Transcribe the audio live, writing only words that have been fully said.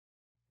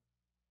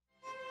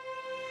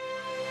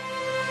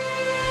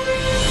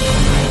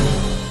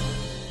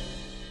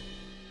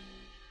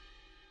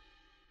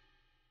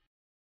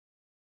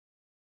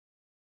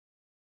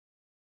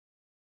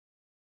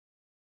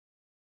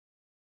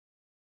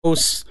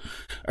Host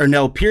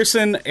Ernell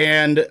Pearson,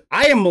 and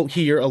I am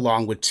here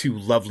along with two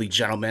lovely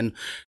gentlemen,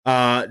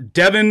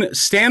 Devin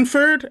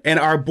Stanford and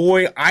our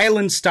boy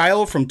Island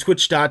Style from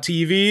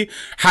Twitch.tv.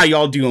 How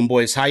y'all doing,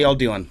 boys? How y'all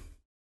doing?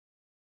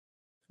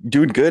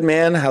 Doing good,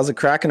 man. How's it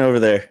cracking over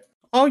there?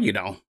 Oh, you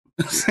know,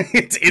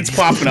 it's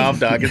popping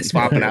off, dog. It's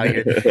popping out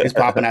here. It's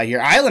popping out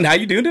here. Island, how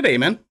you doing today,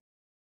 man?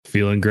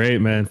 Feeling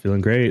great, man. Feeling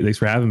great. Thanks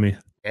for having me.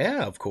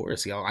 Yeah, of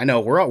course, y'all. I know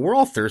we're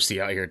all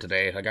thirsty out here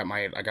today. I got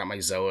my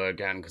Zoa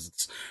again because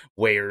it's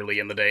way early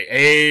in the day.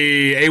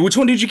 Hey, which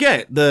one did you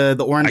get? The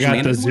orange?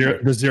 I got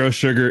the zero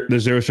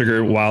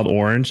sugar wild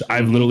orange.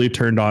 I've literally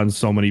turned on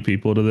so many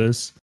people to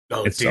this.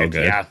 Oh, it's dude, so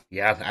good.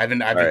 Yeah. I've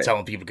been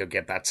telling people to go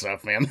get that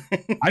stuff, man.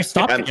 I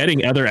stopped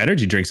getting other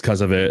energy drinks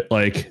because of it.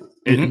 Like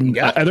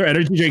other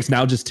energy drinks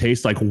now just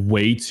taste like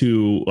way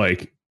too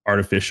like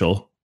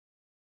artificial.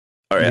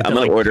 All right, I'm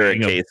gonna order a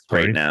case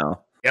right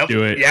now. Yep.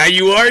 Do it. Yeah,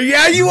 you are.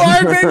 Yeah, you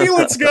are, baby.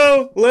 Let's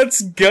go.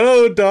 Let's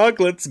go,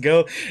 dog. Let's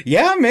go.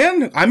 Yeah,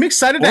 man. I'm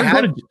excited to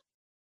have.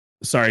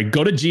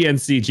 Go to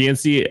GNC.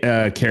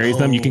 GNC carries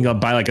them. You can go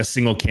buy like a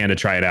single can to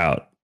try it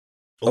out.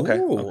 Okay.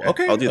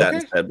 I'll do that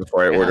instead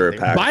before I order a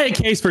pack. Buy a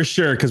case for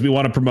sure because we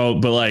want to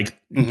promote, but like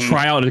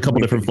try out a couple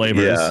different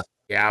flavors.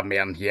 Yeah,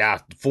 man. Yeah,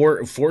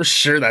 for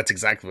sure. That's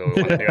exactly what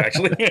we want to do.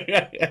 Actually.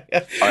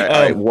 All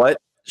right. What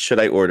should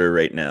I order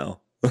right now?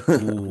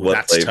 Ooh,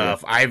 that's flavor?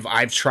 Tough.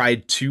 I've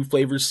tried two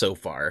flavors so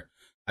far.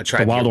 I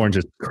tried the wild orange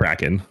is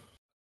cracking.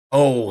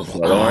 Oh,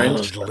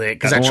 orange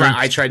because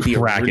I tried the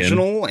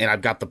original and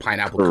I've got the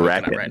pineapple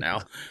coconut right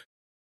now.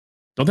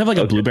 Don't they have like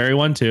a blueberry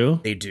one too?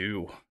 They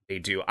do.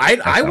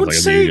 I would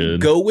say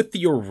go with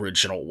the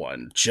original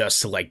one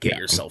just to like get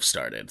yourself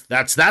started.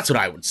 That's what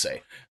I would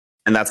say.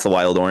 And that's the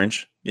wild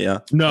orange. Yeah.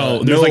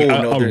 No, there's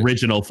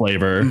original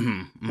flavor.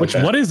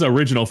 What is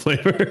original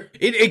flavor?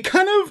 It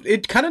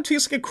kind of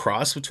tastes like a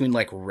cross between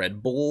like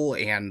Red Bull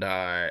and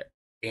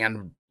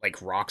like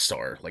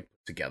Rockstar like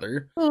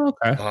together. Oh,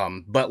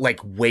 okay. But like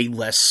way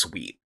less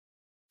sweet.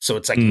 So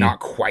it's like not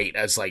quite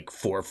as like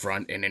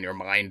forefront and in your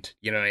mind,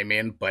 you know what I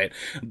mean? But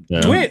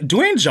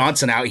Dwayne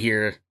Johnson out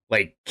here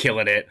like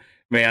killing it.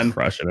 Man,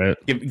 crushing it,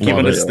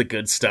 giving us the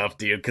good stuff,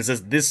 dude.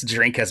 Because this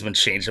drink has been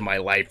changing my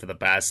life for the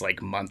past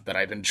like month that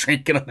I've been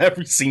drinking on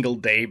every single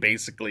day,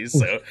 basically.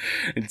 So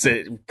it's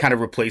kind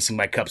of replacing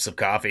my cups of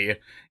coffee.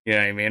 You know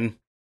what I mean?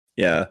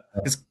 Yeah.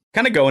 It's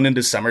kind of going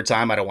into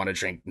summertime. I don't want to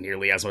drink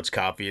nearly as much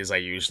coffee as I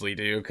usually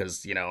do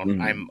because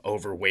I'm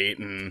overweight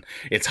and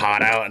it's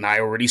hot out, and I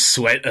already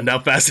sweat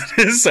enough as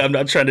it is. So I'm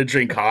not trying to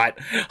drink hot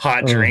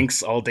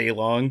drinks all day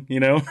long.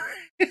 You know.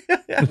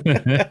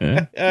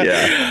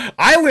 Yeah.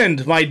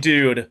 Island, my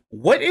dude,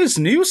 what is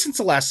new since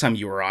the last time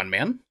you were on,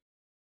 man?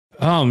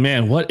 Oh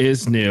man, what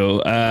is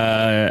new?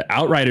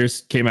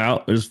 Outriders came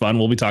out. It was fun.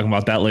 We'll be talking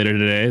about that later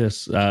today.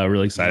 That's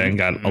really exciting.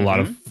 Got a lot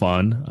of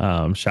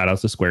fun. Shout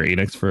outs to Square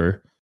Enix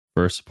for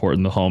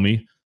supporting the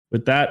homie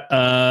with that.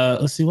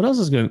 Let's see what else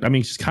is good. I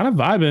mean, she's kind of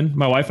vibing.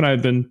 My wife and I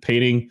have been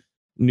painting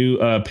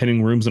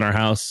rooms in our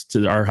house.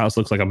 Our house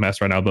looks like a mess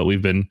right now, but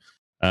we've been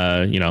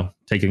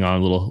taking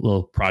on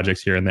little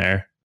projects here and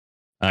there.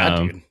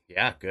 Dude.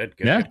 Yeah, good.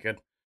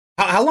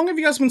 How long have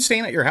you guys been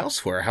staying at your house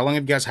for? How long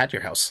have you guys had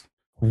your house?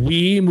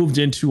 We moved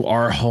into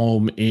our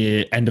home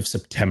end of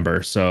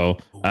September. So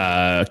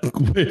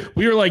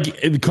we were like,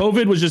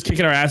 COVID was just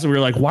kicking our ass. And we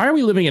were like, why are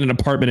we living in an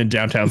apartment in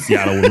downtown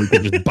Seattle when we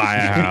could just buy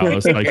a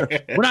house?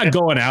 Like, we're not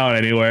going out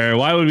anywhere.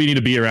 Why would we need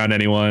to be around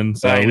anyone?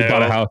 So we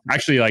bought a house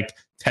actually like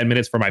 10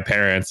 minutes from my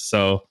parents.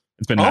 So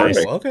it's been nice.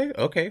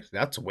 Okay.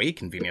 That's way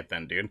convenient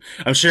then, dude.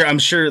 I'm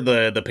sure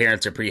the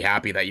parents are pretty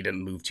happy that you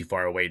didn't move too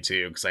far away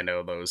too, because I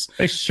know those.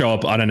 They show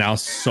up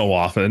unannounced so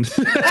often.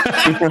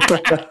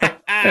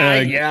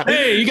 Yeah.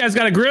 Hey, you guys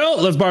got a grill?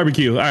 Let's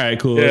barbecue. All right,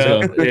 cool.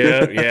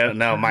 Yeah.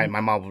 No, my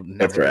mom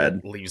never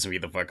leaves me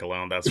the fuck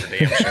alone. That's for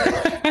damn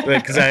sure.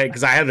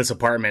 Because I had this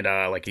apartment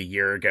like a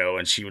year ago,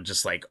 and she would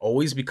just like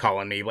always be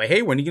calling me like,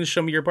 "Hey, when are you gonna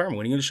show me your apartment?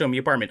 When are you gonna show me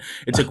your apartment?"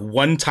 It took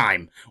one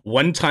time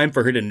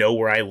for her to know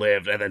where I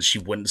lived, and then she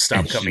wouldn't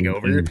stop coming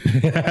over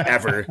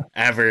ever.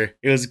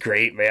 It was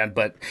great, man.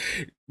 But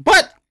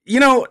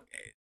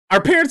our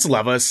parents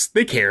love us.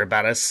 They care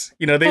about us.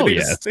 They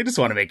just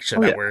want to make sure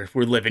that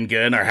we're living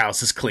good and our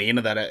house is clean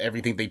and that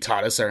everything they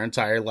taught us our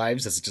entire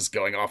lives is just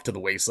going off to the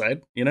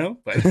wayside,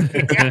 But,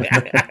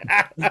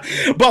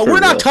 but we're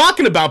not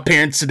talking about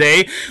parents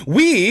today.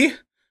 We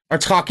are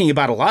talking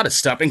about a lot of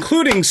stuff,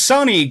 including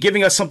Sunny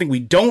giving us something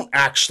we don't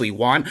actually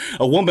want,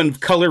 a woman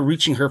of color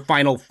reaching her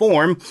final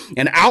form,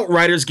 and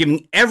Outriders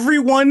giving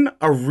everyone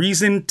a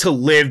reason to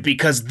live,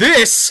 because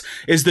this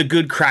is the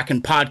Good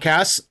Kraken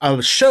Podcast,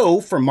 a show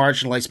for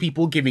marginalized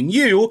people, giving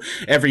you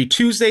every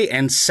Tuesday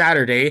and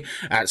Saturday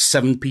at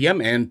 7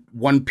 p.m. and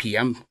 1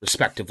 p.m.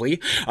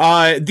 respectively,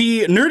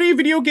 the nerdy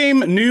video game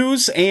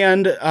news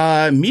and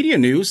media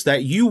news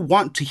that you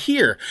want to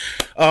hear.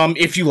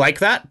 If you like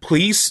that,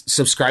 please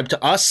subscribe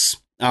to us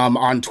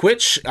on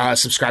Twitch.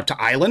 Subscribe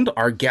to Island,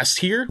 our guest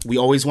here. We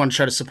always want to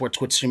try to support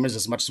Twitch streamers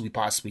as much as we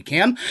possibly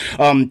can.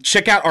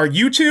 Check out our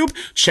YouTube,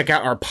 check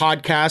out our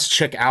podcast,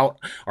 check out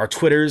our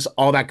Twitters,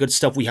 all that good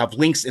stuff. We have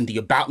links in the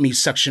About Me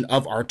section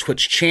of our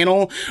Twitch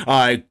channel.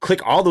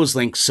 Click all those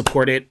links,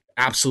 support it.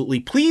 Absolutely.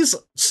 Please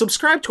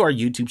subscribe to our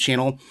YouTube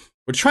channel.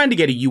 We're trying to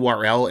get a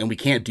URL, and we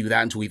can't do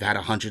that until we've had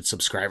 100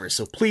 subscribers.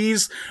 So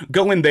please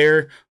go in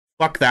there,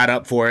 fuck that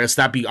up for us.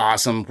 That'd be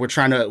awesome. We're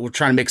trying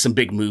to make some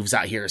big moves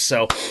out here.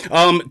 So,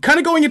 kind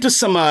of going into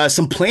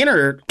some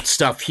planner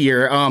stuff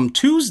here.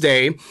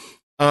 Tuesday,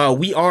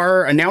 we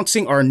are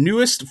announcing our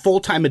newest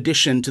full-time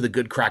addition to the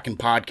Good Kraken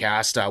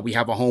podcast. We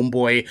have a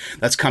homeboy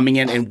that's coming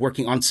in and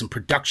working on some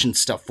production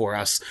stuff for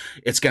us.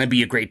 It's going to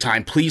be a great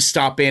time. Please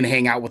stop in,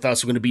 hang out with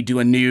us. We're going to be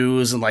doing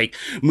news and like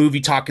movie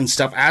talk and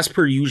stuff as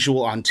per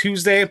usual on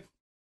Tuesday.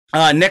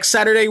 Next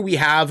Saturday, we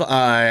have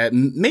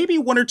maybe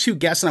one or two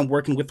guests that I'm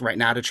working with right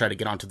now to try to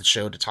get onto the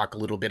show to talk a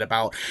little bit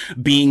about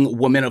being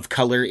women of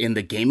color in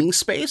the gaming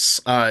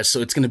space.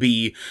 So it's going to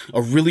be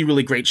a really,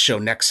 really great show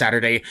next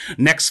Saturday.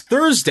 Next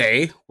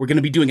Thursday, we're going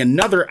to be doing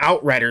another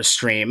Outriders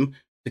stream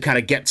to kind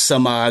of get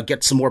some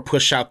more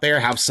push out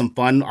there, have some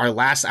fun. Our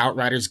last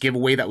Outriders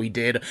giveaway that we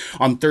did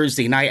on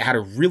Thursday night had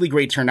a really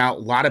great turnout. A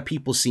lot of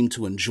people seem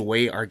to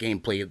enjoy our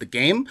gameplay of the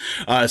game.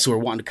 So we're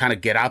wanting to kind of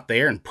get out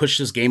there and push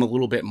this game a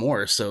little bit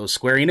more. So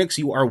Square Enix,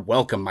 you are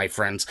welcome, my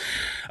friends.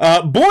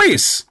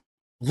 Boys,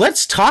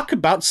 let's talk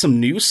about some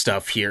new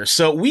stuff here.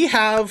 So we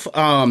have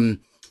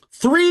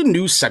 3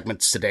 news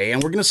segments today,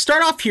 and we're going to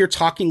start off here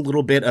talking a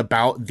little bit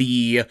about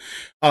the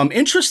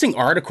interesting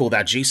article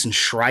that Jason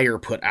Schreier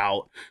put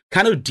out,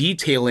 kind of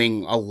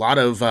detailing a lot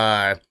of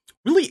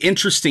really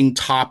interesting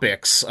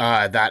topics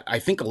that I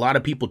think a lot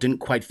of people didn't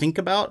quite think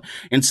about,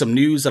 and some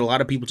news that a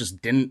lot of people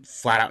just didn't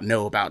flat out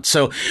know about.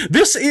 So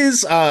this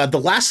is The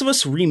Last of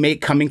Us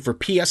remake coming for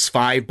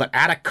PS5, but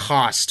at a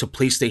cost to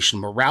PlayStation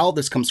morale.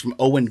 This comes from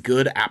Owen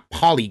Good at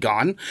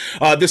Polygon.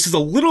 This is a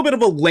little bit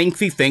of a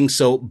lengthy thing,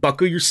 so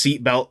buckle your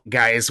seatbelt,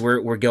 guys.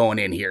 We're going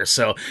in here.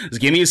 So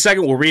just give me a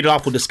second. We'll read it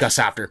off. We'll discuss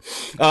after.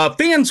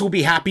 Fans will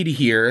be happy to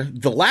hear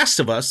The Last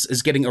of Us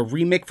is getting a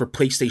remake for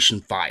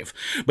PlayStation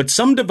 5, but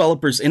some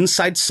developers inside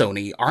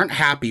Sony aren't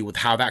happy with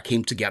how that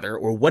came together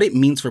or what it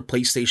means for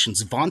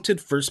PlayStation's vaunted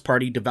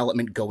first-party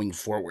development going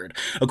forward,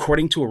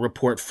 according to a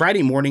report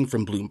Friday morning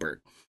from Bloomberg.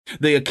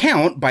 The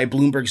account by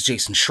Bloomberg's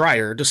Jason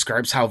Schreier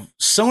describes how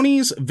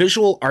Sony's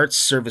Visual Arts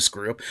Service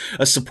Group,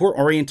 a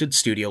support-oriented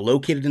studio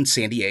located in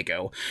San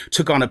Diego,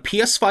 took on a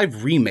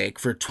PS5 remake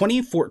for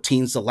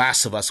 2014's The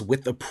Last of Us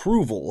with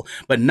approval,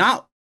 but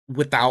not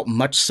without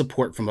much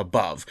support from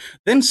above,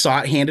 then saw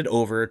it handed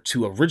over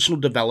to original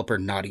developer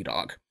Naughty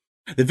Dog.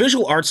 The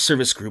Visual Arts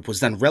Service Group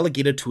was then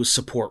relegated to a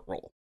support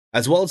role,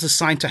 as well as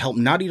assigned to help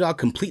Naughty Dog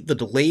complete the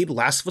delayed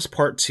Last of Us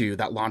Part 2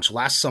 that launched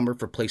last summer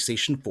for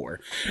PlayStation 4.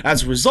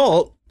 As a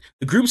result,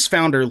 the group's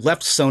founder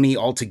left Sony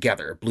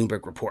altogether,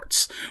 Bloomberg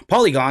reports.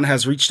 Polygon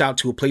has reached out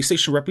to a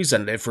PlayStation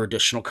representative for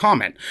additional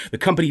comment. The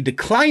company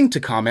declined to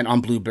comment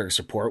on Bloomberg's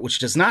report, which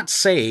does not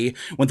say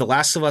when The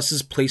Last of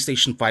Us's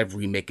PlayStation 5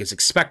 remake is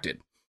expected.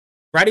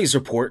 Friday's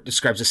report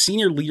describes a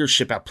senior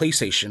leadership at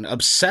PlayStation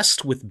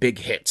obsessed with big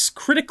hits,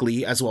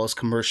 critically as well as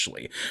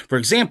commercially. For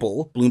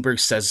example, Bloomberg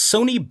says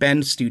Sony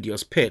Bend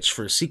Studios' pitch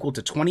for a sequel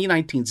to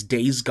 2019's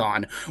Days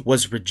Gone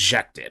was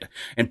rejected,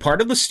 and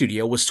part of the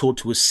studio was told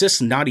to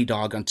assist Naughty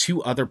Dog on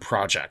 2 other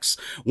projects.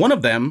 One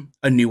of them,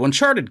 a new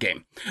Uncharted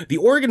game. The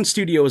Oregon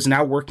studio is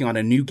now working on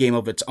a new game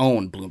of its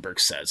own, Bloomberg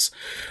says.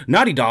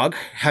 Naughty Dog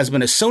has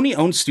been a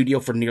Sony-owned studio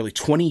for nearly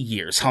 20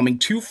 years, helming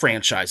 2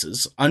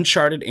 franchises,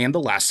 Uncharted and The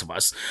Last of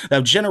Us,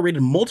 that have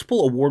generated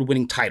multiple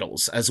award-winning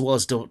titles, as well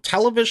as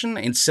television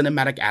and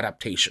cinematic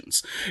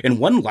adaptations. In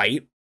one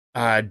light,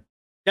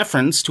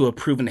 deference to a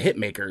proven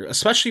hitmaker,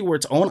 especially where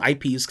its own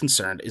IP is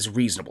concerned, is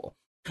reasonable.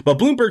 But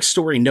Bloomberg's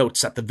story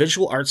notes that the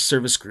Visual Arts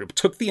Service Group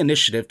took the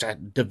initiative to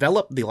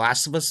develop The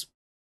Last of Us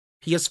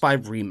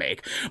PS5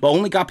 remake, but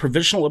only got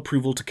provisional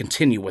approval to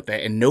continue with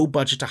it and no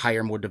budget to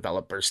hire more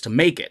developers to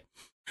make it.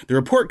 The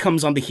report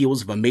comes on the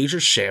heels of a major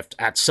shift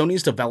at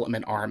Sony's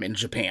development arm in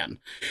Japan.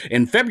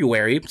 In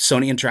February,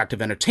 Sony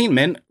Interactive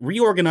Entertainment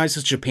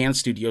reorganizes Japan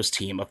Studios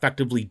team,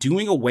 effectively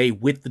doing away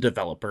with the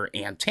developer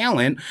and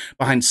talent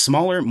behind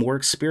smaller, more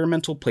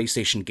experimental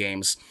PlayStation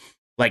games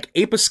like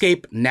Ape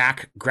Escape,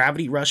 Knack,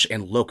 Gravity Rush,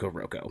 and Loco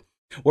Roco.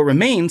 What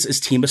remains is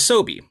Team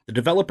Asobi, the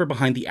developer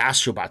behind the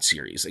Astrobot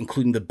series,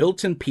 including the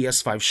built-in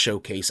PS5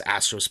 showcase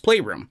Astro's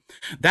Playroom.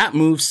 That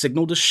move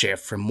signaled a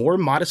shift from more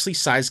modestly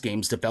sized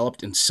games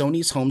developed in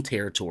Sony's home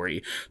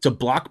territory to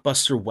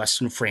blockbuster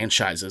Western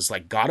franchises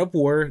like God of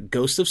War,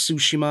 Ghost of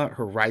Tsushima,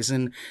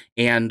 Horizon,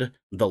 and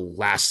The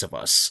Last of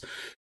Us.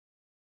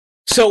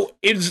 So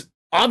it's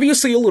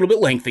obviously a little bit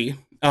lengthy.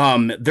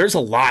 There's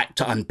a lot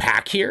to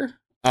unpack here.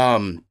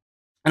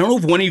 I don't know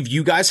if one of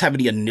you guys have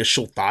any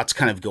initial thoughts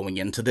kind of going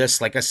into this.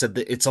 Like I said,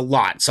 it's a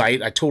lot. So I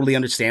totally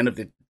understand if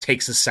it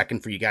takes a second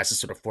for you guys to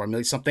sort of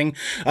formulate something.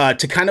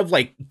 To kind of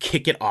like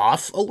kick it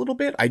off a little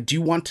bit, I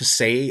do want to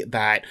say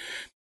that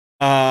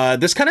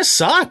this kind of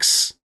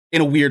sucks.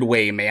 in a weird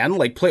way, man.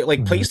 Like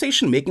Mhm.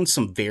 PlayStation making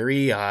some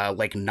very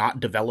like not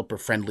developer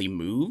friendly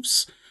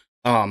moves.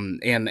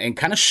 And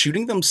kind of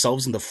shooting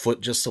themselves in the foot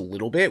just a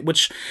little bit,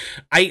 which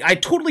I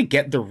totally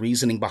get the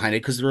reasoning behind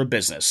it because they're a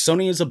business.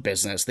 Sony is a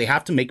business. They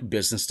have to make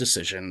business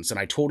decisions, and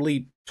I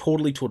totally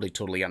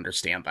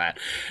understand that.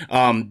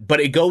 But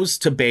it goes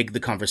to beg the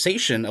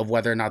conversation of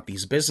whether or not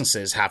these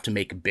businesses have to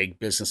make big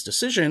business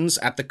decisions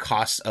at the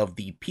cost of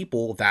the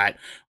people that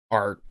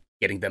are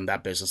getting them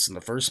that business in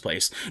the first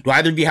place. Do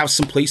either of you have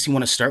some place you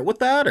want to start with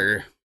that,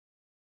 or?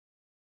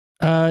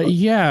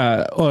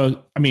 Yeah.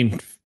 Well, I mean,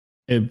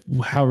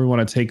 however we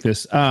want to take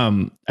this.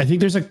 I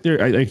think like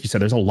you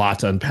said, there's a lot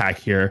to unpack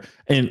here.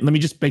 And let me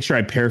just make sure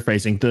I'm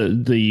paraphrasing.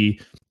 The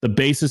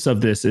basis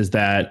of this is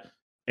that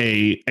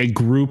a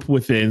group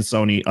within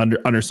Sony under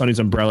Sony's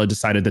umbrella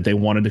decided that they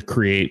wanted to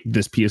create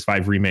this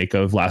PS5 remake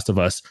of Last of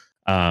Us.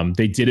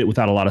 They did it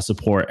without a lot of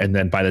support, and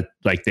then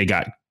they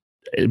got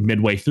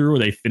midway through,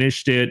 they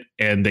finished it,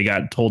 and they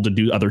got told to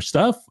do other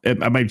stuff.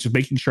 Am I just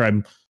making sure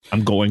I'm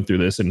going through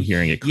this and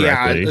hearing it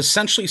correctly? Yeah,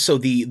 essentially. So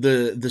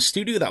the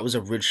studio that was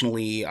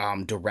originally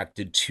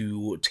directed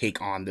to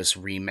take on this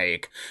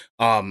remake,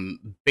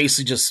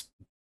 basically just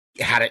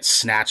had it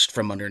snatched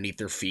from underneath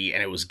their feet,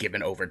 and it was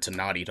given over to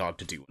Naughty Dog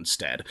to do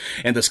instead.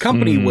 And this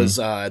company was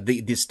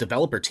this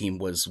developer team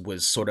was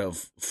sort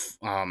of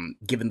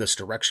given this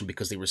direction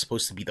because they were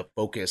supposed to be the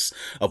focus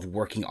of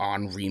working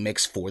on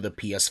remakes for the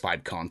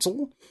PS5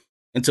 console.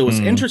 And so it's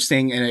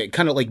interesting, and it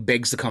kind of like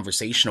begs the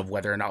conversation of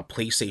whether or not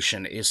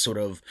PlayStation is sort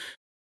of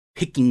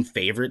picking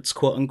favorites,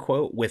 quote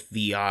unquote, with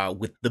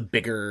the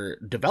bigger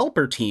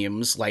developer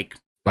teams like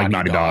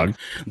Naughty Dog.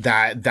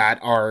 that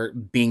are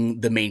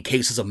being the main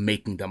cases of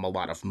making them a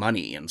lot of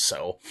money. And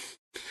so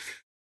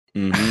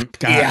God,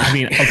 yeah. I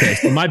mean, okay,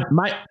 so my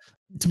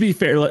to be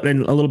fair,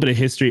 and a little bit of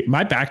history,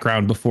 my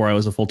background before I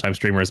was a full-time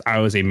streamer is I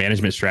was a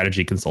management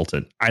strategy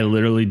consultant. I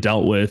literally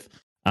dealt with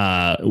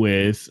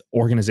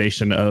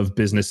organization of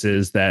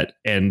businesses that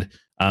and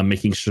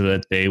making sure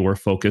that they were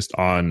focused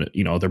on,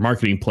 their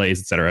marketing plays,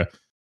 etc.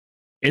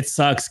 It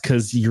sucks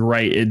because you're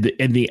right.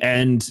 In the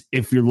end,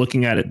 if you're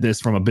looking at this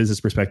from a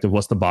business perspective,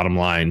 what's the bottom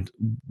line?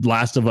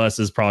 Last of Us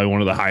is probably one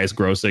of the highest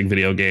grossing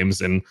video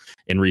games in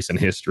recent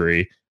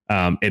history.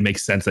 It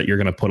makes sense that you're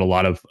going to put a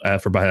lot of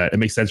effort behind that. It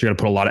makes sense you're going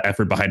to put a lot of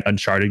effort behind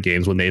Uncharted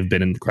games when they've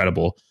been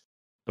incredible.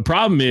 The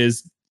problem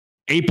is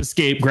Ape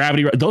Escape,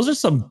 Gravity. Those are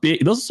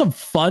some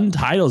fun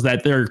titles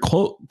that they're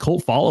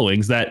cult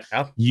followings that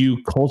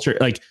you culture.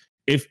 Like,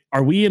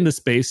 are we in the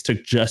space to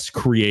just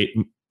create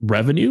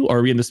revenue, or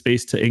are we in the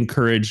space to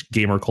encourage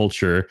gamer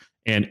culture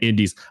and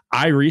indies?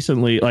 I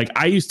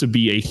used to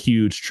be a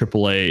huge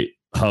AAA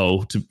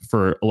hoe,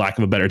 for lack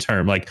of a better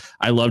term. Like,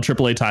 I love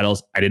AAA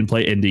titles. I didn't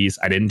play indies.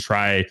 I didn't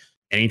try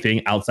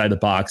anything outside the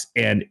box.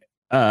 And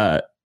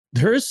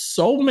there's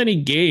so many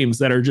games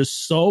that are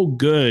just so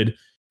good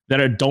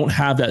that don't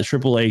have that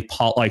AAA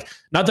like,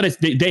 not that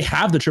they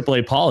have the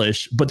AAA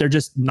polish, but they're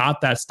just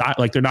not that style.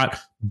 Like, they're not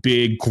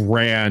big,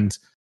 grand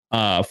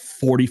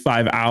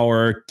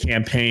 45-hour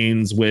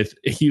campaigns with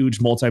a huge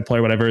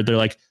multiplayer, whatever.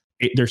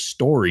 They're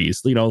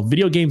stories.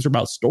 Video games are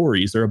about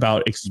stories. They're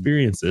about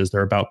experiences.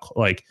 They're about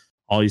like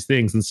all these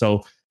things. And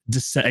so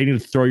deciding to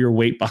throw your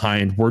weight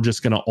behind, we're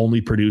just going to only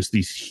produce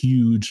these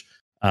huge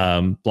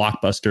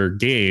blockbuster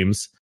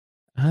games.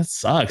 That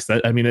sucks.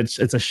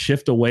 It's a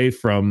shift away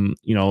from,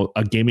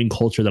 a gaming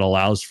culture that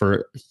allows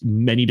for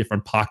many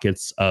different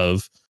pockets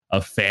of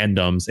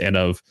fandoms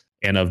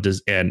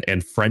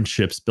and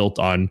friendships built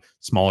on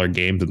smaller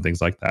games and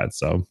things like that.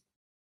 So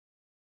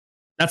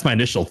that's my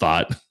initial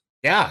thought.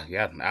 Yeah,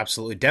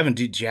 absolutely. Devin,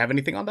 did you have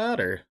anything on that,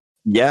 or?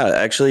 Yeah,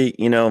 actually,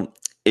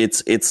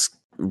 it's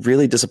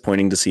really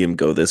disappointing to see him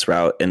go this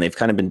route, and they've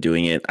kind of been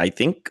doing it. I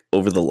think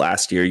over the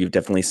last year, you've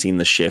definitely seen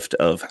the shift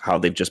of how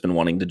they've just been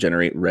wanting to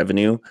generate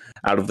revenue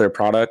out of their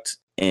product,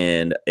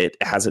 and it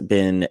hasn't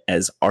been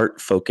as art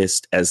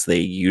focused as they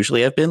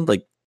usually have been.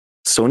 Like,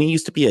 Sony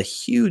used to be a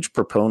huge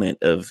proponent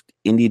of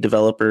indie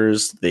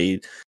developers.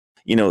 They,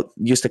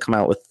 used to come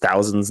out with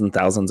thousands and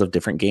thousands of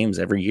different games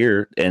every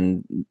year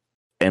and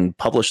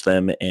publish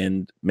them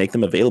and make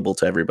them available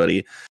to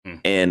everybody.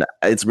 And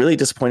it's really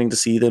disappointing to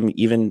see them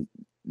even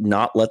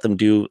not let them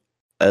do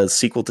a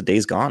sequel to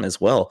Days Gone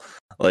as well.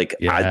 Like,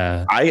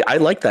 yeah. I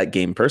like that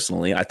game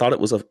personally. I thought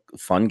it was a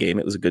fun game.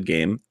 It was a good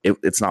game.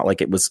 It's not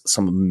like it was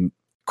some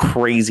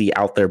crazy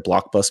out there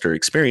blockbuster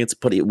experience,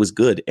 but it was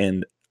good.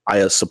 And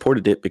I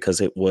supported it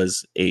because it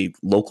was a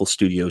local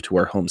studio to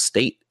our home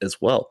state as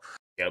well.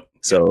 Yep.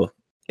 So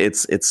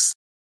it's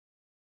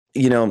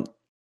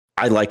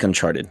I like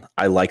Uncharted.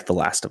 I like The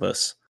Last of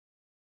Us.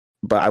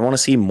 But I want to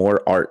see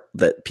more art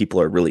that people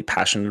are really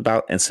passionate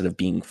about instead of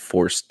being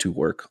forced to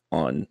work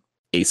on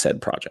a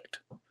said project.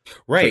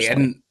 Right.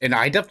 Personally. And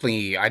I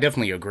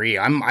definitely agree.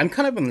 I'm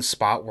kind of in the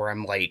spot where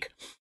I'm like,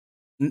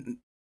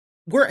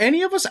 were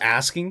any of us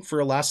asking for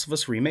a Last of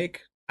Us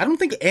remake? I don't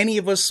think any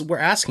of us were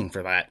asking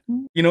for that.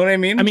 You know what I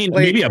mean? I mean,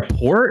 maybe a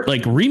port,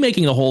 like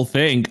remaking the whole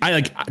thing.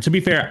 To be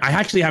fair, I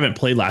actually haven't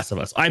played Last of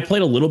Us. I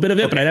played a little bit of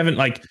it, but I haven't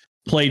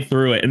played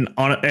through it, and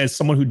as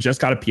someone who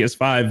just got a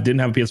PS5, didn't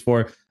have a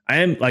PS4,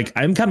 I'm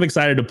kind of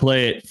excited to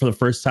play it for the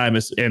first time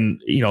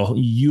and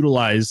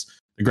utilize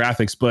the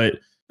graphics. But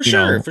For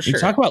sure. you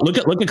talk about look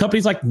at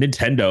companies like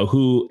Nintendo,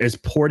 who is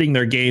porting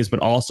their games, but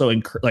also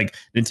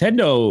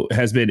Nintendo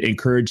has been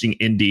encouraging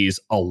indies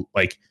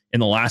like in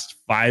the last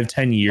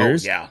 5-10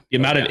 years. The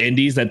amount of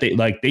indies that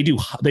they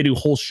do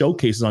whole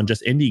showcases on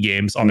just indie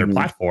games on their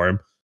platform,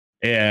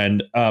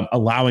 and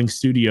allowing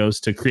studios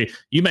to create.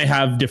 You may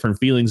have different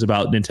feelings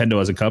about Nintendo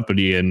as a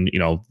company and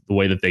the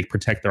way that they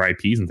protect their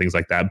IPs and things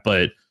like that,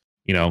 but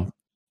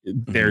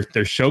they're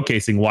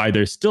showcasing why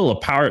there's still a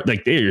power,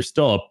 like there's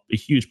still a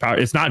huge power.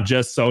 It's not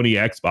just Sony,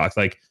 Xbox.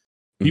 Like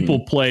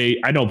people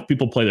play, I know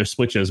people play their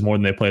Switches more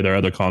than they play their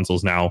other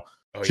consoles now,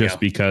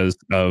 because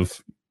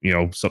of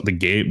so the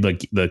game,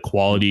 like the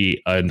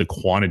quality and the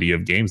quantity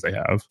of games they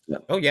have.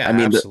 Oh yeah, I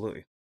mean,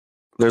 absolutely.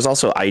 There's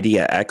also ID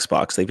at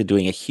Xbox. They've been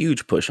doing a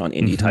huge push on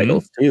indie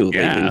titles too.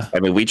 Yeah. I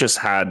mean, we just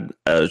had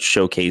a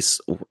showcase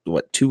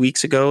 2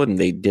 weeks ago, and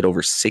they did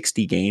over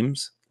 60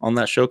 games on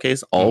that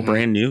showcase, all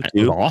brand new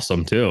too.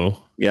 Awesome too.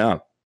 Yeah.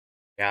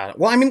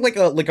 Well, I mean, like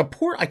a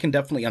port, I can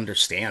definitely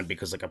understand,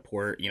 because like a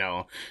port,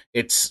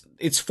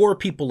 it's for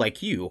people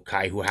like you,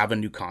 Kai, who have a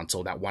new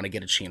console that want to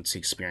get a chance to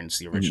experience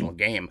the original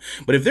game.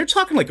 But if they're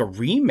talking like a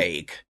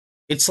remake,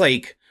 it's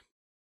like,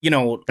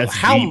 that's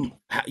how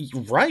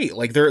right?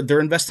 Like they're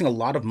investing a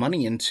lot of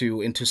money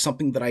into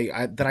something that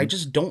I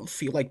just don't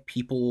feel like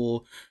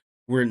people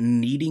were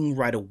needing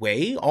right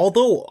away.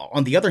 Although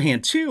on the other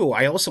hand too,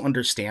 I also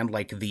understand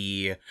like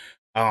the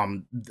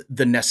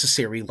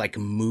necessary like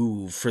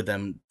move for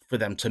them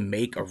to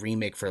make a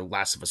remake for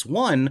Last of Us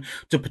 1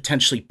 to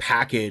potentially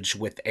package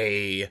with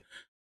a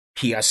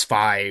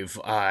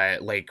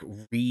PS5 like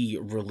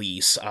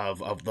re-release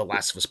of The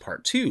Last of Us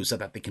Part 2, so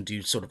that they can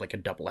do sort of like a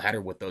double header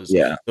with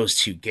those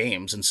two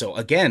games. And so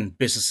again,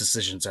 business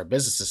decisions are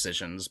business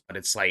decisions, but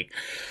it's like,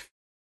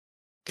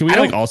 can we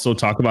also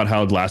talk about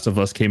how Last of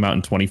Us came out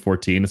in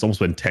 2014? It's almost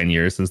been 10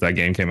 years since that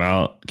game came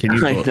out. Can you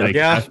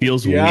that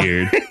feels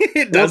weird.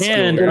 It does.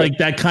 And like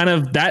that kind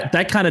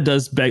of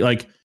does beg,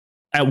 like,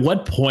 at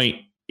what point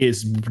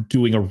is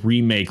doing a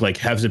remake, like,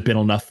 has it been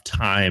enough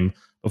time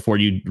before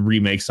you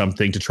remake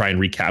something to try and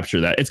recapture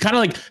that? It's kind of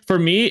like, for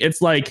me,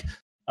 it's like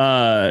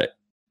I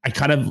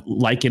kind of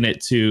liken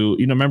it to,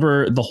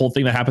 remember the whole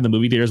thing that happened in the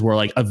movie theaters where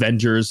like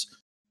Avengers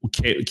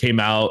came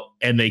out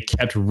and they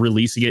kept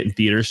releasing it in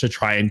theaters to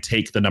try and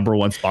take the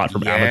 #1 spot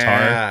from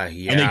Avatar.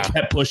 And they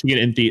kept pushing it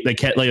in they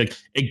kept like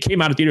it came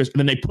out of theaters and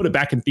then they put it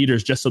back in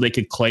theaters just so they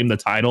could claim the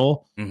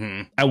title.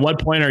 At what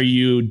point are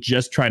you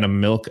just trying to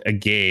milk a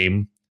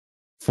game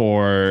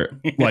for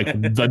like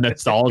the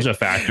nostalgia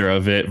factor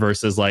of it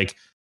versus like,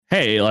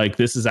 hey, like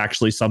this is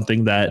actually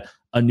something that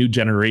a new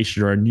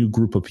generation or a new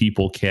group of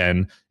people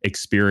can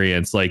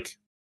experience? Like,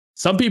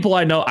 some people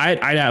I know, I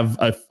have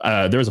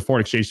there was a foreign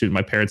exchange student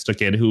my parents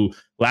took in who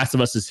Last of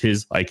Us is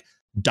his like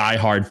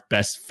diehard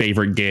best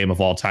favorite game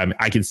of all time.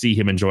 I can see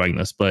him enjoying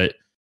this, but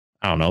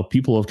I don't know.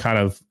 People have kind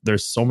of,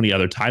 there's so many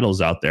other titles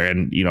out there,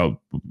 and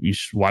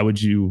why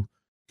would you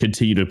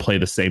continue to play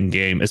the same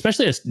game,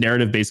 especially a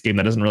narrative based game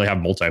that doesn't really have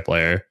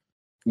multiplayer?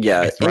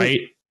 Yeah,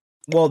 right.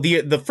 Well,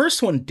 the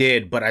first one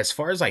did, but as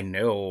far as I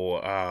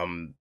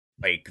know,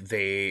 like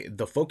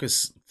the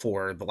focus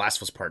for The Last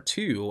of Us Part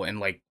 2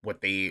 and like what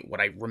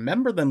I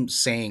remember them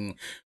saying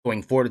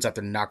going forward is that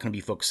they're not going to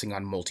be focusing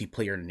on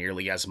multiplayer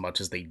nearly as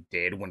much as they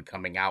did when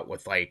coming out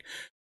with like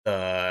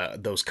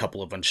those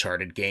couple of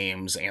Uncharted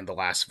games and The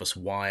Last of Us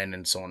 1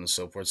 and so on and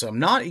so forth. So I'm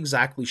not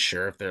exactly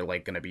sure if they're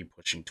like going to be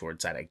pushing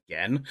towards that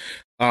again.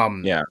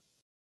 Yeah.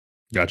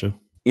 Gotcha.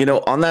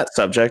 On that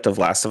subject of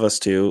Last of Us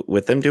 2,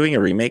 with them doing a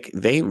remake,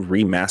 they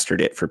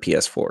remastered it for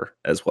PS4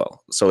 as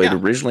well. So it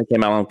originally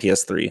came out on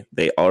PS3.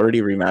 They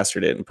already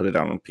remastered it and put it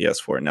out on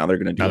PS4. Now they're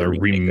going to do. Now they're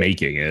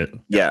remaking it.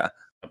 Yeah.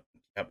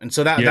 Yep. And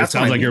so that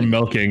sounds like you're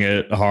milking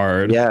it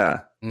hard.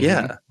 Yeah. Mm-hmm.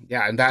 Yeah.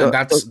 Yeah. And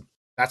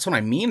that's what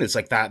I mean. Is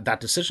like that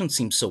decision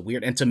seems so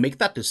weird, and to make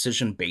that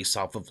decision based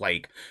off of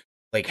like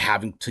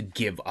having to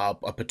give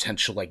up a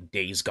potential like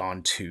Days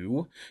Gone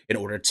 2 in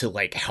order to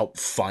like help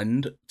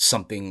fund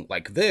something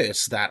like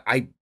this, that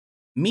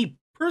me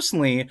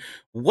personally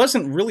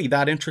wasn't really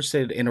that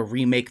interested in a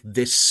remake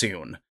this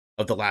soon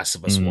of The Last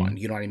of Us 1.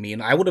 You know what I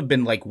mean? I would have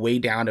been like way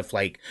down if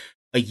like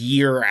a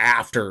year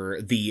after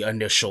the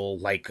initial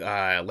like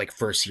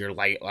first year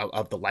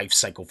of the life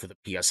cycle for the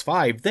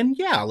PS5, then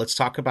yeah, let's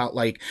talk about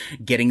like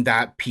getting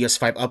that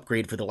PS5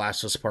 upgrade for The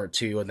Last of Us Part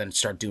 2 and then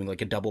start doing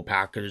like a double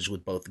package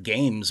with both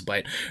games.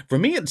 But for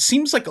me, it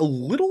seems like a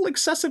little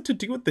excessive to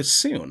do it this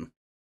soon.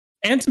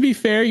 And to be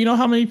fair, you know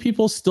how many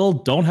people still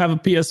don't have a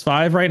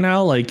PS5 right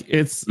now? Like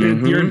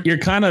you're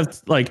kind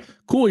of like,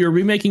 cool, you're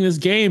remaking this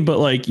game, but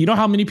like, you know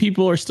how many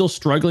people are still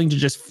struggling to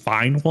just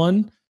find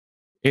one?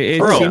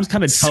 It seems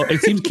kind of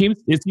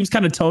it seems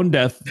kind of tone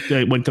deaf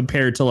when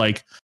compared to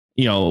like,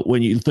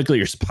 when you look at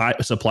your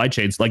supply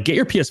chains. Like, get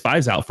your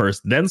PS5s out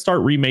first, then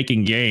start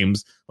remaking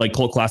games like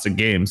cult classic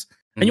games.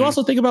 And you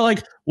also think about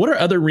like, what are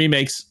other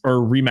remakes or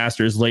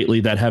remasters lately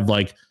that have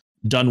like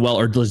done well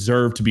or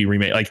deserve to be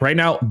remade. Like right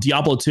now,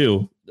 Diablo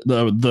 2,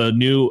 the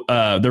new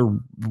they're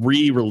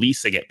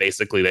re-releasing it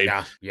basically. They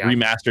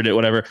remastered it,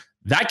 whatever.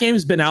 That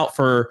game's been out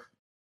for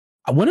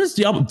when is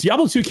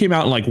Diablo 2 came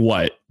out in like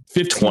what?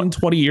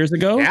 20 years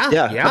ago?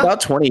 Yeah, about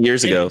 20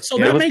 years ago. So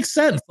that makes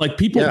sense. Like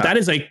people, that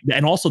is like,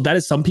 and also that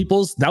was some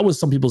people's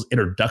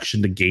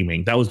introduction to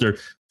gaming. That was their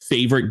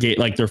favorite game,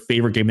 like their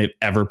favorite game they've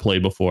ever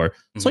played before.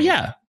 Mm-hmm. So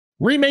yeah,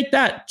 remake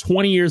that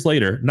 20 years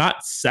later,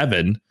 not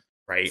 7,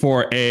 right?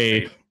 For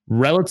a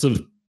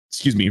relatively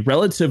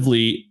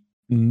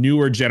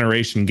newer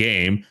generation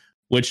game,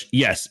 which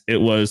yes,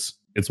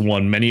 it's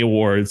won many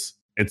awards.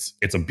 It's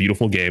a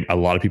beautiful game. A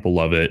lot of people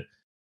love it.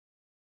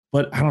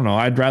 But I don't know.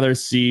 I'd rather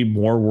see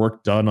more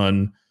work done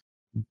on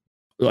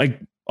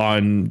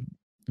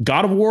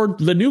God of War,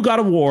 the new God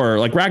of War,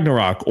 like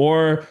Ragnarok,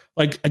 or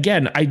like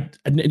again.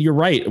 And you're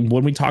right.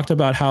 When we talked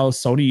about how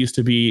Sony used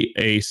to be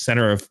a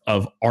center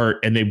of art,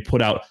 and they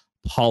put out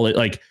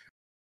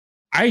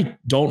I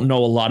don't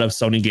know a lot of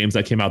Sony games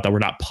that came out that were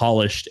not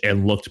polished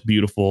and looked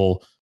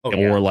beautiful,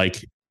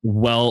 like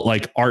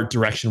art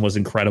direction was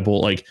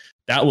incredible. Like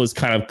that was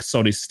kind of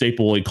Sony's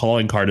staple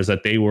calling card, is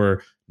that they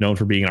were known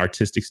for being an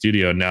artistic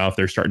studio. Now, if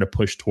they're starting to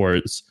push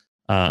towards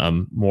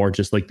more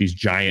just like these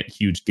giant,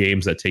 huge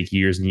games that take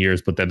years and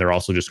years, but then they're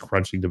also just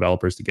crunching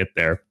developers to get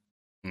there.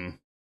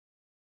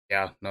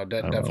 Yeah, no,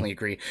 definitely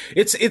agree.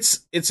 It's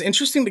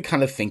interesting to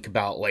kind of think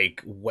about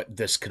like what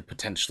this could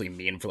potentially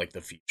mean for like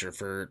the future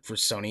for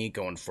Sony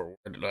going forward,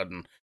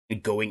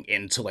 and going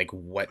into like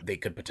what they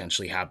could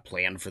potentially have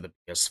planned for the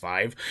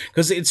PS5,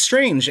 because it's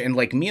strange. And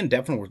like me and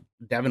Devin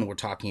were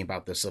talking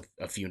about this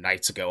a few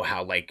nights ago,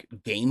 how like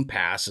Game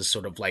Pass is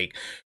sort of like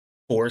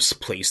force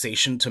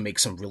PlayStation to make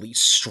some really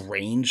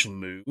strange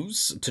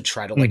moves to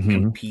try to like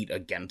compete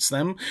against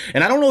them.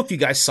 And I don't know if you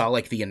guys saw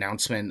like the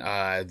announcement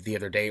the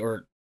other day,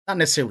 or not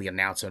necessarily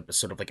announcement, but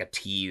sort of like a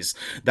tease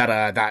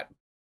that that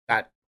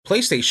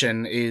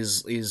PlayStation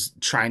is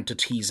trying to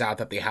tease out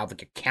that they have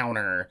like a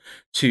counter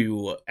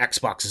to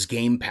Xbox's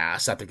Game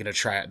Pass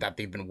that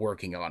they've been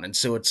working on. And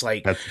so it's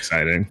like, that's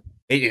exciting.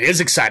 It is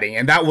exciting.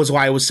 And that was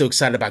why I was so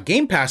excited about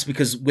Game Pass,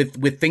 because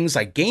with things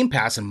like Game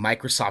Pass and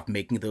Microsoft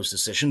making those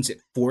decisions,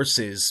 it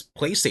forces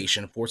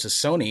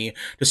Sony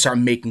to start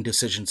making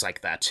decisions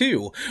like that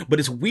too. But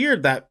it's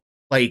weird that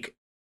like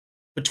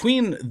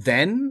between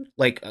then,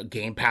 like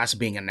Game Pass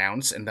being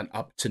announced and then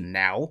up to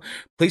now,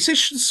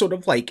 PlayStation sort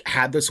of like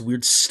had this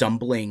weird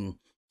stumbling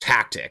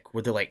tactic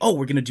where they're like, oh,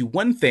 we're going to do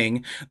one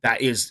thing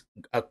that is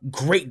a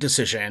great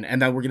decision,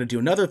 and then we're going to do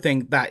another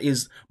thing that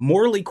is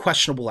morally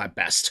questionable at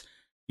best.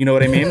 You know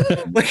what I mean?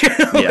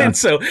 And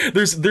so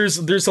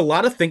there's a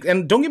lot of things,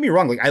 and don't get me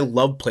wrong, like I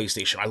love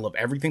PlayStation. I love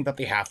everything that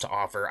they have to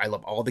offer. I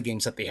love all the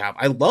games that they have.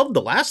 I love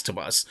The Last of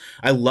Us.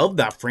 I love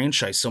that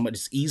franchise so much.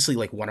 It's easily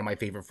like one of my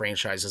favorite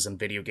franchises in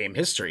video game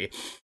history.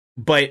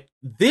 But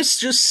this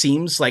just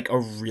seems like a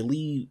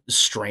really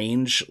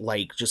strange,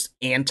 like just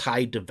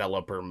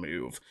anti-developer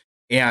move.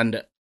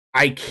 And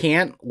I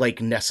can't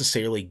like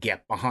necessarily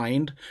get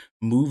behind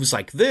moves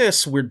like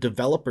this where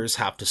developers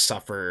have to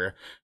suffer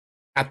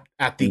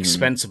at the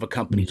expense of a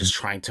company just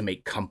trying to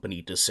make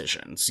company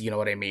decisions. You know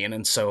what I mean?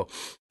 And so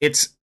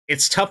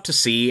it's tough to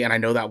see, and I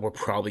know that we're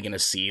probably going to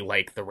see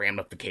like the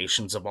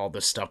ramifications of all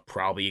this stuff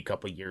probably a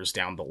couple of years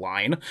down the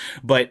line.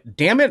 But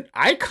damn it,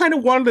 I kind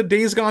of wanted a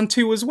Days Gone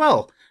 2 as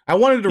well. I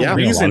wanted a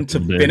reason to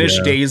finish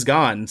Days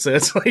Gone. So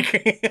it's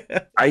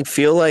like I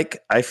feel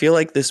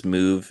like this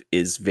move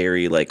is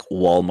very like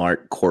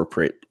Walmart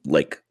corporate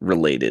like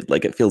related.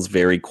 Like it feels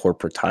very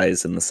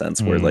corporatized in the sense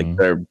where like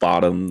their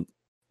bottom,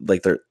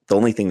 like the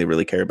only thing they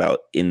really care about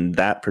in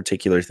that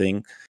particular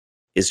thing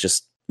is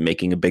just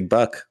making a big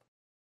buck.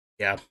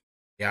 Yeah,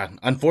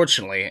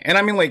 unfortunately. And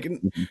I mean, like,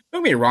 don't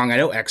get me wrong, I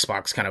know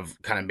Xbox kind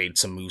of made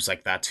some moves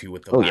like that too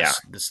with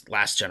this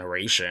last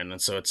generation. And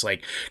so it's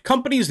like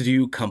companies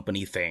do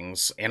company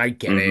things, and I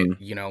get it,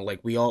 you know, like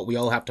we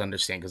all have to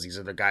understand, because these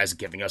are the guys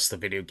giving us the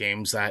video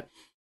games that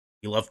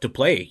we love to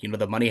play. You know,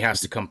 the money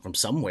has to come from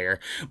somewhere.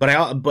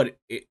 But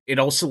it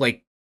also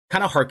like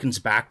kind of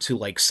harkens back to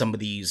like some of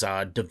these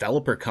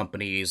developer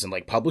companies and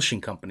like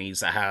publishing companies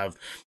that have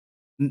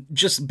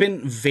just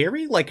been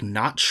very like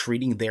not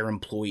treating their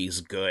employees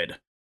good.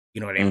 You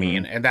know what I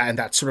mean? And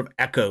that sort of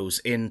echoes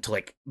into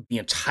like the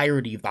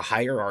entirety of the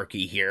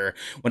hierarchy here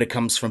when it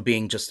comes from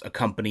being just a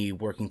company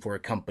working for a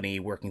company,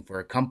 working for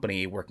a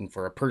company, working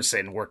for a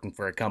person, working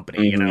for a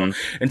company, you know?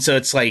 And so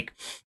it's like,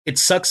 it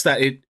sucks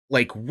that it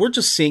like, we're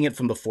just seeing it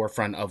from the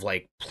forefront of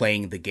like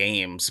playing the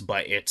games,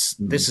 but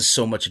this is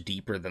so much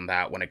deeper than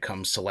that when it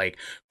comes to like,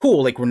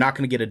 cool, like we're not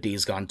going to get a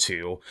Days Gone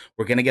 2.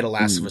 We're going to get a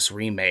Last of Us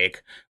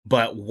remake,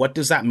 but what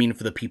does that mean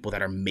for the people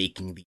that are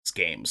making these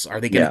games? Are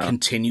they going to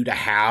continue to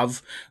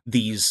have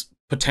these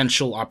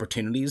potential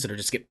opportunities that are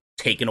just get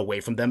taken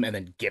away from them and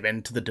then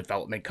given to the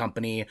development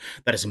company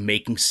that is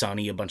making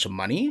Sony a bunch of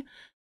money?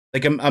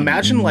 Like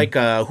imagine like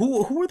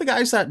who are the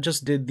guys that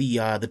just did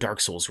the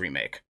Dark Souls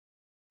remake?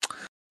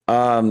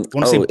 I want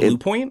to say Blue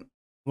Point?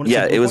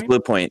 Yeah, it was Blue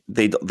Point.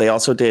 They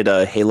also did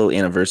Halo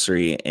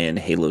Anniversary and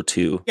Halo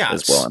 2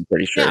 as well, I'm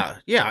pretty sure.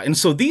 Yeah. And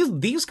so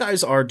these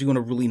guys are doing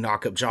a really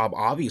knock-up job,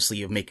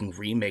 obviously, of making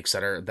remakes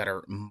that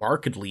are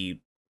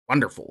markedly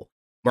wonderful,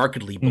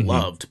 markedly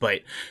beloved.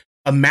 But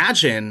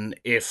imagine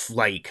if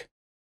like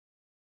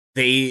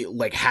they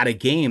like had a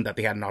game that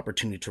they had an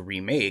opportunity to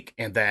remake,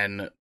 and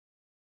then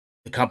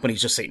the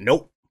companies just say,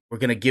 nope, we're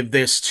going to give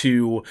this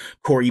to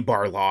Cory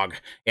Barlog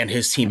and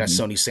his team at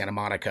Sony Santa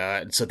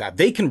Monica so that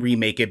they can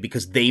remake it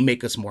because they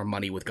make us more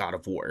money with God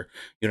of War.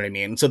 You know what I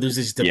mean? So there's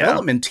these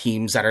development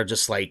teams that are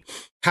just like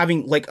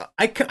having like,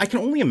 I can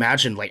only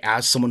imagine, like,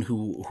 as someone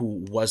who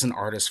was an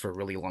artist for a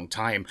really long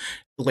time,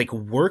 like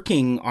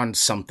working on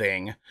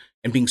something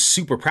and being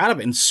super proud of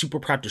it and super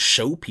proud to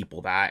show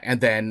people that. And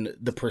then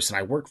the person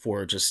I work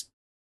for just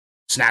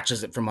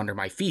snatches it from under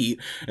my feet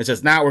and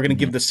says, now we're going to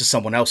give this to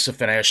someone else to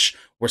finish.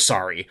 We're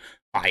sorry.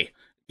 Bye.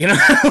 You know?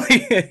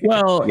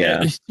 Well,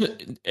 yeah.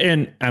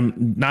 And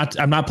I'm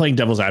not playing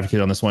devil's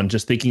advocate on this one,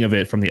 just thinking of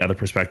it from the other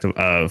perspective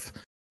of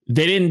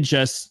they didn't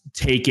just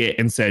take it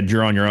and said,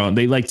 you're on your own.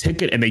 They like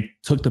took it and they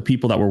took the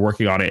people that were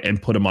working on it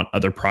and put them on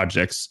other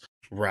projects.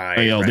 Right.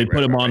 They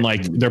put them on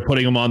like they're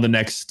putting them on the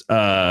next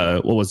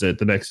what was it?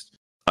 The next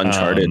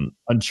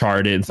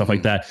Uncharted and stuff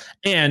like that.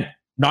 And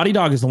Naughty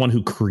Dog is the one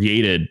who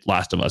created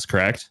Last of Us,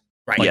 correct?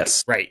 Right. Like,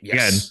 yes. Right.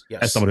 Yes. Again,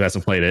 as someone who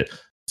hasn't played it.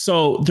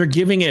 So they're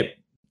giving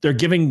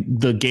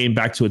the game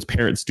back to its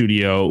parent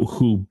studio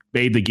who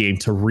made the game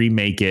to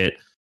remake it.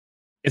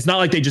 It's not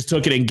like they just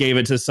took it and gave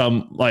it to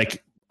some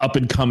like up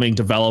and coming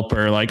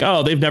developer. Like,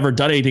 oh, they've never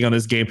done anything on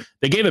this game.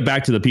 They gave it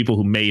back to the people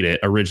who made it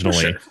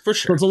originally. For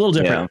sure. So it's a little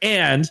different.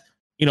 Yeah. And,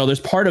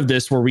 there's part of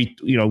this where we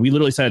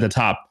literally said at the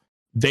top,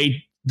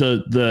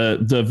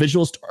 the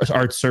Visual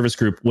Arts Service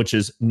Group, which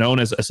is known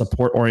as a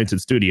support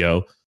oriented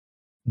studio,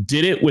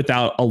 did it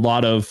without a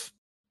lot of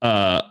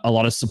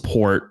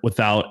support,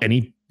 without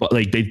any,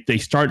 like they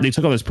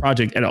took on this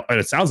project and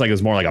it sounds like it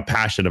was more like a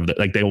passion of it.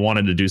 Like they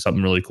wanted to do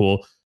something really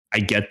cool. I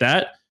get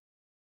that.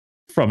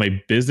 From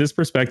a business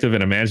perspective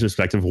and a management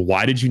perspective,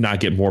 why did you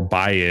not get more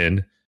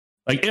buy-in?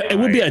 Like it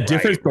would be a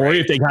different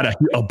story if they got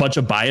a bunch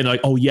of buy-in,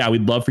 like, oh yeah,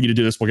 we'd love for you to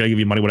do this. We're going to give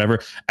you money, whatever.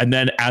 And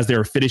then as they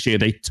were finishing it,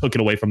 they took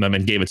it away from them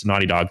and gave it to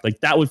Naughty Dog. Like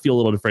that would feel a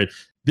little different.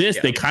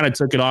 They kind of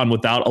took it on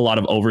without a lot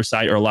of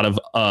oversight or a lot of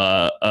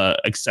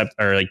accept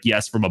or like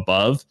yes from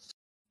above.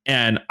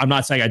 And I'm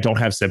not saying I don't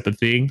have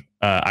sympathy.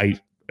 I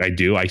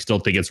do. I still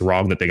think it's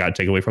wrong that they got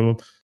taken away from them.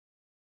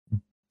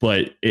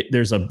 But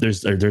there's a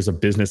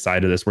business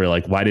side of this where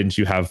like, why didn't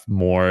you have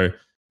more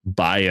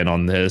buy-in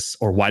on this?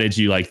 Or why did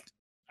you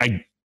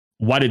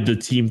why did the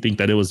team think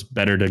that it was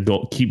better to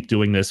go keep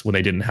doing this when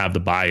they didn't have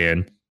the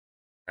buy-in?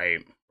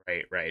 Right.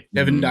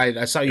 Devin,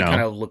 I saw you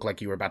kind of look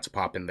like you were about to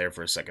pop in there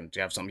for a second. Do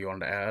you have something you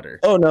wanted to add? Or?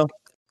 Oh, no.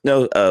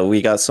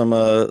 We got some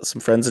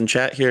friends in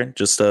chat here.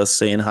 Just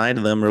saying hi to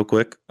them real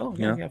quick. Oh,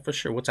 yeah, for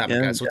sure. What's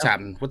happening, guys? What's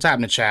happening? What's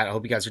happening, chat? I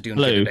hope you guys are doing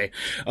good today.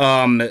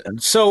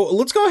 So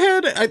let's go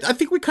ahead. I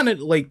think we kind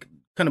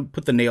of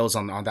put the nails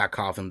on that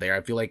coffin there.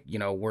 I feel like,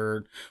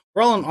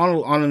 we're all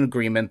on an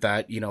agreement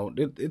that,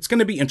 it's going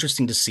to be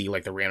interesting to see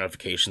like the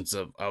ramifications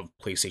of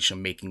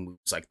PlayStation making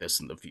moves like this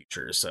in the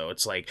future. So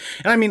it's like,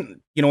 and I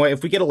mean,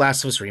 if we get a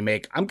Last of Us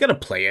remake, I'm going to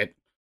play it.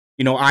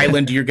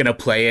 Island, you're going to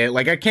play it.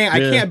 Like I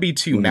can't be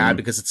too mad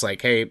because it's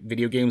like, hey,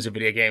 video games are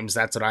video games.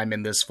 That's what I'm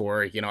in this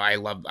for. I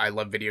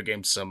love video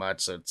games so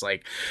much. So it's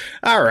like,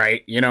 all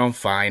right,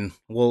 fine.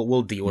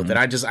 We'll deal with it.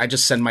 I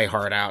just send my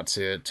heart out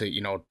to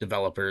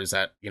developers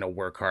that,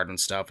 work hard and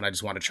stuff. And I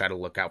just want to try to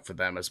look out for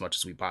them as much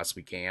as we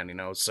possibly can,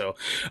 So,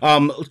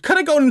 kind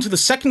of going into the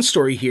second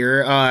story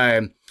here,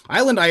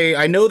 Island,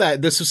 I know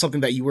that this was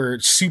something that you were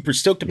super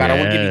stoked about. Yes. I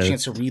want to give you a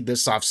chance to read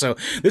this off. So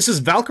this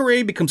is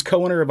Valkyrae becomes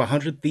co-owner of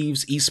 100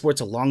 Thieves Esports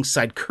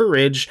alongside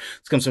Courage.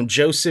 This comes from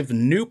Joseph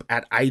Noop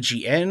at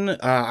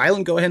IGN.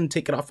 Island, go ahead and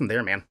take it off from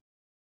there, man.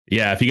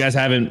 Yeah, if you guys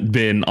haven't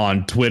been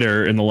on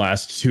Twitter in the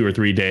last 2 or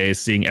 3 days,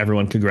 seeing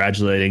everyone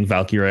congratulating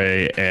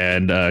Valkyrae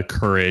and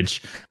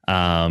Courage,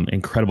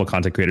 incredible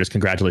content creators.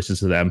 Congratulations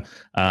to them.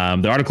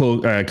 The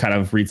article kind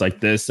of reads like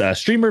this.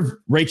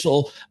 Streamer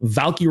Rachel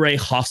Valkyrae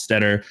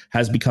Hofstetter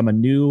has become a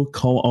new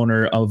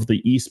co-owner of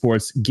the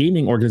esports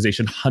gaming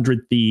organization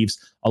 100 Thieves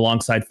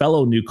alongside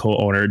fellow new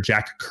co-owner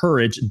Jack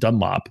Courage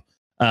Dunlop.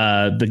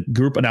 The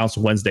group announced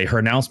Wednesday. Her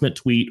announcement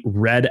tweet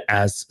read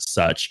as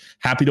such: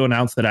 happy to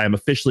announce that I am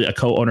officially a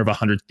co-owner of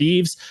 100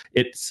 Thieves.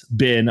 It's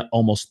been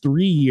almost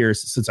 3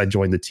 years since I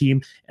joined the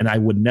team, and I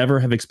would never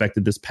have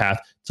expected this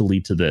path to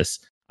lead to this.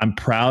 I'm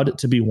proud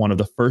to be one of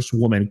the first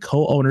women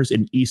co-owners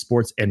in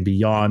esports and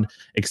beyond.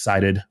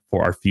 Excited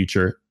for our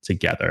future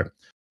together.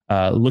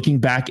 Looking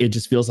back, it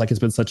just feels like it's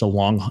been such a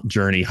long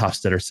journey,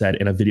 Hofstetter said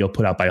in a video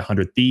put out by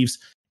 100 Thieves.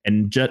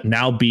 And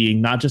now being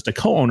not just a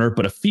co-owner,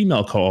 but a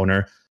female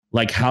co-owner,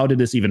 like, how did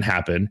this even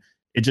happen?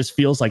 It just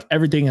feels like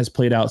everything has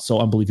played out so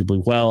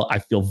unbelievably well. I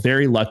feel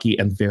very lucky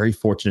and very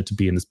fortunate to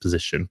be in this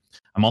position.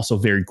 I'm also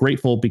very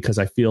grateful because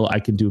I feel I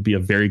can be a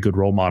very good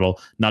role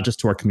model, not just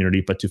to our community,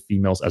 but to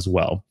females as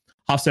well.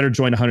 Hofstetter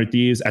joined 100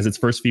 Thieves as its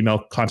first female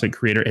content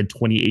creator in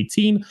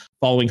 2018,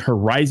 following her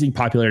rising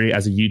popularity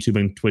as a YouTube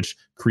and Twitch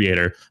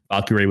creator.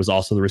 Valkyrae was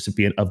also the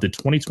recipient of the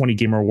 2020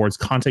 Gamer Awards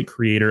Content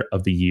Creator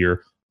of the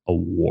Year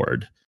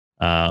award.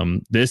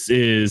 This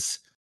is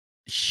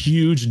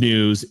huge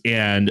news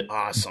and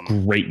awesome,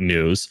 great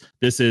news.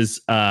 This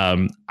is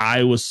when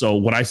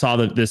I saw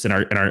this in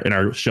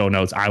our show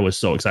notes, I was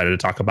so excited to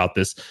talk about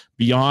this.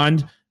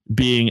 Beyond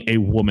being a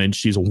woman,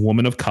 she's a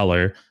woman of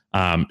color.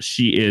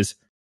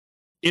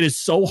 It is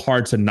so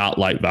hard to not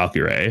like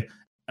Valkyrae.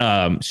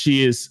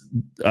 She is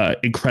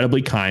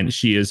incredibly kind.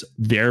 She is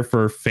there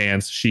for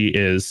fans. She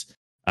is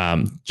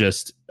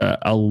just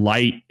a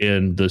light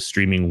in the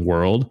streaming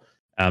world,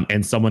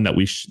 and someone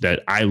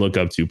that I look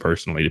up to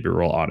personally, to be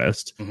real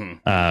honest.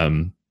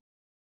 Mm-hmm.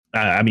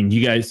 I mean,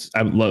 you guys,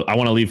 I want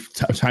to leave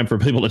time for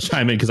people to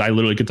chime in because I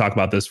literally could talk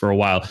about this for a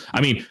while.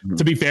 I mean,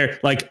 to be fair,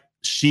 like,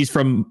 she's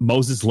from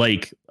Moses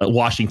Lake,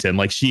 Washington.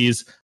 Like,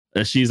 she's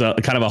a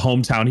kind of a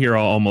hometown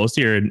hero almost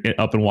here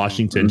up in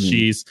Washington. Mm-hmm.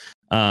 She's,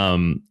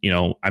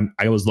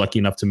 I was lucky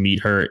enough to meet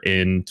her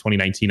in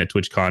 2019 at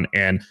TwitchCon.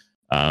 And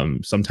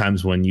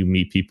sometimes when you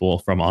meet people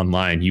from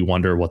online, you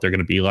wonder what they're going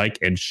to be like.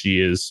 And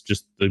she is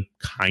just the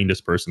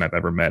kindest person I've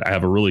ever met. I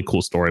have a really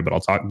cool story, but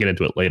I'll get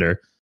into it later.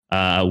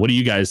 What do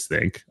you guys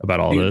think about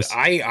all this?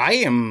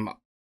 I am,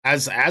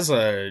 as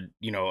a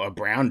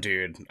brown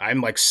dude,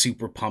 I'm like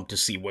super pumped to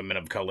see women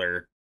of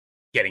color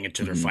getting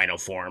into their final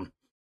form.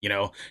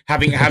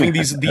 Having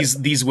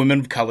these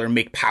women of color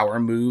make power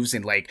moves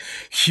and like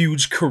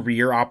huge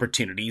career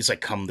opportunities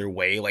like come their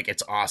way. Like,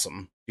 it's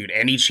awesome, dude.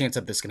 Any chance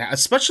that this can happen,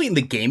 especially in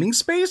the gaming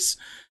space,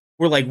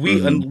 where like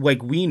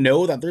we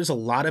know that there's a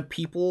lot of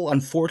people,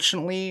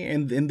 unfortunately,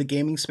 in the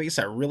gaming space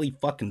that really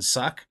fucking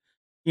suck,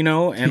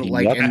 and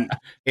like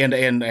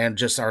and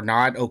just are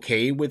not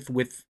okay with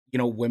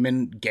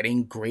women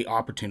getting great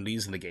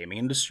opportunities in the gaming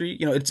industry.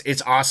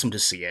 It's awesome to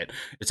see it.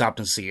 It's awesome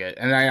to see it.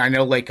 And I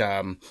know, like,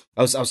 I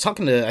was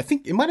talking to, I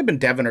think it might have been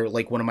Devin or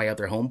like one of my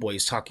other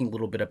homeboys, talking a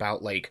little bit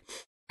about like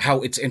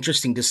how it's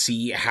interesting to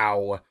see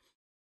how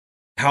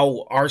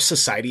our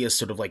society has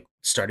sort of like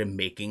started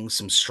making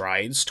some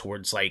strides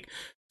towards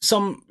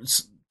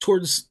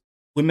towards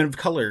women of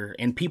color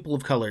and people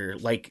of color,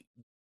 like,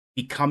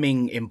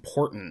 becoming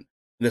important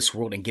this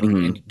world and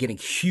getting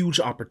huge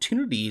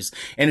opportunities,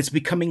 and it's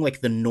becoming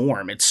like the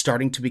norm. It's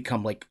starting to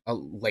become like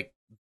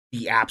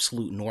the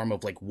absolute norm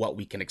of like what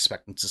we can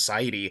expect in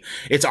society.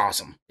 It's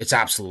awesome. It's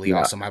absolutely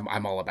awesome.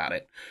 I'm all about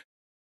it.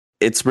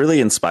 It's really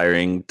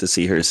inspiring to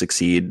see her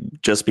succeed,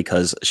 just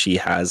because she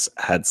has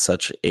had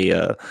such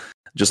a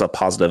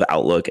positive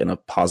outlook and a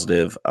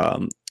positive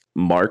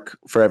mark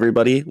for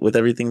everybody with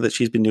everything that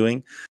she's been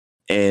doing.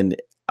 And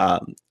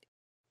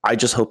I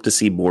just hope to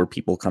see more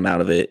people come out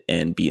of it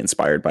and be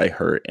inspired by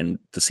her, and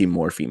to see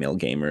more female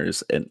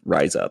gamers and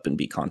rise up and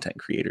be content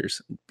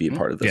creators, be a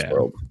part of this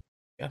world.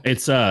 Yeah.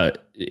 It's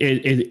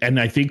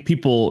and I think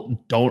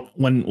people don't,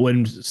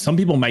 when some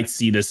people might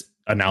see this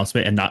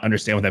announcement and not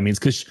understand what that means,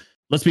 because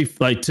let's be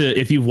like,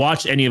 if you've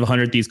watched any of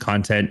 100 Thieves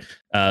content,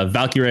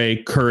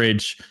 Valkyrae,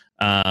 Courage,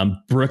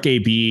 Brooke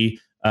AB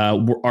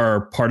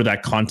are part of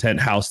that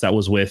content house that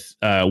was with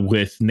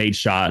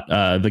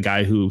Nadeshot, the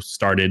guy who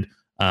started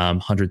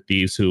 100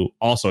 Thieves, who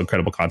also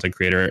incredible content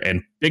creator,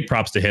 and big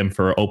props to him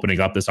for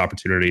opening up this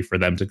opportunity for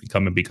them to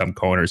become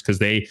co-owners, because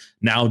they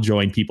now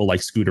join people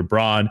like Scooter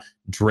Braun,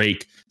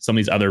 Drake, some of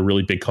these other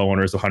really big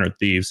co-owners of 100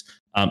 Thieves.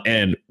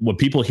 And when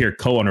people hear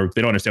co-owner,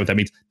 they don't understand what that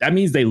means. That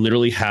means they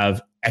literally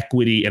have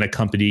equity in a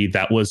company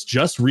that was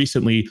just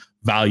recently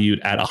valued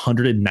at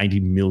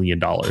 $190 million.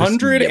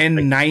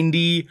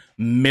 $190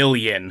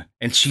 million,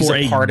 and she's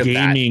a part of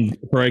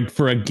that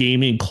for a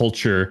gaming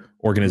culture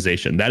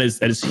organization. That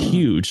is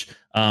huge.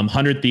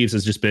 100 Thieves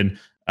has just been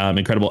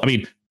incredible. I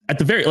mean, at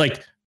the very,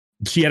 like,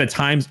 she had a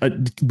Times,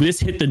 this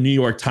hit the New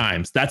York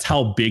Times. That's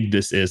how big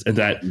this is. And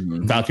that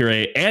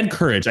Valkyrae and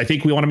Courage, I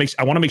think I want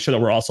to make sure that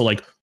we're also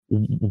like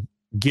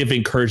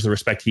giving Courage the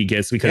respect he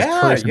gets, because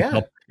Courage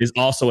himself is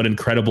also an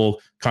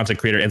incredible content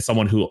creator and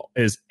someone who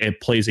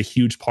plays a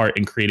huge part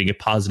in creating a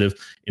positive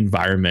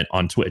environment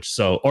on Twitch.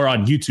 Or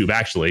on YouTube,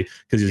 actually,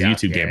 because he's a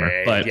YouTube gamer.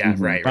 But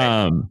right.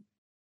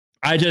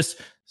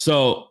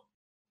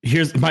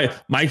 Here's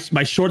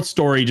my short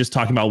story, just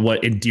talking about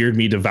what endeared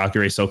me to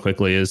Valkyrae so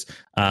quickly is,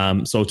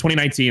 so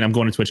 2019, I'm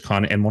going to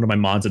TwitchCon, and one of my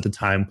mods at the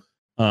time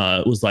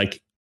was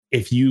like,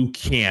 if you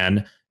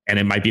can, and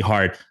it might be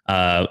hard,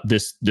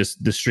 this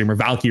streamer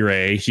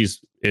Valkyrae,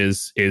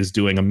 is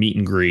doing a meet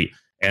and greet.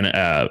 And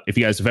if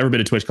you guys have ever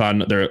been to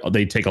TwitchCon,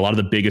 they take a lot of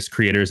the biggest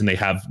creators and they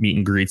have meet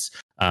and greets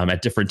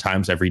at different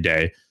times every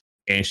day.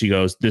 And she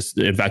goes,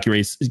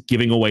 Valkyrae's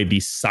giving away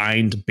these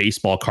signed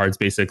baseball cards,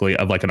 basically,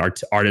 of like an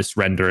artist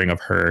rendering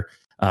of her.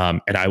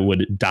 And I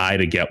would die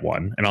to get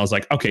one. And I was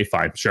like, okay,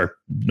 fine, sure,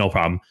 no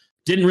problem.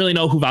 Didn't really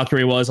know who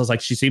Valkyrae was. I was like,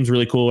 she seems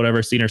really cool,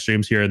 whatever. Seen her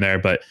streams here and there,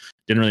 but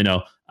didn't really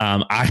know.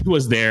 I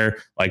was there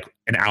like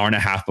an hour and a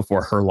half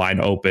before her line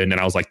opened,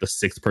 and I was like the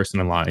 6th person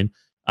in line.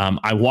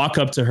 I walk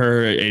up to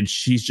her, and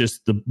she's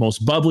just the most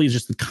bubbly,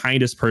 just the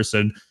kindest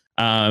person.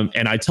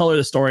 And I tell her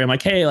the story. I'm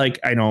like, hey, like,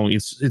 I know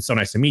it's so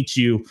nice to meet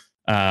you.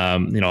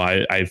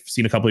 I've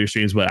seen a couple of your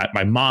streams, but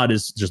my mod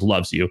just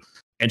loves you.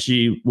 And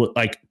she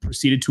like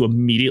proceeded to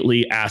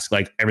immediately ask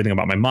like everything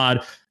about my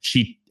mod.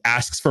 She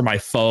asks for my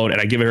phone,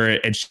 and I give it her,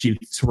 and she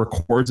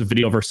records a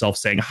video of herself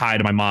saying hi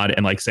to my mod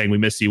and like saying, we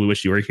miss you, we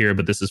wish you were here,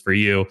 but this is for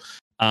you.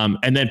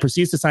 And then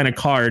proceeds to sign a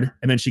card.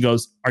 And then she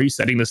goes, are you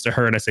sending this to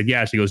her? And I said,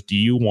 yeah. She goes, do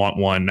you want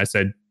one? And I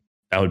said,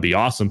 that would be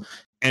awesome.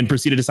 And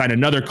proceeded to sign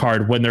another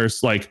card when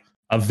there's like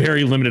a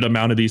very limited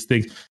amount of these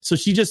things. So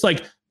she just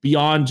like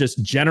beyond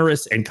just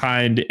generous and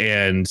kind.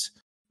 And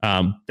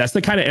that's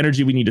the kind of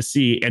energy we need to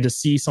see. And to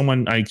see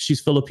someone like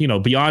she's Filipino,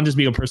 beyond just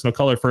being a person of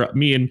color, for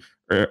me and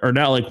or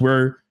now, like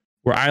we're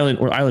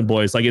island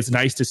boys. Like it's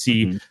nice to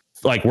see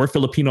like we're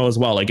Filipino as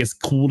well. Like it's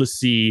cool to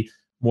see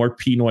more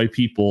Pinoy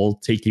people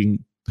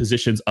taking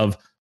positions of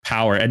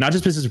power, and not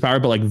just positions of power,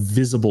 but like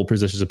visible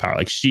positions of power.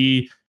 Like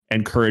she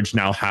and Courage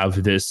now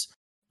have this,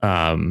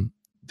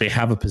 they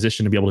have a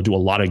position to be able to do a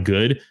lot of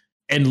good.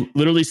 And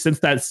literally since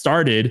that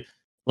started,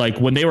 like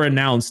when they were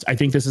announced, I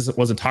think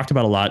wasn't talked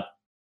about a lot.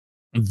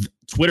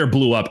 Twitter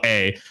blew up,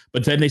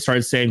 but then they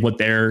started saying what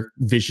their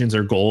visions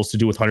or goals to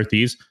do with 100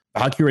 Thieves.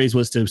 Valkyrie's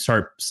was to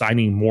start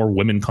signing more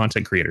women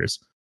content creators.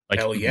 Like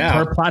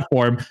her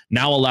platform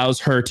now allows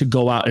her to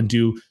go out and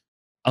do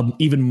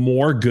even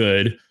more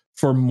good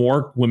for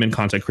more women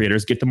content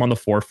creators, get them on the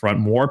forefront,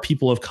 more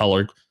people of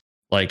color.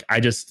 Like I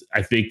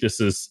think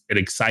this is an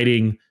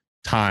exciting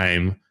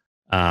time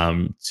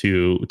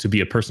to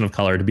be a person of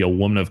color, to be a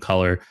woman of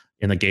color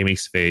in the gaming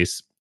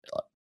space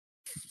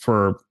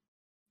for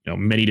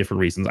many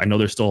different reasons. I know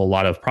there's still a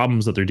lot of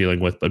problems that they're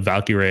dealing with, but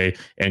Valkyrie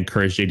and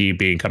Courage JD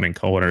becoming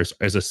co-owners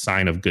is a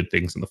sign of good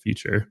things in the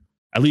future,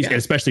 at least, and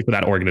especially for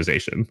that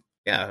organization.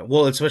 Yeah,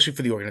 well, especially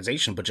for the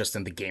organization, but just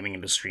in the gaming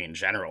industry in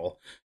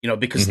general,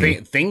 because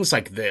things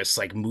like this,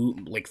 like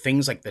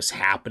things like this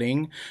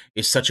happening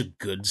is such a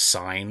good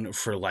sign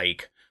for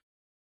like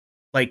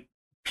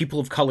people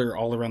of color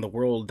all around the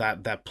world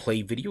that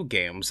play video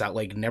games that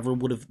like never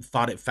would have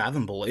thought it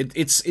fathomable.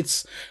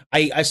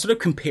 I sort of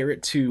compare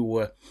it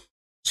to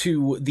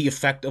the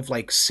effect of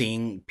like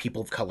seeing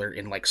people of color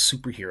in like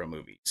superhero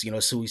movies,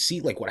 so we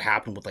see like what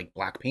happened with like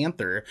Black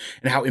Panther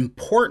and how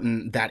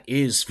important that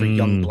is for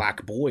young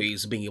Black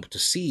boys being able to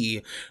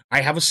see, I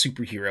have a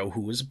superhero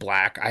who is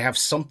Black, I have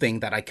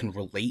something that I can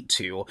relate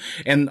to.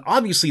 And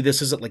obviously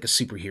this isn't like a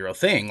superhero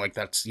thing, like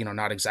that's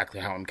not exactly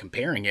how I'm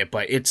comparing it,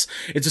 but it's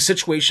a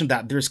situation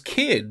that there's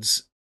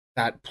kids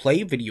that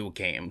play video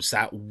games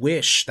that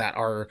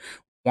are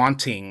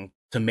wanting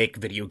to make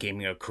video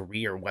gaming a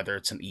career, whether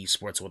it's in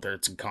esports, whether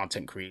it's in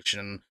content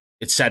creation,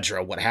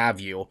 etc., what have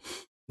you.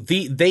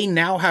 They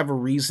now have a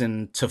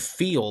reason to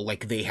feel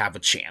like they have a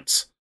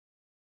chance,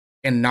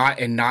 and not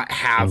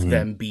have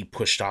them be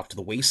pushed off to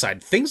the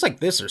wayside. Things like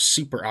this are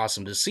super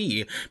awesome to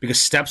see,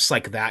 because steps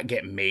like that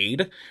get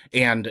made,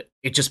 and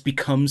it just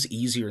becomes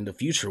easier in the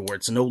future, where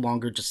it's no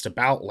longer just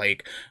about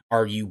like,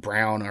 are you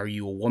brown, are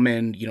you a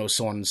woman,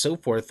 so on and so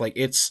forth. Like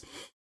it's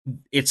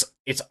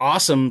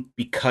awesome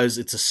because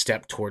it's a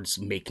step towards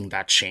making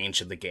that change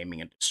in the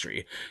gaming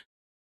industry.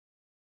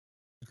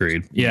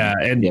 Agreed. Yeah,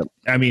 and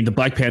I mean the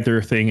Black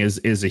Panther thing is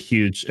a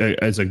huge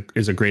is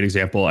a great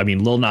example. I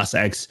mean Lil Nas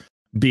X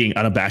being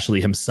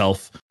unabashedly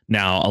himself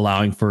now,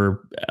 allowing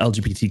for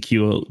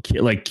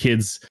LGBTQ like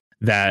kids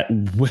that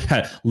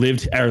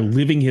are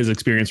living his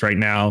experience right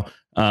now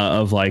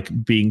of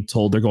like being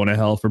told they're going to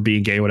hell for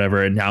being gay,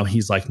 whatever. And now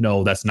he's like,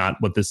 no, that's not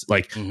what this,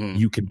 like,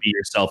 you can be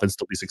yourself and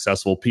still be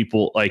successful.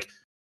 People like,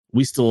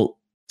 we still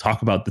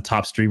talk about the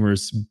top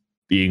streamers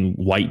being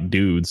white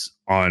dudes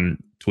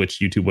on Twitch,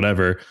 YouTube,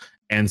 whatever.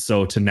 And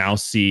so to now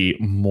see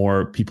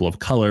more people of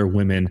color,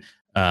 women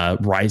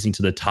rising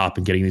to the top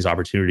and getting these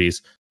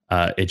opportunities,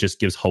 it just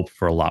gives hope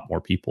for a lot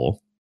more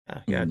people.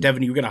 Yeah.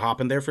 Devin, you were going to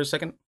hop in there for a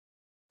second?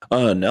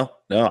 No,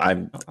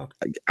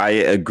 I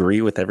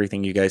agree with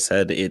everything you guys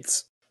said.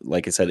 It's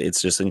like I said,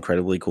 it's just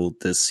incredibly cool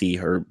to see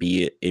her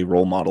be a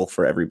role model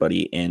for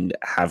everybody and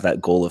have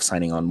that goal of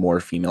signing on more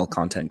female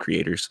content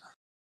creators.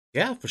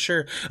 Yeah, for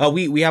sure.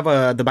 We have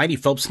the Mighty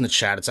Phelps in the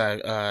chat. It's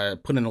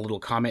put in a little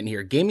comment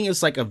here. Gaming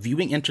is like a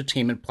viewing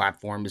entertainment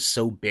platform is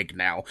so big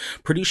now.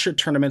 Pretty sure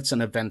tournaments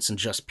and events and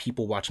just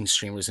people watching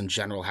streamers in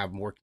general have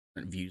more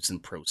views in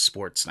pro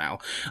sports now.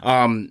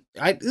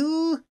 I'd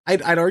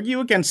argue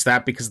against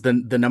that, because the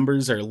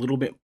numbers are a little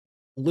bit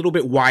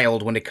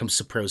wild when it comes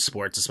to pro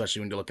sports,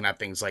 especially when you're looking at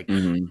things like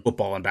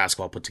football and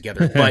basketball put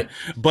together.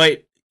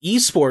 but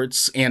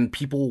esports and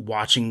people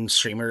watching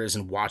streamers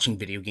and watching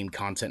video game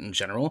content in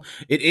general,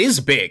 it is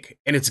big,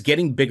 and it's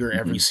getting bigger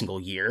every single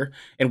year.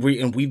 And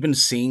we've been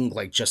seeing,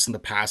 like, just in the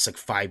past like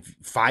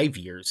five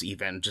years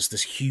even, just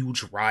this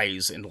huge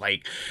rise in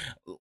like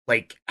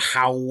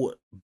how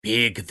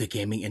big the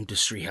gaming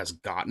industry has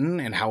gotten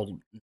and how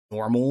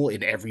normal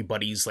in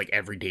everybody's like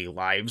everyday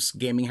lives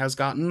gaming has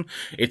gotten.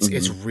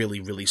 It's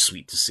really, really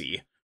sweet to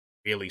see.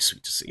 Really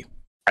sweet to see.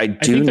 I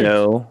do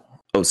know.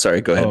 Oh,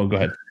 sorry. Go ahead. Oh, go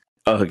ahead.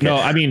 Oh, okay. No,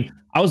 I mean,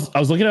 I was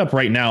looking it up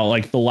right now.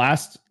 Like the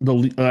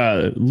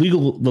League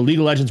of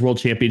Legends World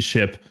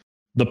Championship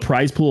the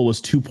prize pool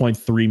was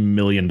 $2.3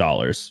 million in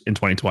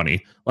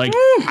 2020. Like,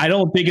 I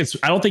don't think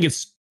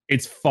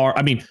it's far.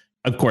 I mean,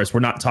 of course, we're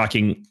not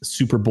talking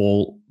Super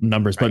Bowl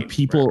numbers, but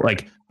people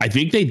like, I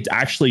think they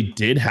actually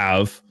did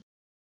have.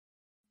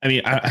 I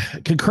mean,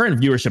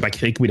 concurrent viewership, I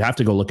think we'd have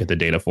to go look at the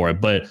data for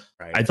it. But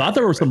I thought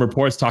there were some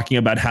reports talking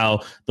about how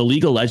the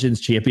League of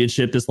Legends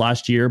Championship this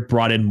last year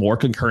brought in more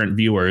concurrent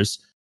viewers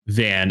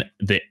than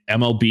the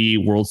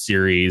MLB World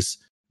Series,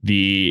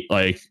 the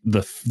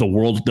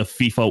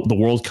FIFA, the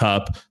World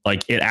Cup.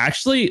 Like, it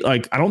actually,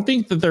 like, I don't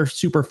think that they're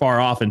super far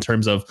off in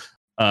terms of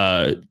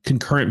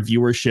concurrent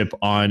viewership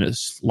on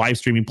live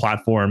streaming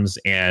platforms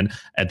and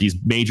at these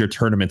major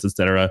tournaments,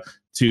 etc.,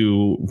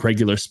 to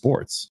regular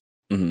sports.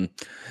 Mm-hmm.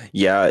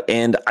 Yeah,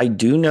 and I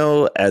do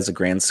know, as a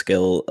grand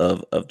scale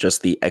of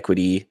just the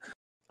equity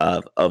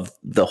of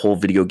the whole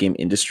video game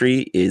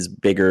industry is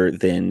bigger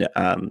than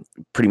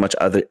pretty much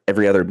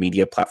every other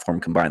media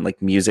platform combined,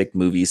 like music,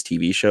 movies,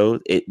 TV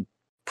show. It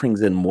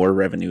brings in more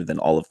revenue than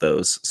all of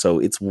those, so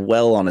it's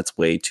well on its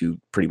way to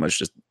pretty much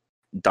just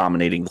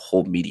dominating the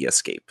whole media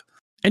scape.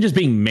 And just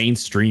being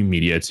mainstream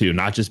media too,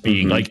 not just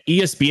being like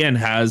ESPN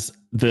has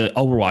the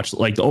Overwatch,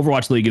 like the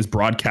Overwatch League is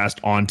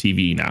broadcast on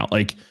TV now.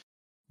 Like,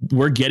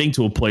 we're getting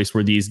to a place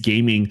where these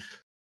gaming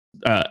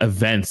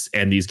events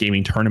and these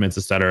gaming tournaments,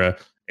 etc.,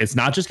 it's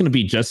not just going to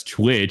be just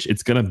Twitch.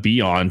 It's going to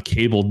be on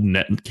cable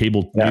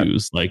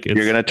news. Like, you're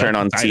going to turn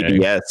on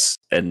CBS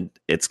and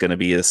it's going to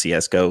be a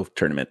CSGO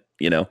tournament,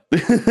 you know?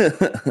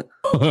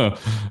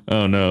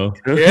 Oh no.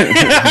 Don't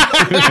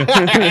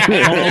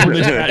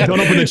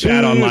open the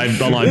chat on live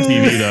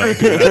TV though.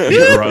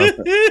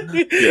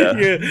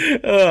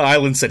 Yeah.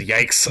 Island said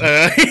yikes.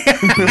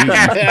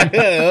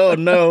 Oh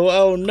no.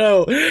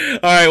 All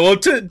right, well,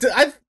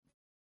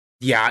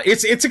 yeah,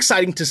 it's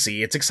exciting to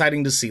see. It's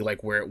exciting to see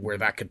like where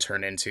that could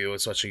turn into,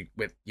 especially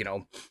with, you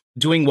know,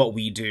 doing what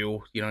we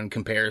do, you know, in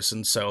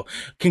comparison. So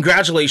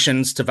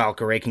congratulations to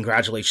Valkyrie,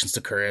 congratulations to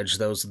Courage.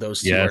 Those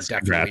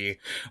two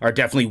are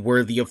definitely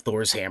worthy of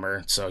Thor's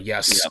hammer. So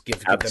yes, give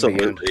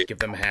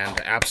them a hand.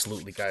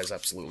 Absolutely, guys,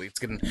 absolutely.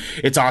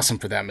 It's awesome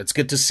for them. It's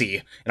good to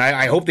see. And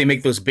I hope they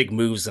make those big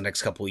moves the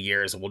next couple of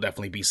years, and we'll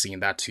definitely be seeing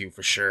that too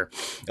for sure.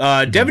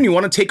 Devin, you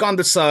want to take on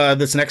this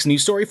next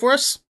news story for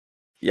us?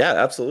 Yeah,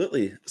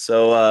 absolutely.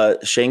 So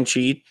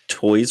Shang-Chi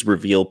toys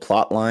reveal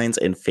plot lines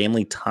and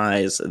family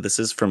ties. This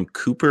is from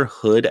Cooper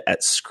Hood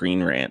at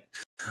Screen Rant.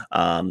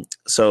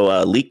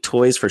 Leaked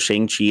toys for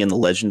Shang-Chi and the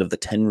Legend of the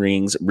Ten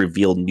Rings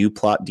reveal new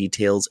plot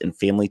details and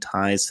family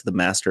ties to the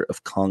Master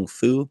of Kung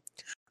Fu.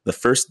 The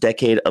first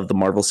decade of the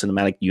Marvel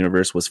Cinematic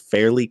Universe was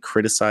fairly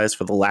criticized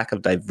for the lack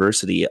of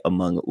diversity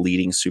among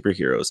leading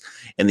superheroes,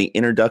 and the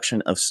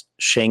introduction of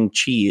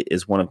Shang-Chi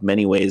is one of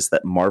many ways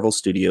that Marvel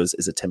Studios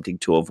is attempting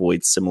to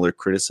avoid similar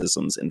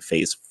criticisms in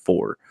Phase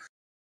 4.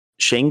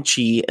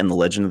 Shang-Chi and the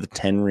Legend of the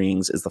Ten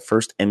Rings is the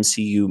first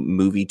MCU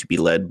movie to be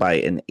led by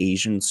an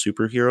Asian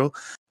superhero,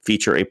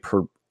 feature a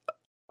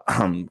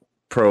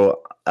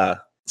I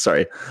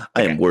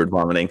am word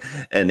vomiting,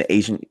 an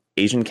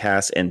Asian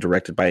cast and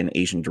directed by an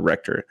Asian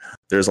director.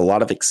 There's a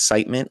lot of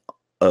excitement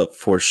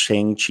for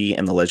Shang-Chi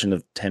and the Legend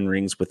of the Ten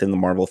Rings within the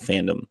Marvel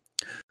fandom.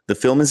 The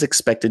film is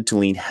expected to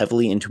lean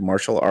heavily into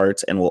martial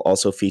arts and will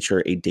also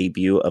feature a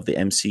debut of the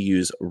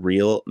MCU's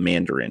real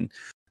Mandarin.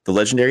 The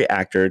legendary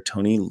actor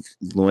Tony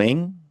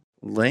Leung,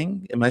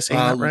 am I saying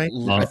that right?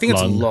 I think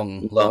it's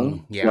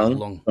Lung. Yeah,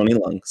 Lung. Tony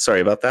Leung. Sorry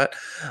about that.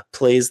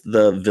 Plays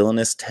the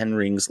villainous Ten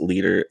Rings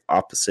leader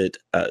opposite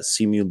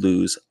Simu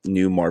Liu's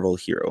new Marvel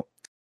hero.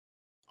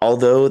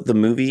 Although the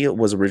movie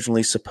was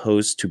originally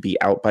supposed to be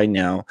out by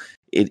now,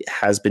 it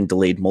has been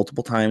delayed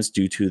multiple times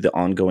due to the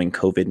ongoing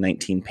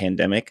COVID-19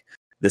 pandemic.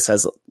 This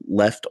has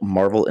left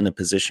Marvel in a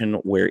position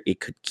where it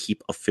could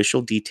keep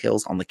official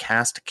details on the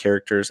cast,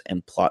 characters,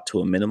 and plot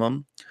to a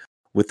minimum.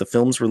 With the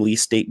film's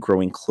release date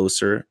growing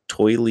closer,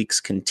 toy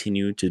leaks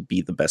continue to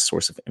be the best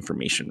source of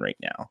information right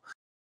now.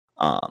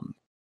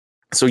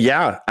 So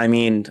yeah, I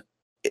mean,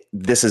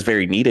 this is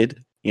very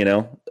needed, you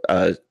know,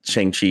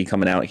 Shang-Chi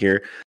coming out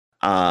here.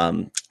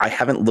 I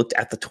haven't looked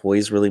at the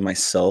toys really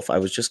myself. I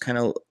was just kind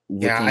of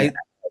looking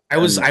I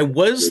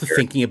was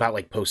thinking about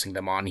like posting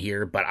them on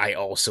here, but I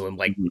also am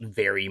like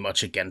very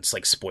much against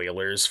like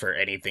spoilers for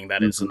anything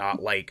that is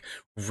not like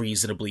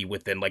reasonably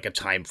within like a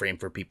time frame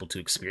for people to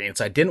experience.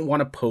 I didn't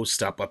want to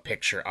post up a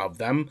picture of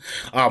them.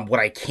 What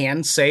I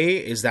can say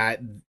is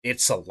that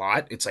it's a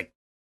lot. It's like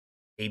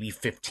maybe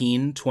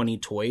 15, 20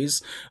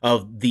 toys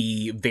of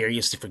the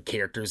various different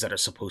characters that are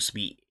supposed to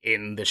be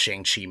in the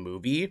Shang-Chi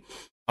movie.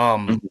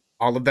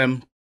 All of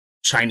them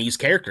Chinese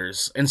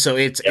characters. And so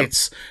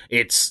it's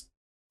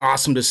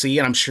awesome to see,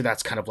 and I'm sure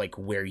that's kind of like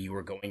where you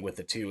were going with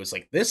it too, is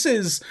like, this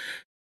is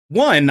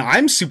one,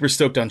 I'm super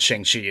stoked on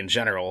Shang-Chi in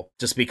general,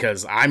 just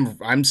because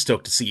I'm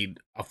stoked to see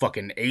a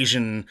fucking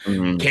Asian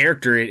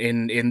character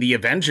in the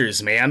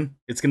Avengers, man.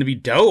 It's gonna be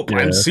dope.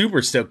 I'm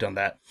super stoked on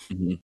that.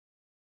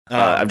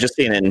 I'm just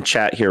seeing it in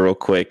chat here real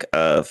quick.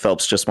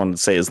 Phelps just wanted to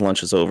say his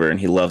lunch is over and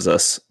he loves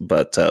us,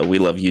 but we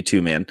love you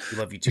too, man. We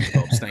love you too,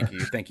 Phelps.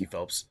 Thank you,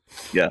 Phelps.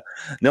 Yeah,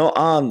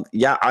 no,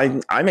 yeah,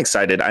 I'm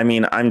excited. I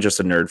mean, I'm just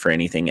a nerd for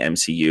anything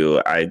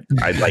MCU. I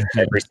like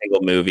every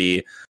single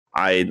movie.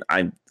 I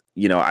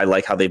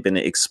like how they've been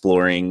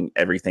exploring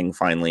everything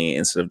finally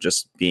instead of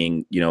just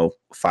being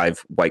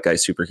 5 white guy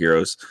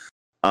superheroes.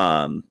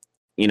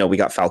 We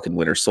got Falcon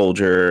Winter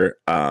Soldier.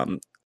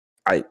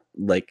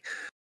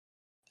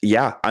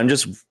 Yeah, I'm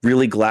just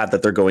really glad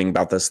that they're going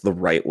about this the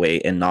right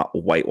way and not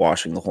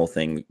whitewashing the whole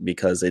thing,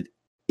 because it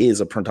is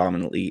a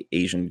predominantly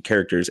Asian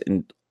characters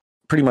in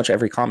pretty much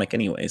every comic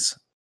anyways.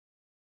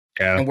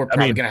 Yeah. And we're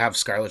probably going to have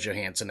Scarlett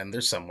Johansson in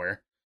there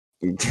somewhere.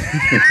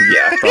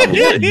 Yeah,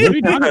 probably. What are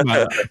you talking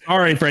about?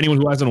 Sorry for anyone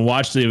who hasn't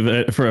watched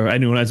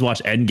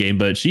Endgame,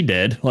 but she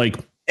did. Like,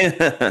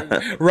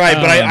 right,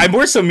 but I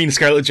more so mean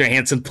Scarlett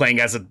Johansson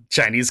playing as a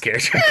Chinese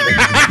character.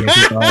 The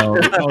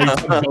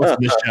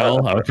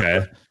shell.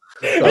 Okay.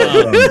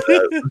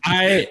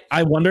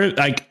 I wonder,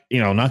 like,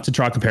 not to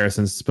draw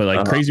comparisons, but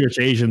like Crazy Rich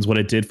Asians, what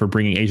it did for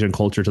bringing Asian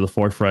culture to the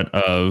forefront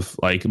of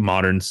like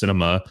modern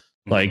cinema.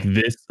 Like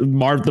the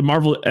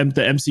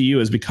MCU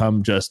has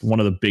become just one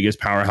of the biggest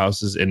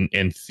powerhouses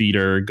in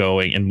theater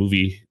going and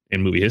movie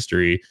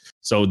history.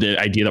 So the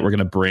idea that we're going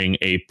to bring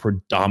a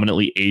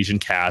predominantly Asian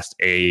cast,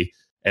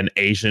 an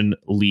Asian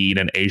lead,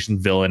 an Asian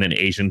villain, an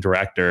Asian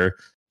director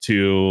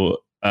to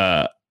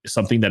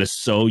something that is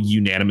so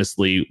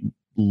unanimously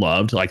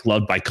loved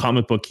by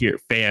comic book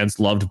fans,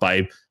 loved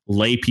by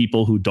lay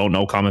people who don't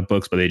know comic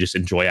books, but they just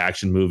enjoy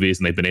action movies,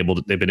 and they've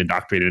been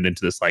indoctrinated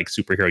into this like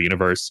superhero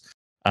universe.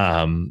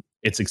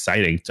 It's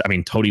exciting. I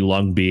mean, Tony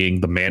Leung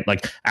being the man,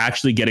 like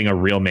actually getting a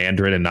real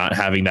Mandarin and not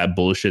having that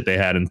bullshit they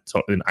had in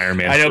Iron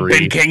Man 3. I know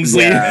Ben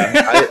Kingsley. Yeah,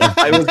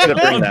 I was going to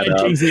bring that Ben up.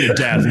 Kingsley to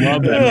death.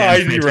 Love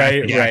that man.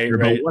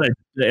 Right.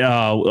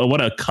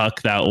 What a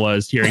cuck that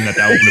was, hearing that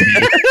was going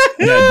to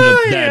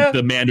be that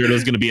the Mandarin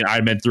was going to be in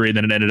Iron Man 3, and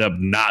then it ended up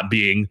not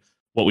being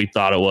what we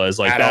thought it was.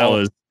 Like that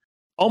was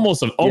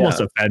almost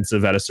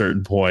offensive at a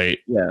certain point.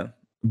 Yeah,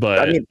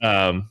 but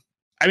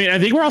I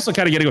think we're also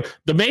kind of getting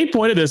the main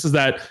point of this is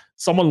that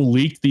someone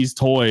leaked these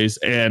toys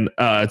and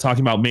talking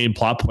about main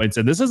plot points,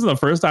 and this isn't the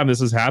first time this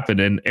has happened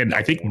in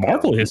I think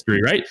Marvel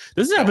history, right?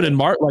 This has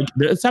happened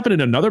it's happened in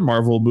another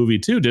Marvel movie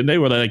too, didn't they?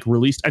 Where they like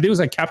released, I think it was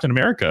like Captain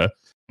America.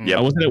 Yeah,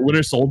 wasn't it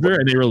Winter Soldier?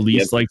 And they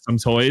released like some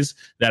toys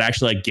that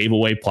actually like gave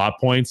away plot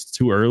points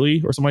too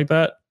early or something like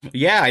that.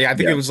 Yeah, I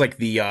think it was like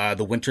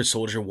the Winter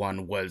Soldier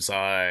one was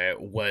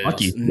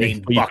Bucky.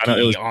 named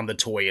Bucky on the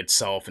toy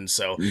itself, and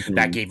so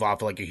that gave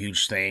off like a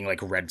huge thing.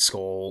 Like Red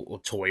Skull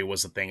toy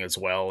was a thing as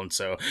well, and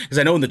so because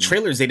I know in the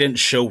trailers they didn't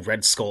show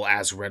Red Skull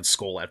as Red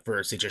Skull at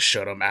first; they just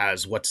showed him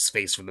as what's his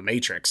face from the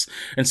Matrix,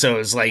 and so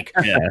it's like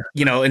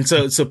and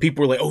so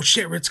people were like, "Oh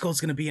shit, Red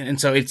Skull's gonna be in,"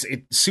 and so it's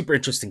super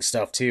interesting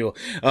stuff too.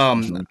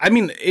 I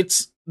mean,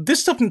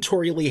 this stuff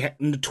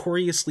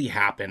notoriously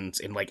happens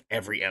in like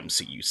every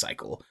MCU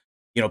cycle.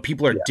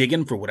 People are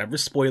digging for whatever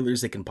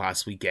spoilers they can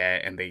possibly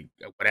get, and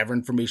whatever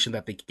information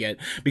that they can get,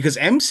 because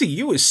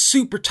MCU is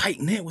super tight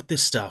knit with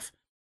this stuff.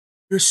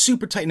 They're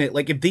super tight knit.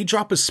 Like if they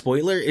drop a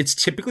spoiler, it's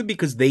typically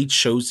because they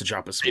chose to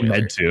drop a spoiler. They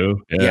meant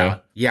to.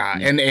 Yeah.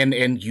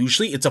 And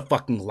usually it's a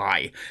fucking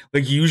lie.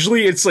 Like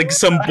usually it's like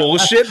some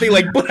bullshit they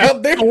like put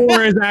out there.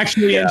 Thor is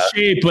actually in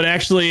shape, but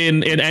actually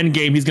in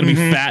Endgame he's gonna be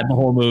fat the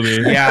whole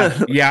movie.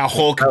 Yeah.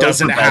 Hulk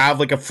doesn't have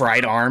like a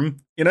fried arm.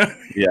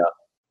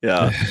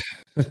 Yeah.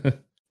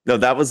 No,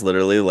 that was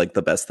literally like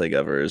the best thing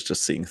ever, is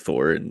just seeing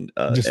Thor and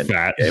just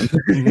fat.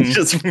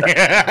 Just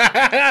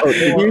fat.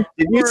 Did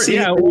you see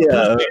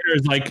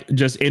Vader's like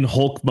just in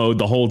Hulk mode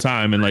the whole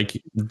time, and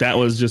like that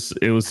was just,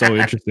 it was so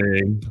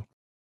interesting.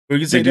 What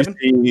you say, Devin?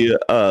 Did you see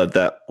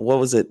that, what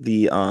was it,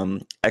 the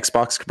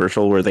Xbox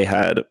commercial where they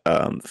had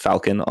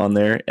Falcon on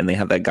there, and they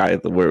had that guy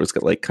where it was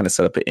like kind of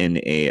set up in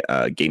a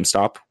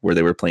GameStop where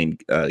they were playing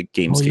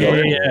games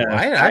together?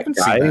 I haven't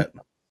seen that.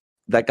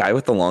 That guy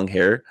with the long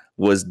hair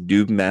was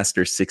Noob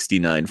Master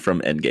 69 from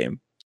Endgame.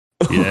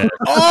 Yeah.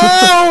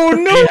 Oh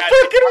no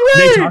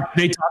fucking way!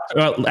 They talked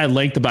at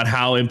length about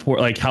how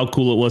important, like how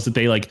cool it was that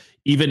they like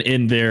even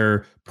in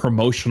their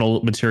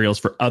promotional materials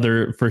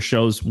for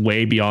shows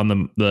way beyond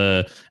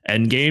the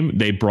Endgame,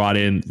 they brought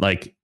in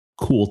like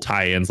cool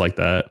tie-ins like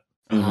that.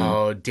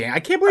 Oh damn! I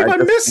can't believe I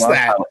missed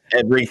that.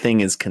 Everything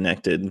is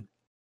connected.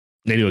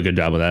 They do a good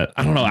job of that.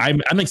 I don't know.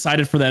 I'm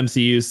excited for the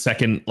MCU's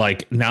second.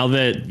 Like now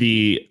that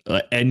the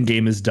end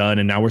game is done,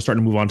 and now we're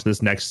starting to move on to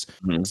this next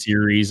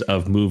series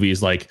of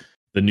movies. Like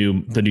the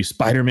new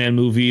Spider-Man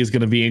movie is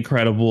going to be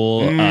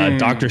incredible.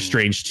 Doctor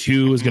Strange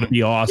 2 is going to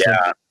be awesome.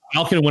 Yeah.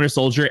 Falcon and Winter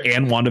Soldier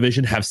and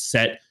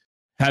WandaVision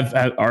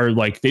are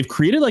like, they've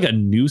created like a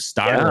new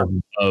style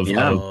of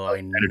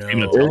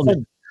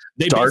entertainment.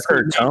 They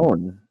darker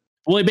tone.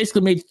 Well, they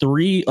basically made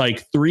three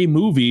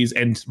movies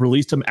and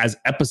released them as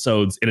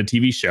episodes in a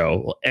TV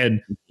show,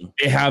 and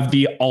they have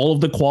all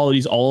of the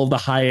qualities, all of the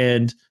high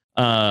end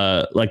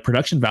like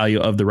production value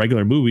of the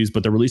regular movies,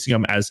 but they're releasing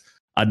them as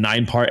a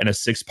 9-part and a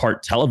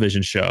 6-part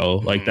television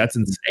show. Like that's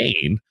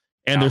insane.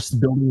 and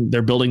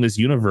they're building this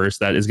universe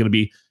that is going to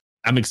be.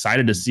 I'm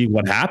excited to see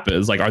what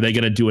happens. Like, are they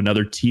going to do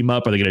another team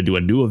up? Are they going to do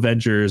a new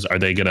Avengers? Are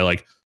they going to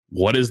like?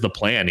 What is the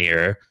plan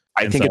here?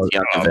 I think it's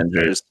Young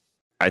Avengers.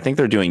 I think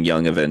they're doing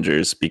Young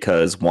Avengers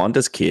because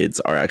Wanda's kids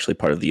are actually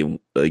part of the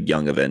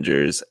Young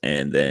Avengers,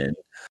 and then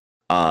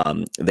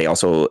they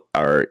also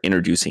are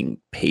introducing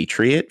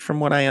Patriot, from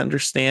what I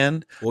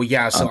understand. Well,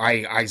 yeah. So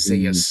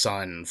Isaiah's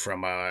son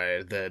from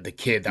the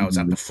kid that was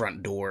at the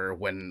front door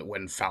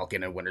when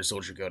Falcon and Winter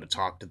Soldier go to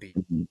talk to the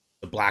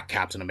Black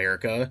Captain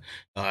America.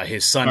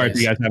 His son. Sorry, if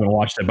you guys haven't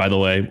watched it, by the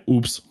way.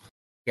 Oops.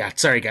 Yeah,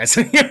 sorry guys.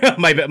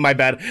 my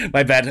bad.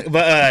 But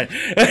I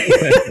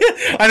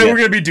know we're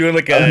gonna be doing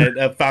like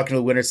a Falcon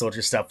and the Winter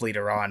Soldier stuff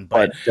later on.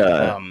 But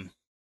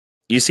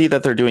you see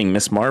that they're doing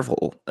Miss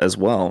Marvel as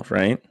well,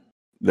 right?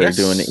 They're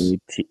doing a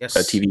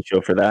TV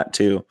show for that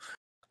too.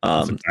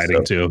 It's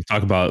exciting too.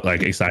 Talk about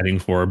like exciting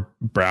for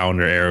brown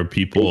or Arab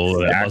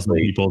people, Muslim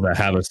people that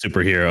have a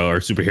superhero or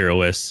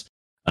superheroist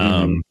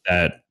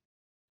that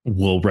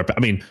will I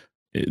mean,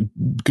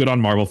 good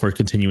on Marvel for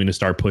continuing to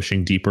start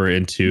pushing deeper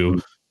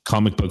into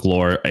comic book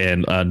lore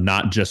and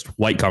not just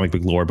white comic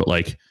book lore, but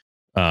like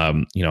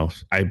I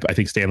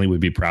think Stanley would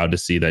be proud to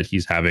see that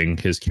he's having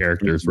his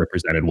characters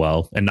represented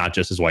well, and not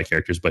just his white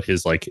characters, but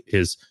his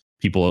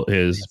people,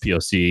 his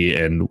POC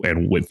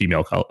and with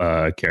female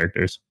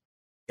characters.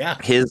 Yeah,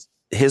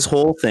 his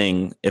whole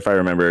thing, if I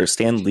remember,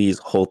 Stan Lee's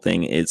whole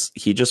thing is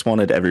he just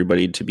wanted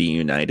everybody to be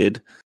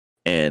united,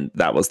 and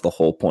that was the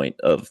whole point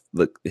of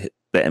the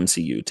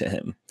MCU to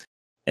him.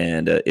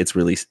 And it's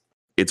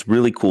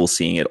really cool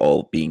seeing it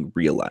all being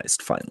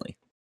realized finally.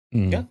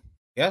 Yeah,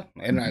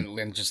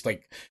 and just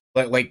like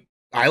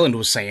Island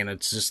was saying,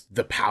 it's just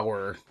the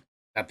power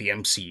that the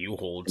MCU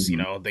holds. You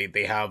know,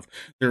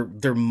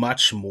 they're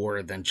much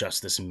more than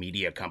just this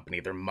media company.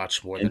 They're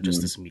much more than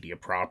just this media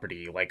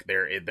property. Like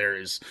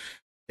there's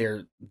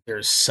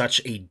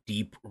such a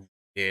deep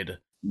rooted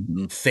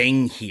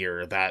thing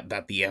here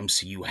that the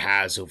MCU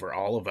has over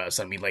all of us.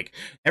 I mean, like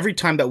every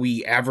time that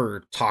we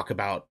ever talk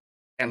about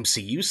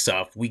MCU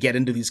stuff, we get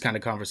into these kind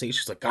of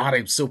conversations like, God,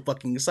 I'm so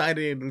fucking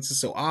excited, this is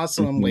so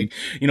awesome. Like,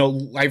 you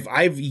know,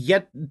 I've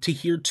yet to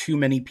hear too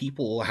many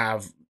people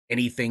have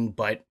anything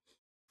but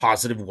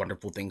positive,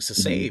 wonderful things to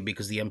say,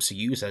 because the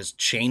MCU has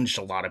changed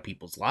a lot of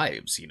people's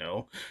lives, you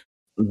know.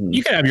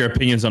 You can have your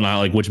opinions on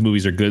like which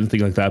movies are good and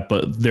things like that,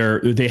 but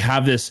they're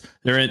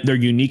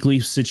uniquely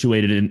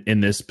situated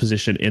in this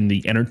position in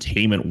the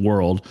entertainment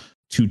world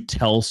to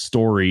tell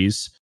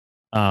stories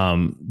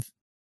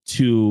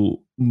to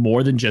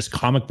more than just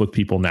comic book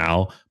people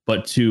now,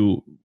 but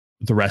to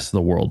the rest of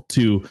the world,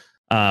 to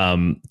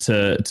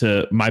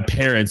my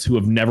parents who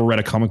have never read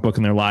a comic book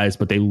in their lives,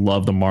 but they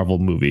love the Marvel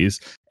movies,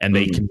 and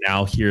they can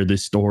now hear the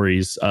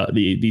stories,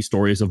 these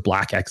stories of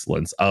Black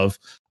excellence, of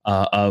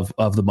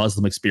the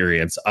Muslim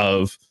experience,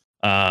 of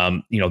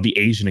the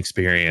Asian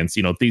experience,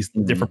 these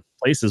different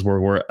places where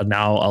we're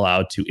now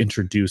allowed to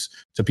introduce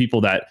to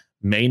people that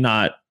may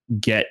not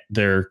get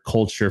their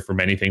culture from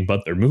anything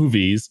but their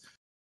movies,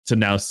 to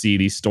now see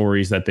these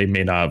stories that they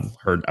may not have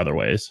heard other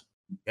ways.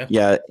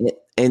 Yeah.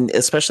 And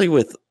especially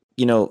with,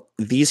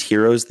 these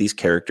heroes, these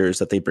characters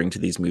that they bring to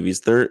these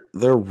movies, they're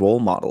role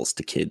models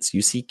to kids.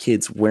 You see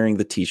kids wearing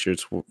the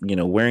t-shirts,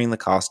 wearing the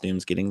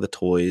costumes, getting the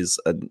toys,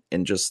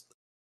 and just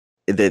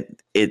that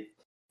it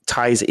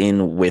ties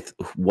in with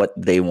what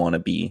they want to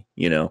be,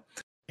 And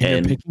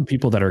they're picking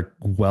people that are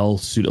well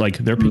suited. Like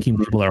they're picking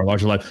people that are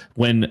larger life.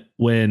 When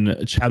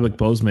Chadwick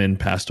Boseman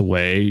passed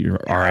away,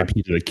 RIP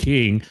to the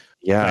King.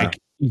 Yeah. Like,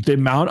 the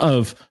amount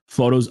of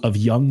photos of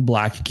young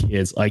Black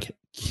kids, like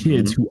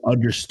kids who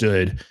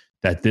understood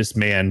that this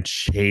man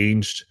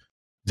changed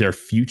their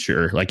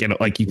future. Like, and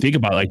like you think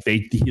about it,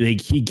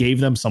 like he gave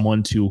them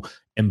someone to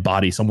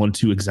embody, someone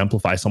to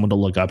exemplify, someone to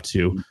look up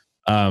to.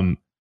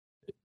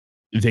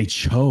 They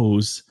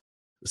chose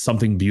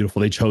something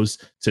beautiful. They chose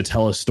to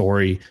tell a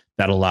story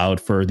that allowed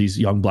for these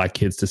young Black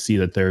kids to see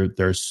that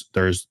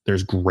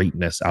there's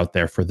greatness out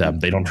there for them.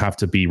 They don't have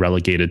to be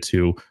relegated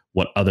to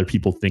what other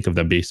people think of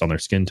them based on their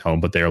skin tone,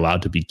 but they're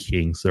allowed to be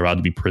kings. They're allowed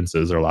to be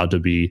princes. They're allowed to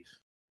be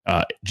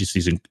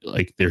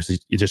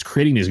just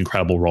creating these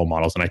incredible role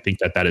models. And I think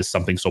that is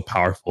something so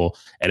powerful.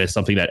 And it's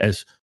something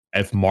that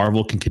if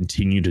Marvel can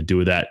continue to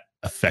do that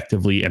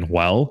effectively and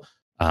well,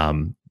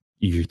 they're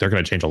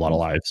going to change a lot of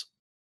lives.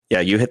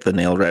 Yeah, you hit the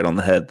nail right on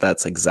the head.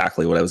 That's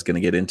exactly what I was going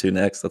to get into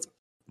next. That's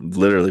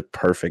literally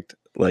perfect.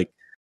 Like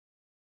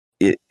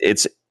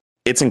it's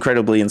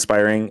incredibly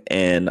inspiring,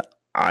 and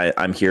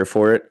I'm here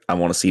for it. I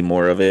want to see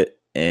more of it,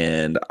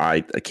 and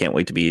I can't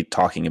wait to be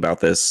talking about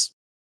this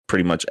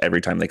pretty much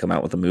every time they come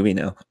out with a movie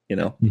now.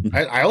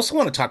 I also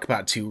want to talk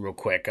about too, real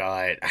quick,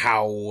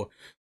 how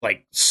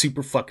like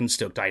super fucking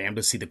stoked I am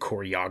to see the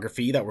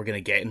choreography that we're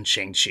gonna get in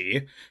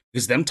Shang-Chi,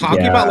 because them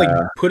talking about like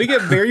putting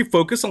it very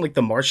focused on like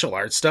the martial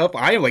arts stuff.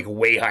 I am like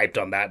way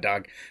hyped on that,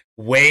 dog.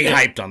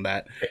 Hyped on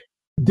that.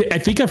 I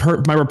think I've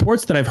heard my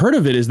reports that I've heard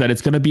of it is that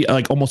it's going to be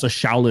like almost a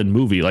Shaolin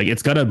movie. Like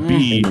it's going to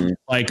be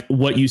like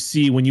what you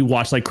see when you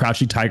watch like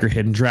Crouching Tiger,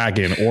 Hidden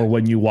Dragon, or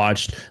when you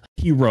watched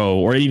Hero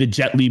or any of the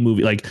Jet Li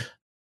movie. Like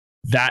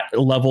that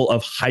level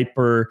of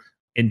hyper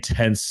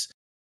intense,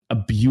 a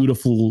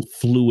beautiful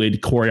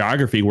fluid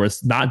choreography where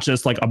it's not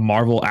just like a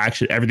Marvel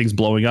action, everything's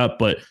blowing up,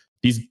 but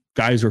these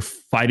guys are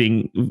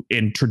fighting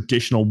in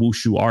traditional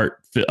wushu art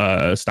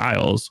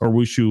styles or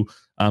wushu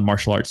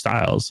martial art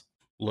styles.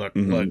 Look,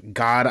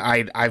 God,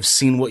 I've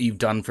seen what you've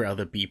done for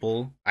other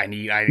people. I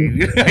need I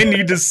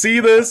need to see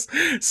this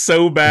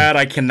so bad.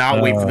 I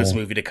cannot wait for this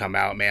movie to come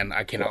out, man.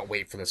 I cannot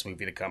wait for this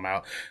movie to come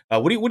out.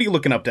 What are you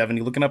looking up, Devin?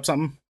 You looking up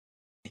something?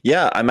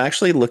 Yeah, I'm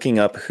actually looking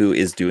up who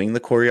is doing the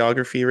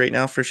choreography right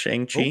now for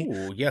Shang-Chi.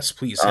 Oh, yes,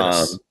 please hit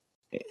us.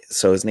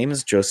 So his name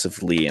is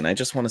Joseph Lee, and I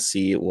just want to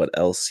see what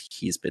else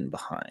he's been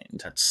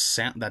behind.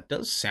 That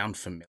does sound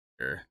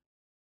familiar.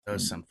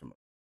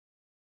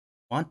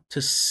 Want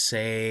to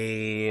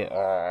say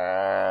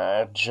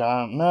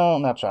John? No,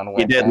 not John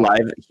Wick.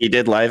 He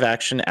did live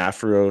action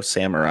Afro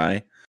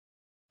Samurai.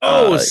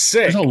 Oh,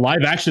 sick! There's a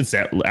live action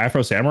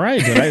Afro Samurai.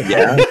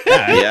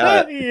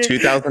 Yeah.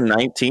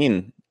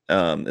 2019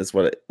 is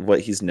what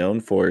he's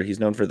known for. He's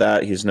known for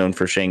that. He's known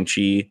for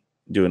Shang-Chi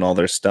doing all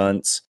their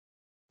stunts.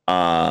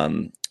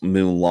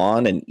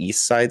 Mulan and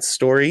East Side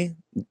Story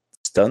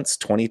stunts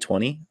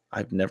 2020.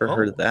 I've never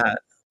heard of that.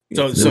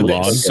 So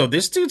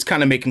this dude's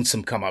kind of making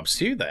some come ups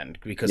too, then,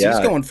 because he's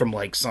going from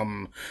like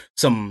some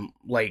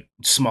like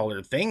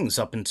smaller things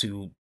up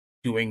into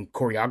doing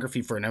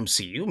choreography for an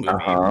MCU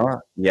movie.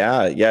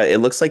 Yeah. It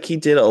looks like he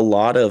did a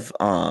lot of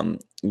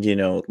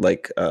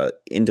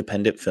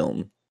independent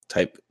film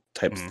type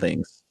of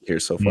things here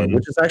so far,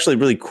 which is actually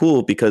really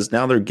cool because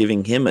now they're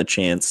giving him a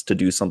chance to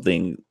do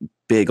something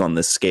big on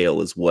this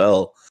scale as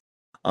well.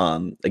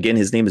 Again,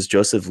 his name is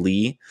Joseph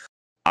Lee.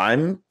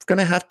 I'm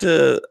gonna have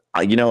to,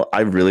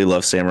 I really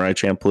love Samurai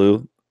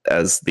Champloo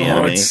as the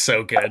anime. It's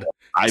so good.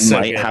 I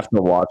might have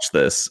to watch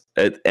this.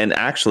 And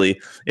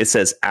actually, it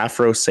says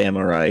Afro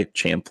Samurai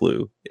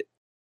Champloo.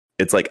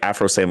 It's like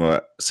Afro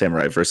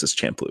Samurai versus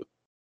Champloo.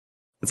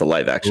 It's a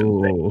live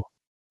action thing.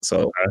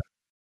 So,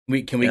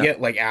 can we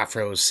get like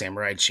Afro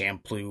Samurai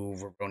Champloo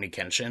Rurouni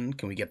Kenshin?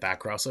 Can we get that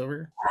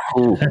crossover?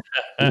 What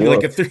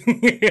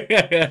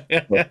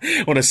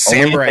a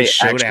samurai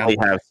showdown!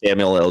 Actually, have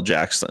Samuel L.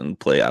 Jackson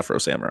play Afro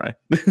Samurai.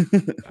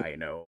 I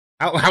know.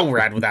 How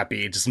rad would that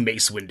be? Just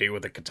Mace Windu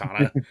with a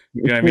katana.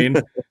 You know what I mean?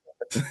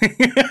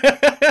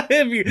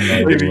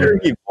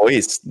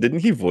 Didn't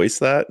he voice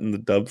that in the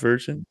dub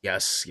version?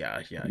 Yes.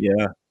 Yeah.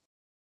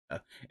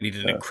 And he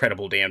did an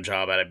incredible damn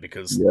job at it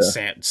because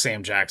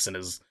Sam Jackson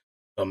is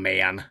the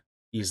man.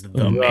 He's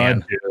the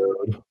man.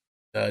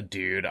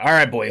 Dude. All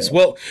right, boys.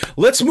 Well,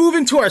 let's move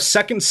into our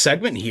second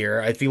segment here.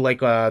 I feel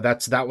like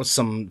that was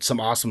some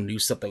awesome new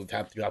stuff that we've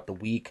had throughout the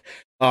week.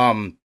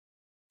 Second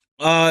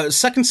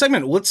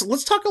segment.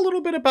 Let's talk a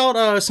little bit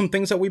about some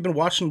things that we've been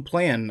watching and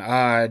playing.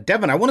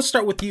 Devin, I want to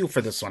start with you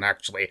for this one.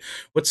 Actually,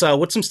 what's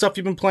some stuff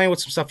you've been playing?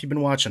 What's some stuff you've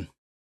been watching?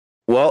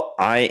 Well,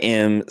 I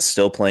am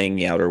still playing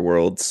The Outer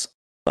Worlds.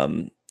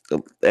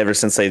 Ever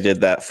since they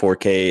did that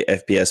 4K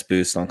FPS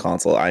boost on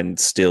console, I'm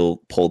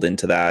still pulled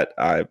into that.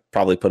 I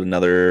probably put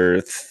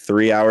another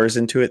 3 hours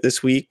into it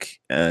this week,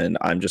 and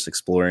I'm just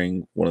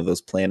exploring one of those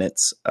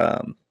planets,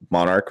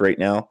 Monarch, right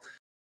now.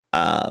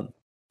 I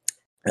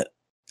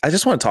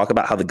just want to talk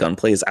about how the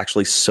gunplay is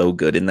actually so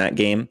good in that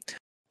game.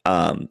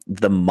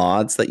 The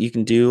mods that you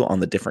can do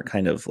on the different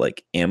kind of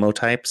like ammo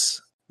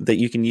types that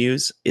you can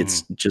use,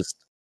 it's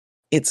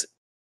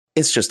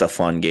just a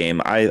fun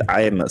game. I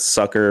am a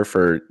sucker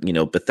for,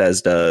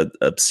 Bethesda,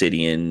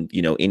 Obsidian,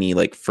 any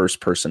like first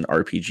person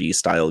RPG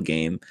style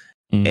game.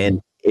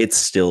 And it's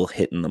still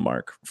hitting the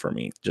mark for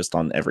me just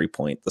on every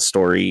point. The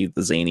story,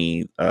 the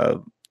zany,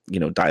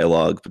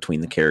 dialogue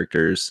between the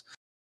characters.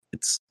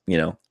 It's,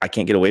 I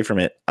can't get away from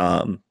it.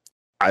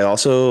 I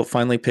also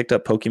finally picked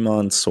up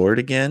Pokemon Sword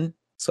again.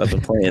 So I've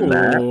been playing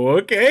that.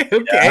 Okay.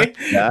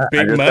 Yeah.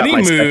 Big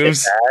money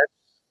moves.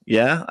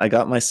 Yeah, I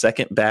got my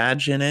second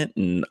badge in it,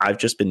 and I've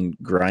just been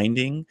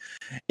grinding.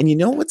 And you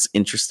know what's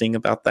interesting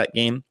about that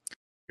game?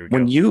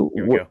 When you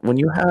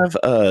have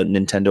a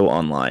Nintendo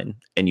Online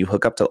and you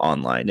hook up to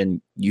online,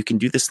 and you can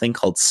do this thing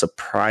called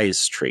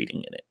surprise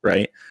trading in it,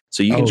 right?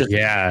 So you can just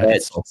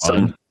get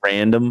some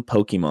random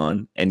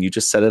Pokemon, and you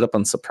just set it up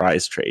on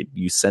surprise trade.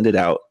 You send it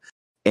out,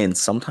 and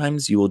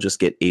sometimes you will just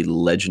get a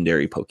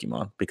legendary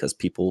Pokemon because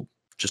people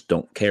just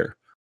don't care.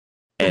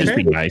 And just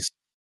be nice.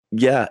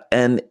 Yeah,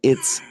 and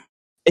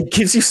it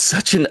gives you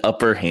such an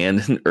upper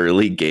hand in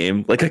early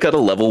game. Like I got a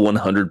level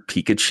 100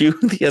 Pikachu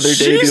the other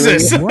day.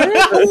 Jesus, what?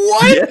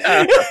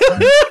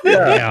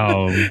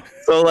 Yeah.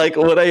 So like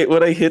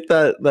when I hit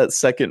that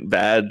second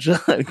badge,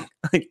 I'm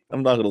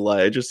not gonna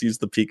lie, I just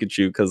used the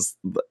Pikachu because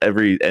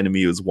every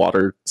enemy was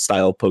water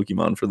style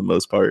Pokemon for the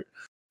most part.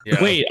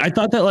 Yeah. Wait, I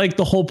thought that like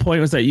the whole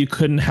point was that you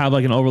couldn't have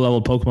like an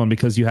overleveled Pokemon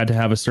because you had to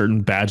have a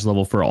certain badge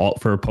level for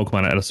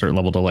Pokemon at a certain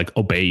level to like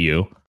obey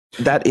you.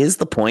 That is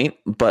the point,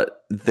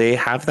 but they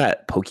have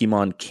that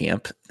Pokemon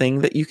camp thing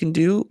that you can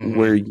do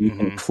where you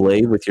can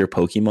play with your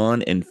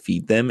Pokemon and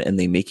feed them, and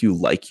they make you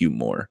like you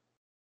more.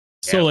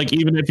 So like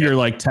even if you're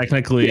like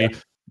technically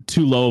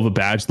too low of a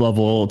badge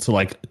level to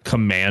like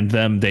command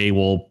them, they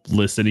will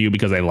listen to you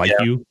because they like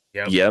you.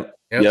 Yep.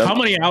 How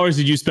many hours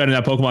did you spend in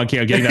that Pokemon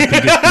camp getting that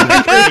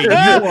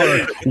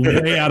Pikachu? You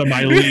are way out of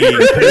my league.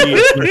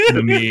 Please listen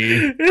to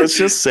me. Let's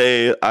just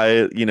say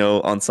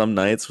on some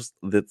nights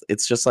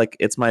it's just like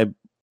it's my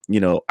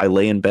I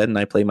lay in bed and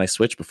I play my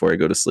Switch before I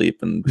go to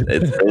sleep, and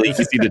it's really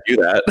easy to do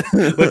that.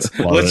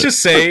 let's just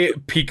say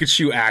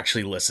Pikachu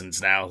actually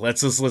listens now. Let's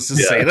just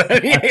say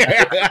that.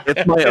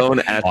 It's my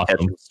own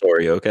awesome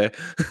story, okay?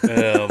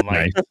 Oh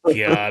my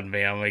god,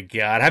 man! Oh my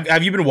god,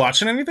 have you been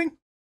watching anything?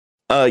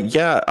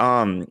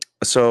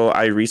 So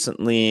I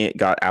recently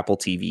got Apple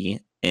TV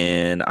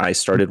and I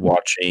started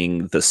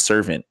watching The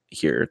Servant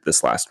here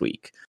this last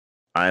week.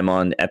 I'm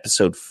on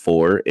episode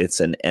 4.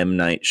 It's an M.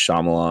 Night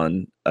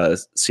Shyamalan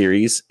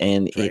series,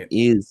 and it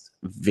is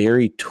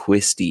very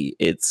twisty.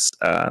 It's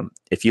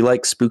if you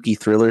like spooky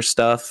thriller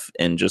stuff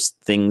and just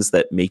things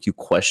that make you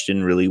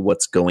question really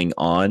what's going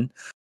on.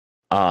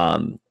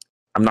 I'm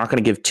not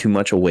going to give too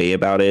much away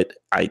about it.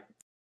 I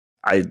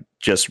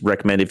just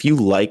recommend, if you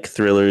like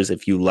thrillers,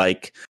 if you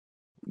like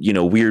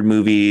weird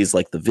movies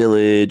like The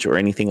Village or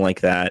anything like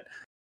that,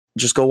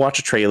 just go watch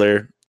a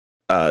trailer.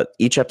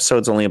 Each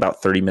episode's only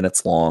about 30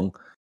 minutes long.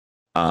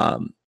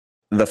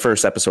 The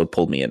first episode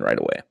pulled me in right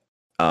away.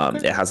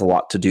 It has a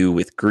lot to do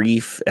with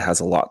grief. It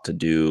has a lot to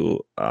do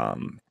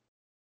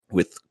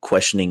with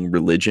questioning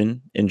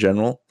religion in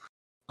general.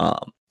 I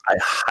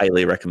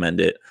highly recommend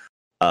it.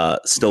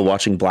 Still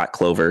watching Black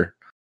Clover.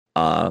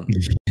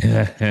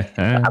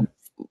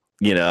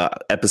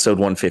 Episode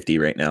 150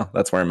 right now.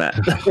 That's where I'm at.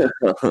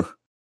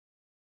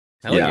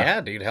 Hell yeah,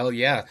 dude. Hell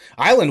yeah.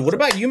 Island, what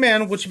about you,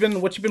 man? What you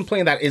been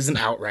playing that isn't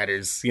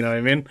Outriders? You know what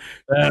I mean?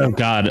 Oh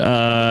god.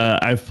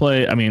 I've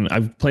played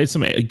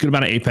some a good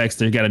amount of Apex.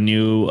 They've got a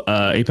new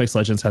Apex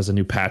Legends has a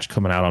new patch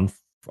coming out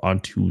on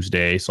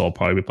Tuesday, so I'll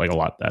probably be playing a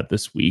lot of that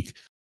this week.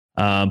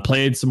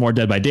 Played some more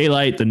Dead by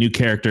Daylight. The new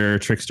character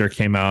Trickster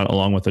came out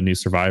along with a new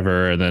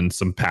Survivor, and then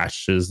some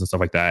patches and stuff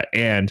like that.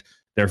 And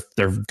they're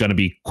going to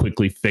be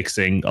quickly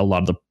fixing a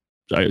lot of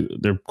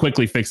they're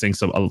quickly fixing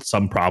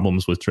some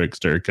problems with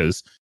Trickster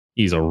because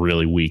he's a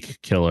really weak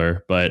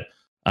killer. But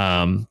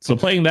so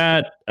playing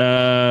that.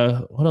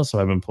 What else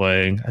have I been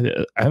playing?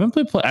 I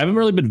haven't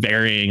really been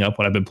varying up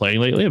what I've been playing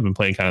lately. I've been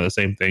playing kind of the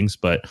same things,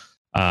 but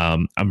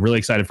I'm really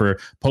excited for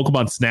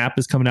Pokemon Snap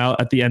is coming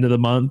out at the end of the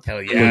month.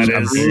 Hell yeah,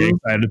 I'm really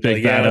excited to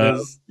pick that up.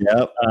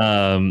 Yep.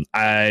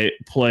 I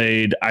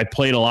played a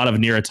lot of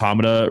Nier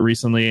Automata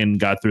recently and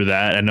got through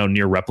that. I know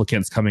Nier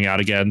Replicant's coming out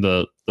again.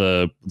 The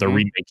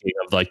remaking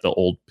of like the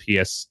old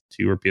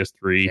PS2 or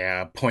PS3.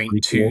 Yeah,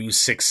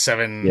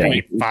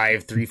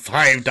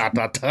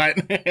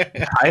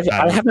 0.2678535.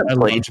 I haven't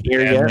played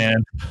Nier yet.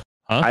 Man.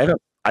 Huh?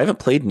 I haven't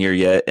played Nier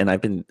yet, and I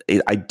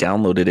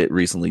downloaded it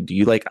recently. Do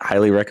you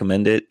highly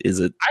recommend it? Is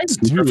it? I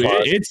do.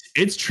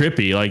 It's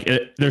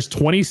trippy. There's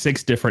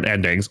 26 different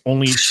endings.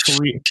 Only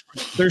 3.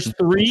 There's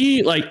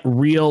 3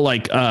 real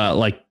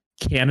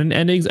canon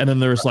endings, and then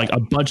there's a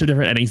bunch of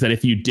different endings that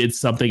if you did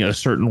something a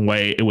certain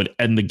way, it would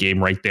end the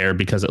game right there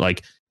because it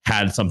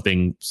had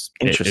something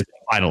interesting,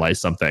 it finalized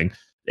something,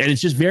 and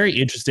it's just very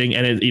interesting.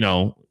 And it,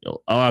 a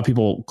lot of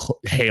people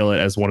hail it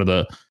as one of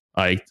the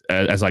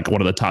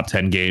one of the top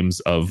 10 games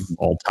of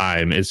all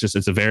time. It's a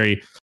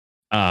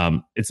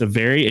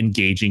very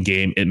engaging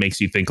game. It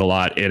makes you think a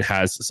lot. It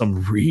has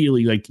some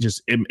really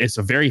it's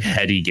a very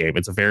heady game.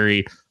 It's a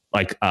very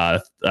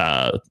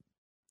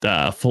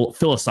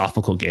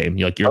philosophical game.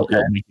 You'll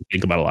make you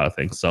think about a lot of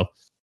things. So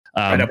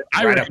I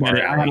recommend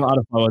it. I had a lot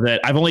of fun with it.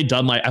 I've only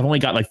got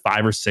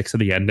 5 or 6 of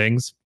the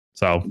endings.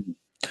 So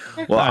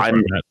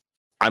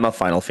I'm a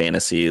Final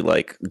Fantasy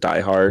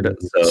diehard,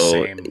 so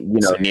same.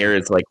 Nier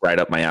is right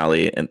up my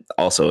alley, and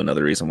also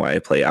another reason why I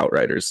play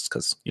Outriders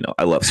because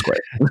I love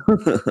Square.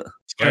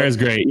 Square is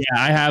great. Yeah,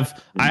 I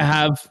have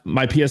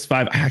my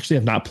PS5. I actually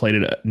have not played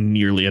it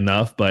nearly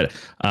enough, but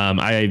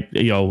I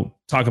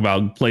talk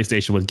about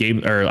PlayStation with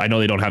game, or I know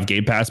they don't have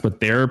Game Pass, but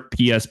their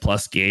PS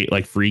Plus game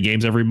free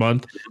games every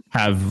month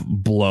have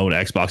blown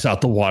Xbox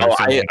out the water. Oh,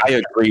 I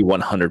agree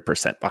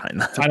 100%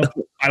 behind that.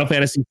 Final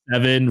Fantasy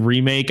 7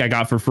 remake I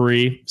got for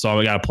free, so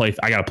I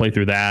gotta play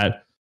through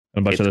that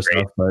and a bunch of other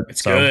stuff. But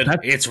it's good.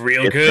 It's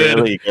real good.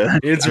 Really good.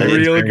 It's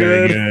real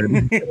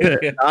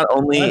good. Not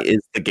only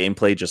is the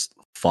gameplay just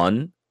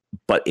fun,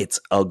 but it's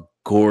a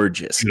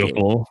gorgeous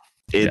beautiful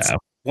game. It's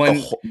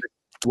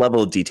the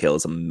level of detail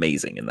is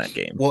amazing in that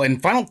game. Well,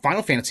 and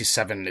Final Fantasy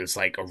 7 is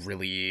a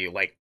really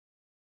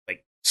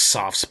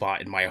soft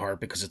spot in my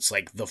heart because it's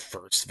the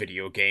first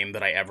video game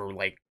that I ever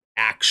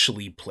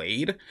actually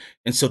played,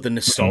 and so the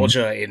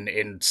nostalgia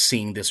in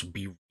seeing this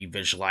be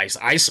visualized.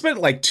 I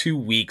spent 2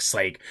 weeks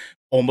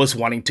almost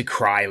wanting to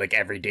cry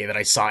every day that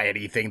I saw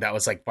anything that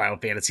was Final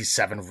Fantasy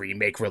 7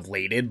 remake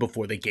related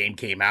before the game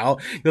came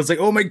out. It was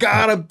oh my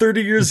god, I'm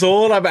 30 years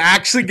old. I'm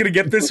actually gonna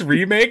get this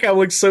remake.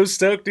 I'm so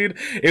stoked, dude.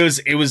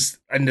 It was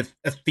an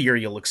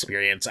ethereal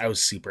experience. I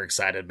was super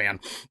excited, man.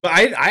 But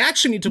I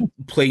actually need to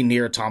play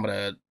Nier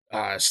Automata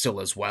still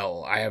as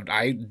well.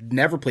 I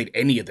never played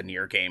any of the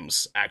Nier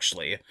games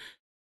actually.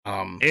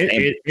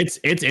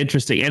 It's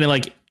interesting, and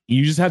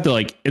you just have to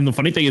like, and the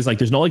funny thing is like,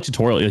 there's no like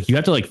tutorial. Like you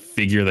have to like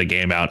figure the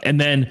game out, and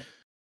then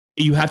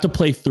you have to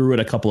play through it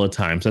a couple of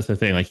times. That's the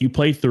thing. Like you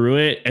play through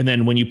it, and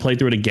then when you play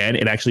through it again,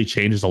 it actually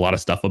changes a lot of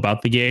stuff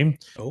about the game.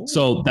 Oh.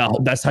 So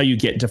that's how you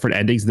get different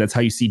endings. And that's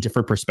how you see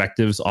different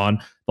perspectives on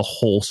the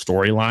whole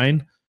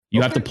storyline.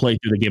 You have to play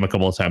through the game a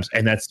couple of times,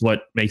 and that's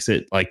what makes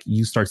it like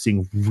you start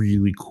seeing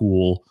really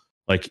cool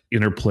like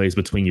interplays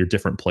between your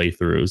different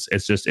playthroughs.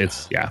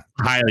 It's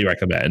highly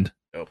recommend.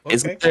 Okay.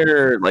 Isn't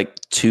there like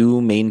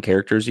 2 main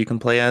characters you can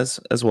play as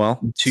well?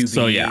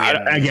 So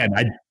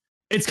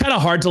it's kind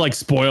of hard to like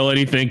spoil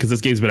anything because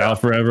this game's been out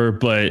forever.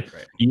 But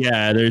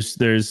yeah, there's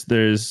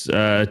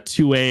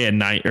 2A and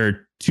 9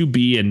 or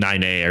 2B and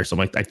 9A or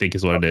something like I think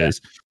is what it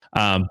is.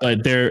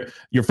 But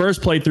your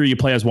first playthrough you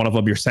play as one of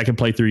them. Your second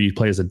playthrough you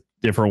play as a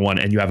different one,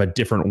 and you have a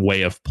different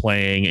way of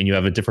playing, and you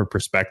have a different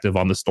perspective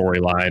on the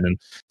storyline. And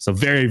so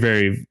very,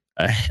 very,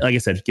 like I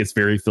said, it gets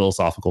very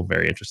philosophical,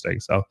 very interesting.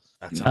 So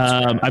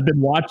I've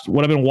been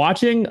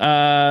watching.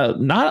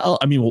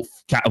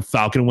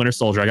 Falcon Winter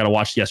Soldier. I got to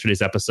watch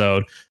yesterday's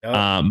episode.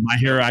 My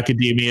Hero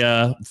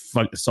Academia.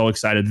 So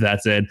excited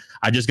that's it.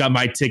 I just got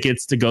my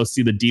tickets to go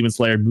see the Demon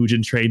Slayer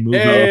Mugen Train movie.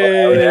 So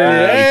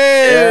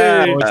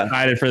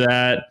excited for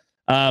that.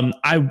 I'm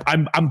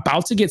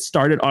about to get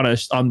started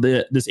on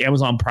this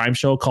Amazon Prime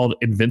show called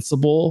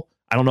Invincible.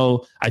 I don't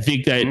know. I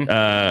think that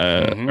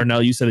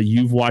Ernell, you said that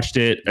you've watched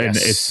it and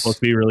it's supposed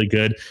to be really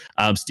good.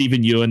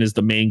 Stephen Ewan is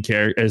the main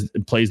character,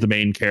 plays the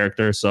main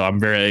character, so I'm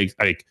very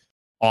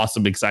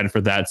excited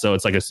for that. So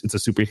it's it's a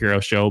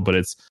superhero show, but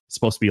it's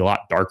supposed to be a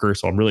lot darker.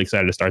 So I'm really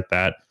excited to start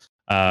that.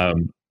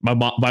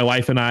 My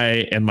wife and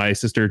I and my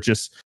sister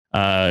just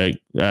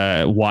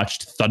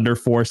watched Thunder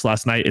Force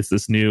last night. It's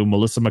this new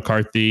Melissa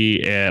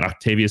McCarthy and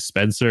Octavia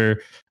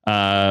Spencer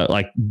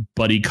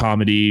buddy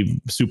comedy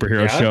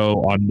superhero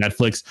show on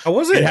Netflix. How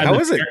was it?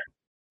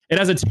 It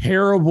has a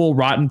terrible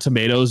Rotten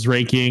Tomatoes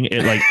ranking.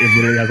 It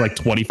literally has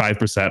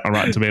 25% on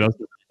Rotten Tomatoes.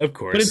 Of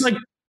course. But it's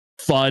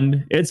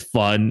fun. It's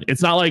fun.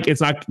 It's not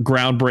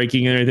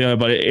groundbreaking or anything,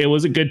 but it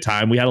was a good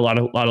time. We had a lot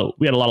of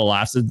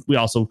laughs. We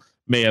also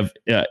may have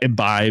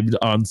imbibed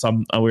on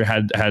some. We we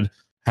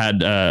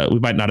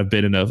might not have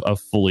been in a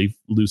fully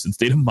lucid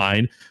state of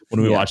mind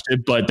when we watched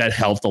it, but that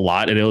helped a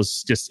lot, and it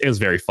was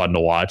very fun to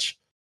watch.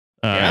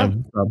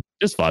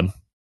 Just fun.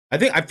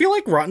 I feel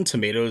like Rotten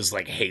Tomatoes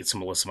hates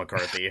Melissa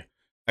McCarthy.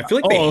 I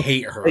feel like they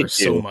hate her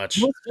so much.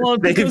 Well,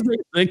 because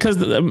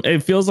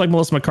it feels like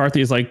Melissa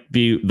McCarthy is like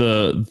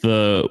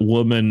the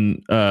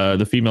woman,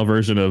 the female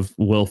version of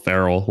Will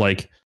Ferrell.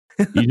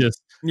 You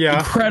just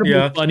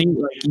incredibly funny.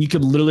 You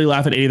could literally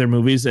laugh at any of their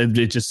movies, and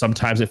it just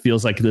sometimes it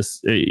feels like this.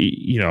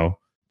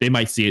 They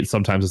might see it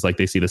sometimes as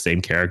they see the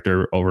same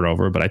character over and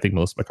over. But I think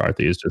Melissa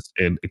McCarthy is just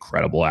an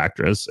incredible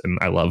actress, and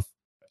I love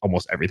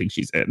almost everything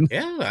she's in.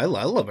 Yeah, I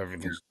love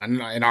everything,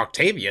 and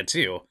Octavia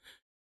too.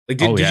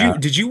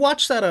 Did you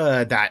watch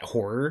that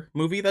horror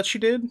movie that she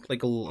did a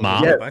little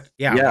back?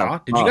 Yeah. Ma.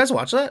 Did you guys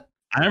watch that?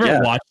 I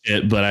never watched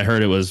it, but I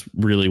heard it was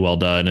really well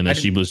done, and that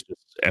she was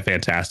just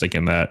fantastic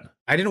in that.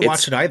 I didn't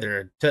watch it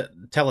either.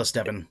 Tell us,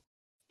 Devin.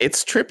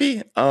 It's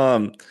trippy.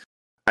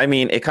 I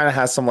mean, it kind of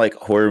has some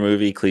horror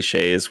movie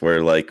cliches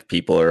where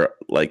people are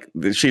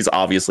she's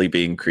obviously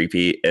being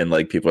creepy, and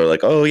people are like,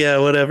 oh yeah,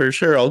 whatever,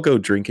 sure, I'll go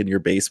drink in your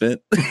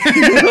basement. I'll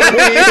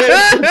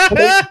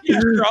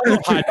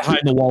hide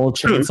behind the wall of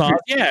chainsaws.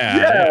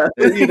 Yeah.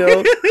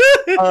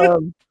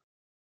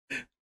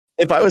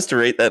 If I was to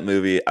rate that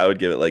movie, I would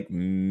give it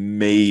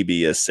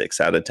maybe a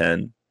 6 out of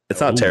 10.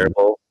 It's not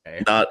terrible,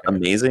 not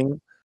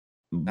amazing,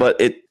 but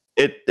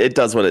it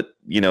does what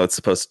it's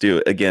supposed to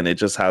do. Again, it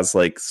just has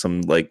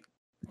some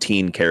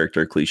teen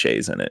character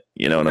cliches in it.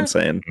 You know what I'm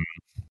saying?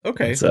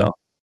 Okay. So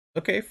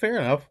okay, fair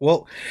enough.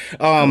 Well,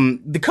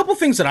 the couple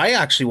things that I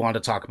actually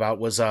wanted to talk about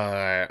was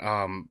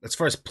as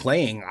far as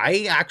playing,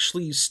 I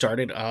actually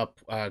started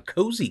up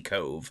Cozy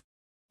Cove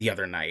the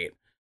other night,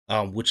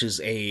 which is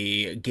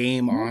a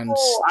game on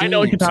Steam. I know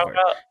what you're talking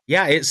about.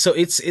 Yeah, it's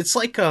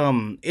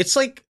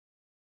like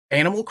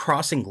Animal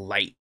Crossing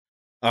Lite.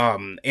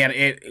 And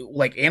it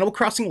Animal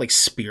Crossing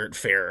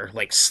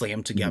Spiritfarer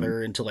slammed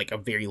together into a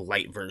very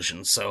light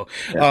version. So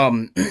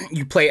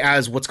you play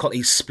as what's called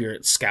a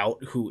Spirit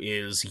Scout, who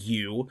is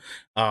you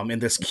in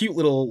this cute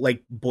little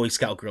Boy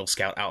Scout Girl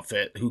Scout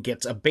outfit, who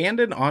gets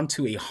abandoned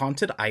onto a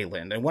haunted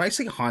island. And when I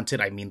say haunted,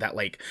 I mean that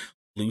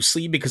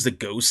loosely, because the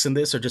ghosts in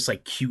this are just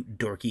cute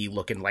dorky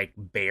looking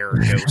bear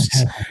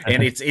ghosts.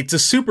 And it's a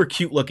super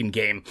cute looking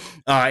game,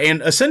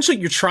 and essentially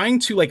you're trying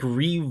to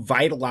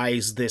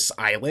revitalize this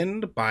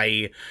island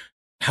by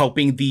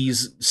helping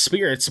these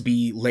spirits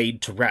be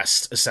laid to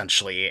rest,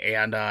 essentially.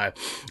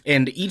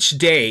 And each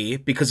day,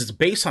 because it's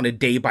based on a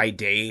day by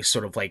day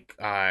sort of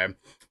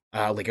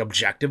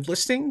objective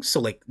listing,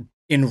 so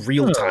in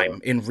real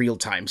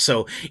time.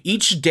 So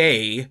each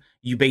day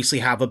you basically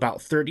have about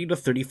 30 to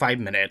 35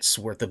 minutes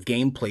worth of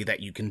gameplay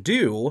that you can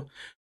do,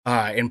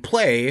 and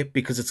play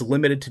because it's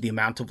limited to the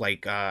amount of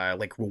like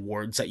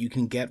rewards that you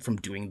can get from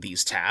doing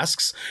these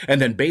tasks. And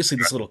then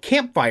basically this little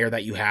campfire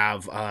that you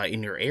have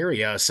in your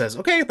area says,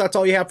 okay, that's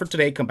all you have for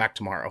today. Come back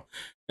tomorrow.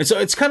 And so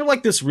it's kind of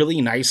like this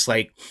really nice,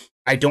 like,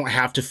 I don't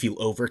have to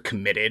feel over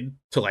committed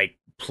to like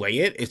play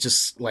it. It's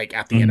just like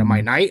at the end of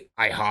my night,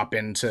 I hop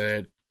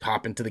into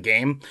the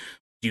game,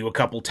 do a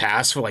couple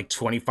tasks for like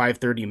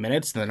 25-30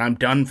 minutes, and then I'm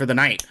done for the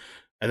night.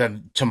 And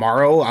then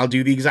tomorrow I'll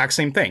do the exact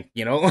same thing,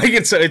 you know? Like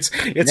it's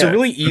a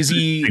really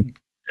easy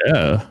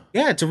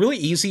it's a really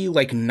easy,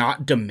 like,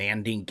 not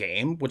demanding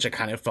game, which I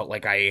kind of felt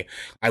like I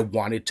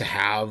wanted to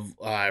have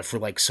for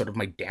like sort of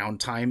my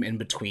downtime in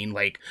between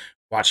like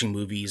watching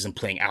movies and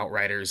playing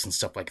Outriders and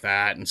stuff like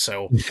that. And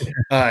so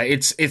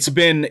it's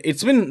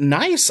been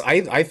nice.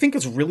 I think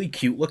it's really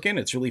cute looking.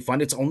 It's really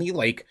fun. It's only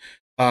like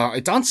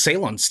it's on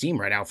sale on Steam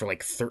right now for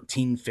like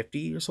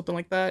 $13.50 or something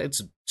like that. It's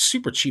a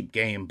super cheap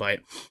game, but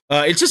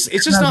it's just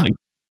not.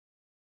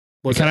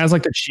 It kind of has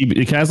like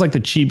the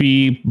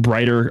chibi,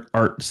 brighter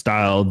art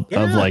style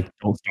of like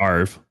Don't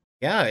Starve.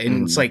 Yeah,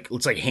 and it's like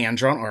hand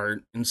drawn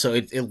art, and so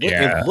it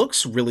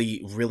looks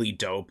really, really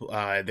dope.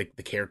 The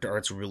character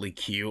art's really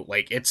cute.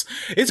 Like it's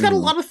got a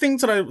lot of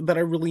things that I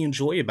really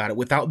enjoy about it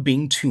without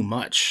being too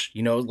much.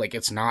 You know, like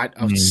it's not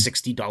a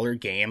 $60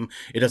 game.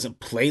 It doesn't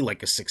play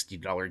like a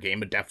 $60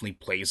 game. It definitely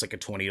plays like a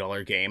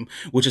 $20 game,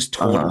 which is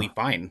totally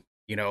fine.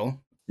 You know.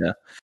 Yeah.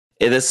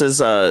 This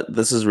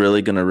is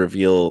really gonna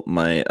reveal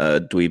my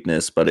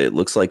dweebness, but it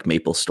looks like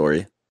Maple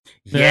Story.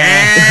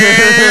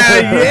 Yeah,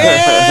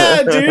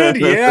 dude.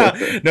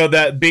 Yeah, no,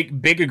 that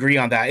big agree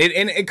on that.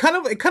 It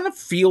kind of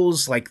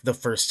feels like the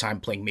first time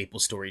playing Maple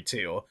Story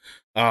too,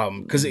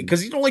 because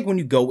you know, like when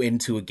you go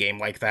into a game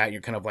like that,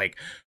 you're kind of like,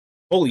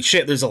 holy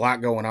shit, there's a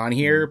lot going on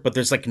here, but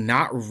there's like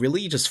not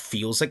really, just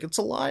feels like it's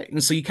a lot.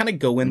 And so you kind of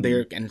go in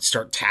there and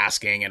start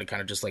tasking, and it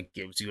kind of just like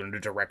gives you a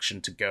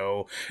direction to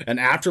go. And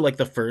after like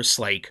the first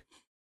like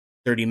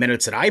 30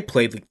 minutes that I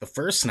played like the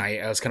first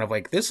night, I was kind of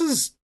like, this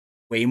is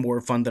way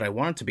more fun than I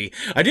want it to be.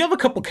 I do have a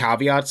couple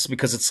caveats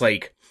because it's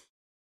like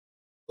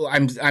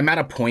I'm at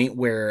a point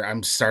where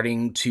I'm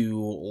starting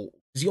to,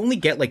 because you only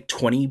get like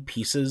 20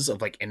 pieces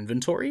of like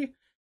inventory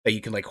that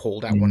you can like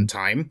hold at one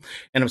time,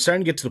 and I'm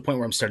starting to get to the point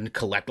where I'm starting to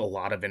collect a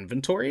lot of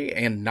inventory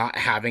and not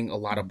having a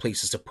lot of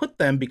places to put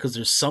them because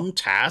there's some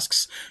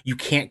tasks you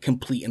can't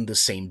complete in the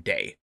same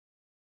day.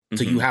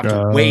 So you have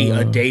to wait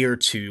a day or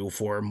two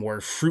for more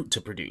fruit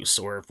to produce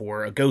or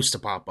for a ghost to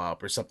pop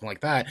up or something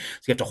like that.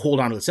 So you have to hold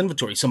on to this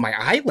inventory. So my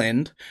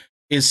island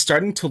is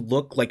starting to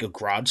look like a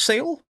garage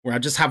sale where I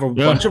just have a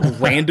bunch of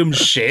random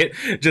shit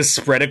just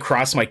spread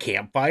across my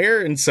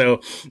campfire. And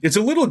so it's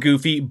a little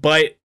goofy,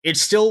 but it's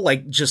still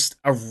like just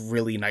a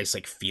really nice,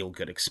 like, feel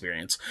good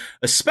experience,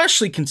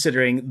 especially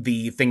considering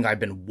the thing I've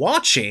been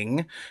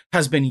watching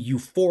has been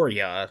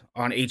Euphoria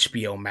on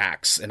HBO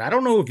Max. And I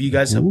don't know if you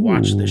guys have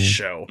watched this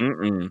show,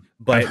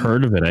 but I've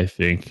heard of it, I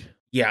think.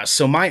 Yeah.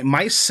 So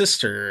my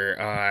sister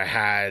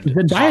had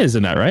Zendaya's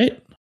in that, right?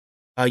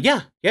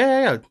 Yeah.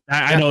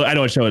 I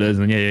know what show it is.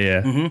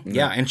 Yeah. Mm-hmm.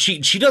 Yeah, and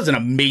she does an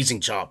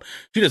amazing job.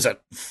 She does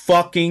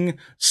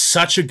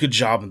such a good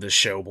job in this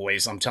show,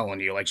 boys. I'm telling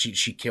you, like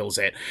she kills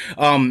it.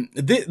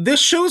 This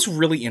show is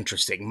really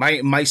interesting.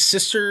 My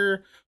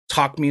sister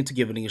talked me into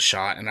giving it a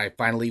shot, and I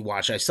finally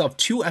watched. I still have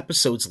 2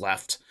 episodes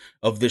left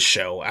of this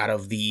show out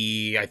of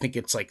the, I think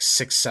it's like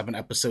 6-7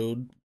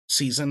 episode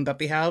season that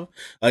they have.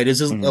 It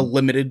is a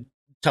limited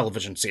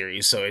television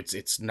series, so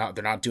it's not,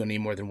 they're not doing any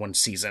more than 1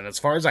 season as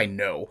far as I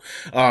know.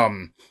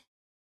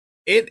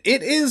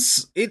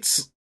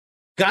 It's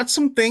got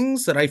some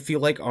things that I feel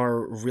like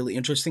are really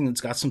interesting.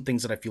 It's got some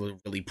things that I feel are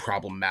really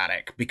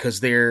problematic because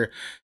there's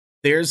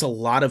a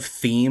lot of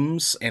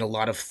themes and a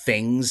lot of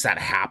things that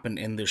happen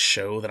in this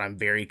show that I'm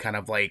very kind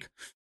of like,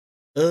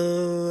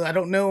 I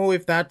don't know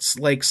if that's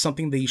like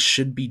something they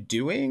should be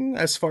doing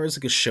as far as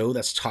like a show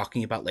that's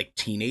talking about like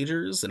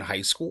teenagers in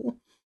high school.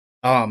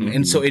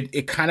 And so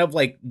it kind of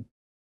like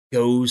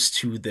goes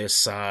to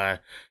this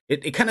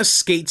it kind of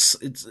skates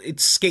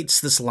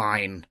this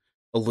line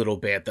a little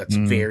bit that's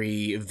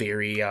very,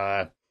 very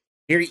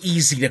very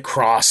easy to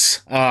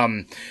cross.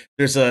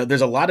 There's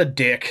a lot of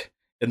dick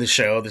in the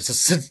show. There's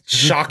a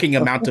shocking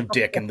amount of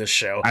dick in this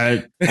show.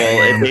 It's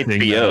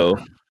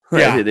HBO.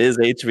 Yeah, it is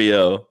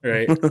HBO.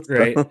 Right.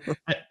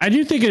 I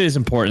do think it is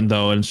important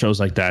though in shows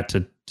like that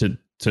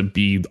to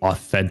be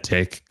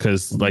authentic,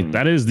 because like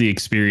that is the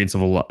experience of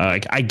a lot.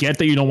 Like I get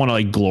that you don't want to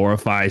like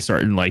glorify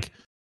certain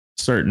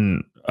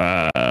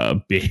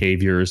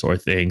behaviors or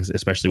things,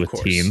 especially with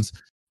teens,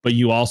 but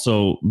you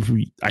also,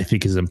 I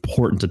think, is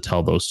important to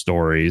tell those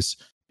stories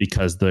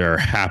because they're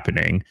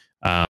happening.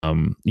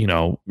 You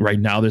know, right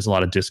now there's a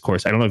lot of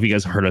discourse. I don't know if you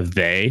guys heard of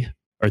They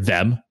or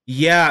Them.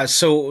 Yeah,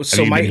 so have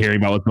you been hearing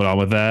about what's going on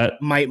with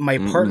that? My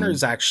partner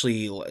is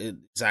actually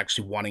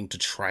wanting to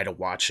try to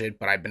watch it,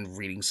 but I've been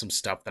reading some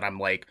stuff that I'm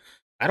like,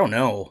 I don't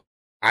know,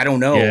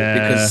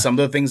 because some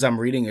of the things I'm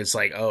reading is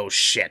like, oh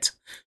shit.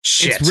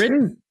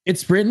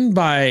 It's written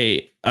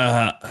by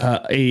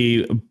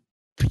a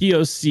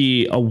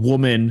POC, a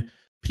woman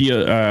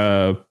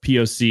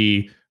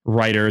POC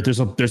writer.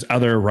 There's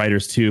other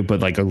writers too, but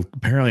like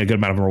apparently a good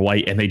amount of them are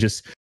white, and they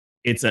just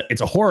it's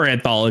a horror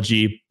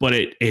anthology, but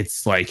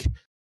it's like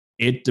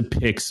it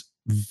depicts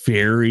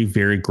very,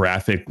 very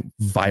graphic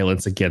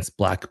violence against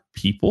Black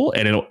people,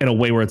 and in a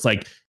way where it's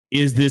like,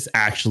 is this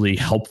actually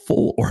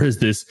helpful, or is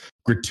this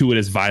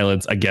gratuitous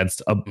violence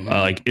against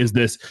like, is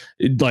this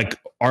like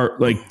art?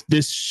 Like,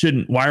 this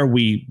shouldn't, why are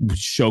we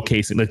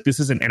showcasing, like, this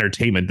isn't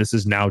entertainment, this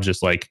is now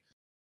just like,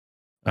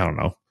 I don't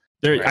know.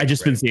 I've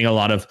been seeing a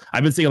lot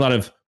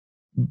of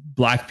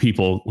Black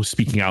people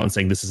speaking out and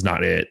saying this is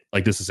not it,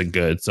 like, this isn't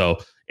good. So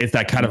it's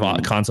that kind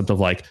of concept of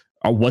like,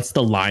 what's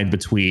the line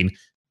between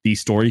these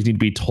stories need to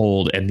be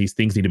told and these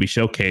things need to be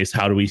showcased?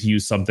 How do we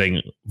use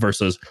something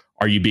versus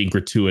are you being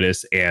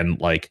gratuitous and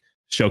like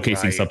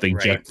showcasing something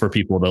just for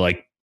people to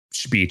like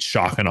be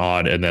shocked and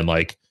awed and then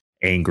like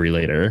angry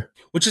later?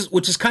 Which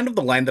is kind of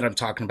the line that I'm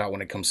talking about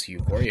when it comes to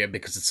Euphoria,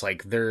 because it's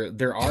like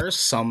there are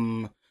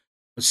some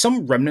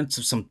remnants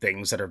of some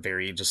things that are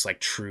very just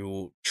like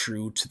true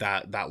to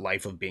that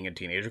life of being a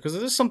teenager, because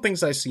there's some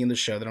things I see in the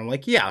show that I'm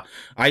like, yeah,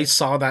 I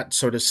saw that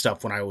sort of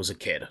stuff when I was a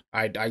kid.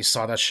 I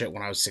saw that shit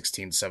when I was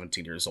 16,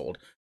 17 years old.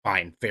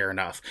 Fine, fair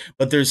enough.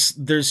 But there's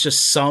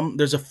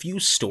a few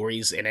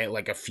stories in it,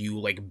 like a few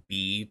like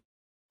B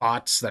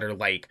plots that are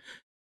like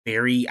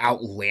very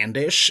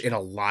outlandish in a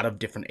lot of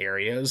different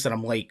areas that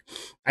I'm like,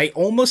 I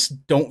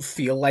almost don't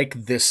feel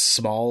like this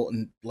small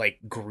like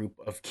group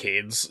of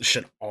kids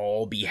should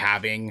all be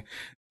having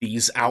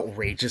these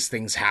outrageous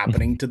things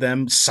happening to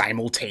them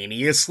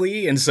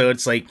simultaneously. And so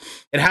it's like,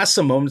 it has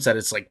some moments that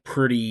it's like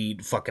pretty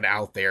fucking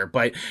out there,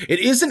 but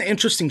it is an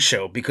interesting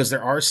show because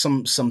there are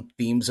some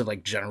themes of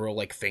like general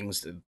like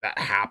things that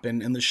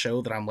happen in the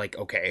show that I'm like,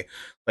 okay,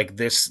 like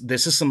this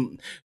is some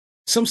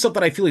stuff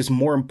that I feel is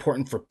more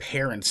important for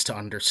parents to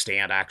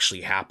understand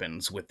actually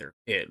happens with their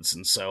kids.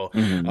 And so,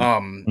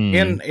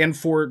 and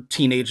for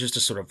teenagers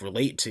to sort of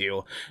relate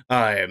to,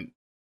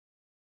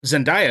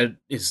 Zendaya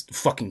is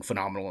fucking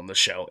phenomenal in the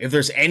show. If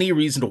there's any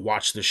reason to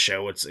watch the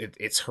show,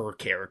 it's her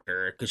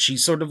character, because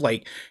she's sort of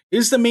like,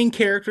 is the main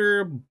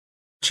character.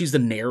 She's the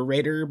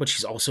narrator, but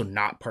she's also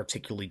not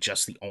particularly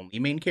just the only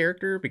main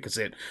character, because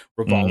it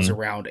revolves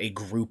around a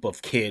group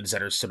of kids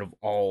that are sort of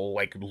all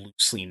like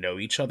loosely know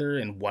each other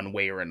in one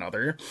way or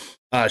another.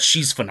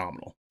 She's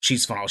phenomenal.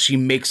 She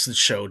makes the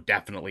show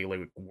definitely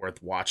like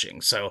worth watching.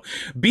 So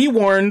be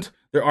warned,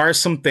 there are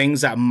some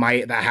things that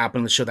happen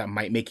in the show that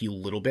might make you a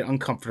little bit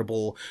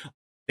uncomfortable.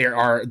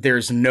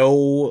 There's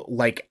no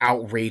like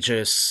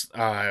outrageous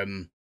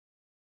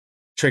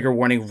trigger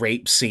warning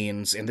rape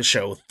scenes in the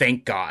show.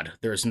 Thank God.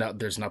 There's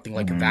nothing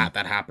like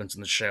that happens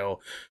in the show.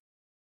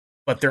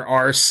 But there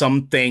are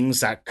some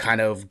things that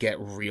kind of get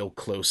real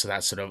close to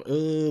that sort of,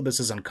 oh, this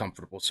is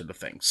uncomfortable sort of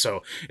thing.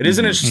 So it is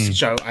an interesting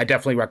show. I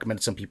definitely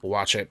recommend some people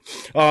watch it.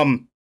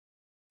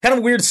 Kind of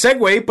a weird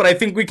segue, but I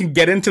think we can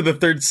get into the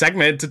third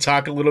segment to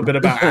talk a little bit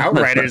about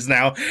Outriders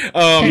now.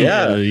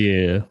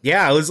 Let's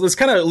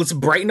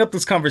brighten up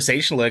this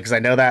conversation a little, because I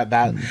know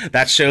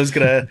that show's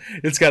gonna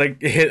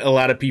hit a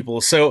lot of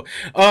people. So,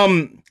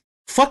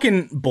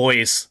 fucking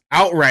boys,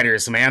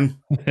 Outriders, man,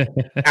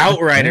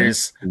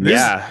 Outriders.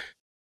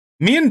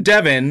 Me and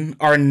Devin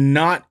are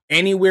not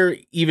anywhere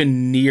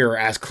even near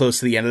as close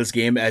to the end of this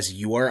game as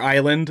you are,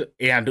 Island,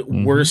 and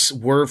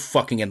we're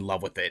fucking in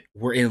love with it.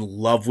 We're in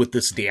love with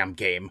this damn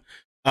game.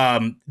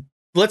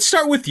 Let's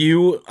start with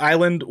you,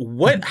 Island.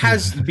 What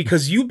has,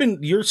 because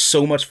you're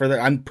so much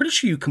further. I'm pretty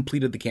sure you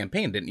completed the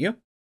campaign, didn't you?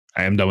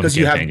 I am done with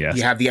the campaign, yes.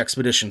 You have the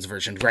Expeditions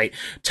version, right?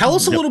 Tell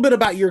us a little bit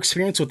about your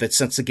experience with it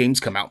since the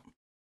game's come out.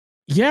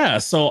 Yeah,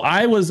 so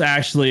I was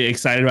actually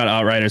excited about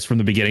Outriders from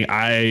the beginning.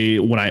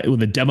 When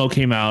the demo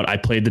came out, I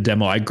played the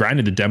demo. I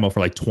grinded the demo for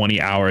like 20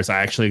 hours.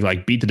 I actually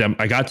like beat the demo.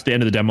 I got to the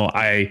end of the demo.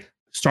 I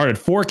started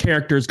 4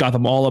 characters, got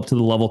them all up to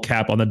the level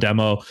cap on the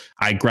demo.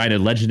 I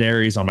grinded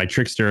legendaries on my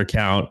Trickster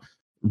account.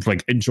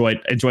 Like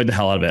enjoyed the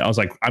hell out of it. I was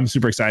like, I'm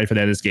super excited for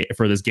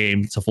this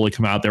game to fully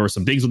come out. There were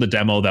some things with the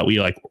demo that we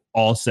like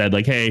all said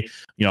like, hey,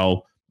 you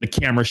know, the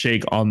camera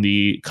shake on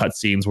the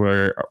cutscenes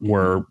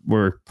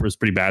was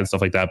pretty bad and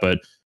stuff like that, but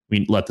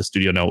we let the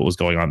studio know what was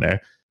going on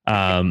there.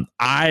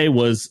 I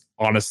was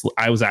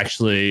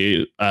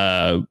actually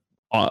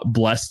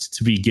blessed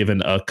to be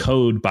given a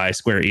code by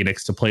Square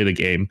Enix to play the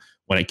game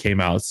when it came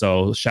out.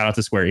 So shout out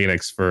to Square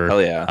Enix for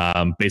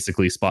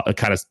basically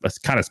kind of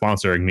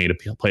sponsoring me to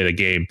play the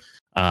game.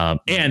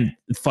 And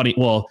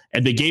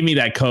they gave me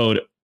that code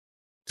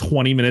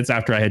 20 minutes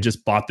after I had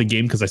just bought the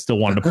game because I still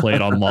wanted to play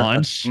it on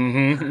launch.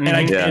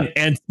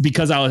 And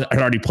because I had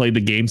already played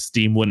the game,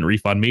 Steam wouldn't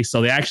refund me.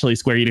 So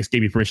Square Enix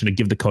gave me permission to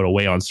give the code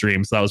away on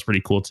stream. So that was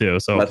pretty cool too.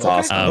 So that's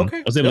awesome.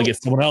 I was able to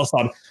get someone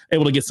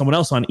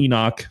else on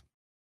Enoch.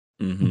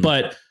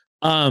 But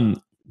I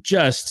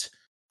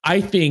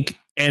think,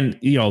 and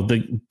you know,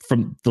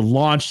 from the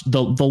launch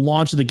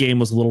of the game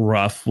was a little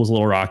rough, was a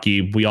little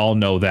rocky. We all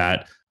know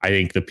that. I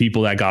think the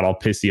people that got all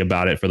pissy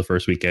about it for the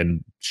first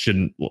weekend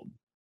shouldn't.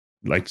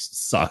 Like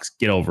sucks.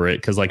 Get over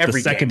it, because like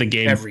every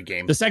game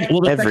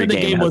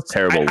was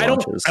terrible. I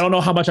don't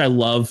know how much I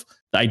love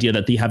the idea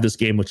that they have this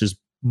game, which is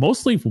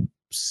mostly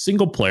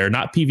single player,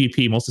 not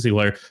PvP, mostly single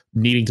player,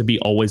 needing to be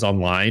always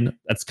online.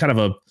 That's kind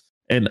of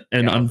an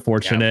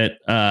unfortunate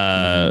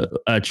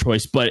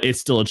choice, but it's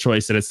still a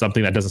choice, and it's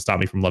something that doesn't stop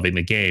me from loving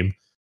the game.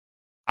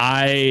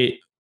 I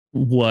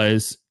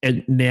was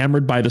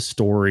enamored by the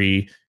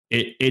story.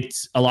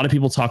 It's a lot of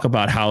people talk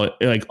about how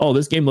like, oh,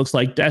 this game looks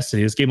like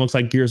Destiny. This game looks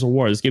like Gears of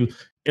War. This game,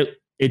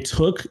 it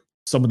took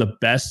some of the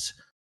best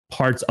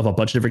parts of a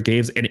bunch of different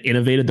games and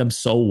innovated them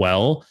so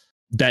well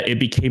that it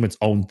became its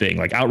own thing.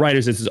 Like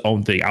Outriders is its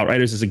own thing.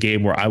 Outriders is a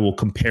game where I will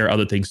compare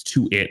other things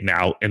to it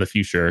now in the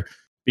future,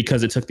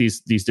 because it took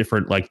these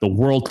different, like the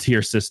world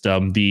tier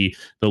system, the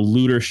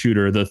looter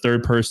shooter, the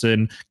third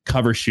person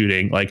cover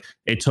shooting. Like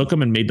it took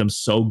them and made them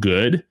so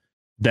good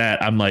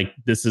that I'm like,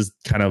 this is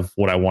kind of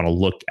what I want to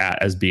look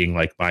at as being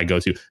like my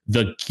go-to.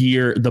 The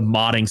gear, the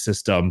modding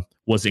system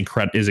is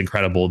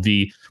incredible.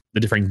 The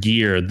different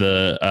gear,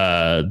 the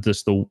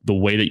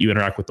way that you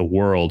interact with the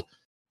world.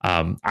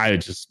 I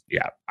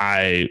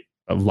have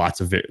lots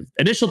of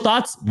initial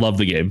thoughts. Love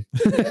the game.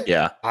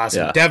 Yeah.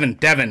 Awesome. Yeah.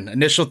 Devin,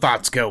 initial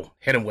thoughts, go.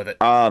 Hit him with it.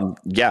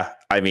 Yeah.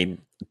 I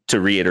mean,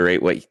 to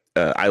reiterate what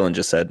Island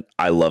just said,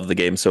 I love the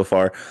game so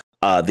far.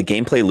 The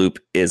gameplay loop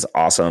is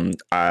awesome.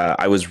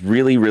 I was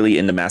really, really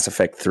into Mass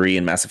Effect 3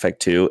 and Mass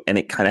Effect 2, and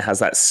it kind of has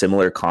that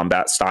similar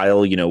combat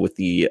style, you know, with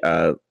the,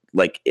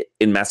 like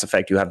in Mass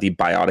Effect, you have the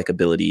biotic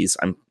abilities.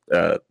 I'm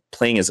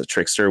playing as a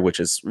trickster, which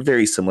is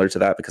very similar to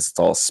that because it's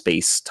all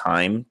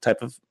space-time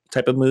type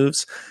of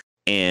moves.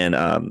 And,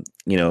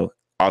 you know,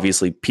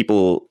 obviously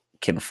people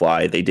can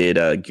fly. They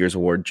did Gears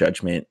of War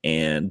Judgment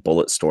and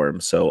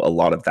Bulletstorm, so a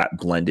lot of that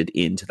blended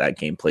into that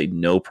gameplay,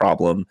 no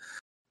problem.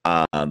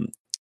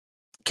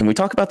 Can we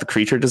talk about the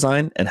creature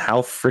design and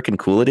how freaking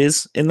cool it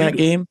is in that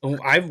game?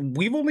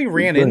 We've only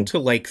ran into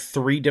like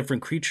 3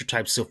 different creature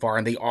types so far,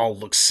 and they all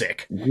look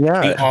sick.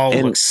 Yeah, they all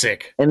look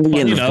sick. And the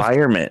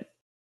environment.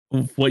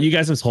 What you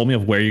guys have told me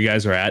of where you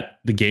guys are at,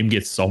 the game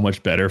gets so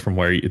much better from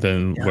where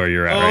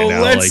you're at right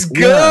now. Let's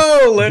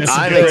go! I'm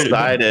excited.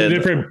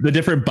 The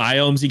different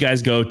biomes you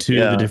guys go to,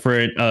 the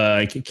different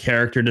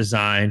character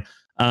design.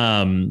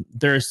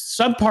 There's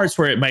some parts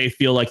where it might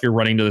feel like you're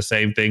running to the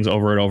same things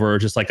over and over,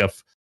 just like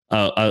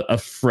a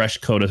fresh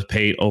coat of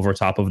paint over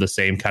top of the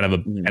same kind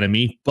of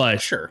enemy.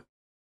 But sure,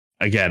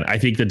 again, I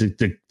think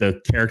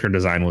the character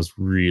design was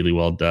really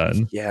well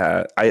done.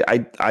 Yeah,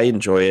 I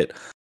enjoy it.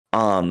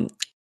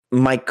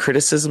 My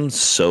criticism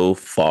so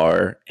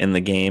far in the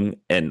game,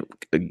 and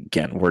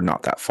again, we're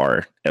not that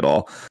far at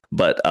all,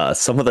 but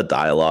some of the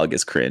dialogue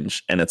is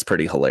cringe, and it's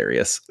pretty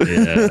hilarious.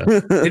 Yeah.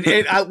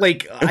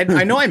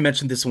 I know I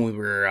mentioned this when we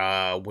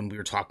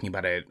were talking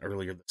about it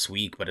earlier this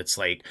week, but it's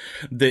like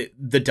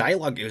the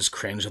dialogue is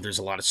cringe, and there's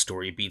a lot of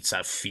story beats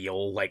that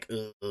feel like,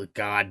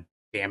 God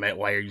damn it,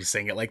 why are you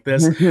saying it like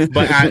this?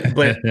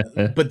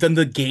 But then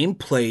the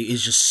gameplay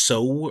is just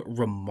so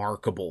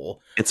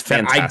remarkable. It's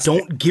fantastic. I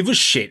don't give a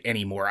shit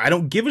anymore. I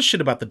don't give a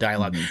shit about the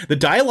dialogue. The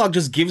dialogue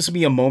just gives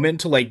me a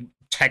moment to like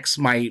text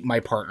my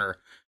partner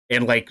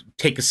and like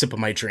take a sip of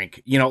my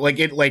drink. You know,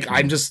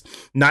 I'm just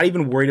not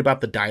even worried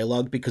about the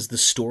dialogue, because the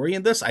story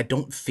in this I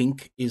don't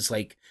think is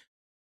like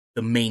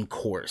the main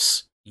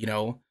course. You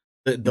know,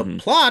 the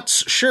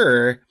plots,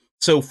 sure,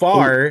 so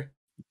far.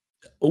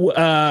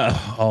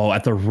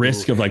 At the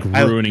risk of like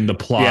ruining the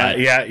plot.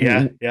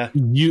 Yeah.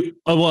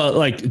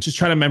 Just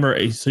trying to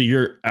remember. So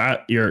you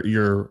got.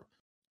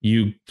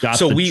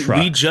 So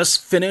we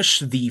just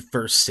finished the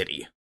first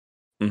city.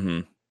 Mm-hmm.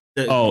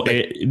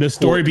 The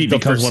story beat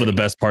becomes one of the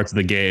best parts of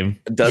the game.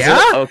 Does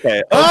it?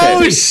 Okay.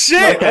 Oh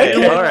shit! Okay.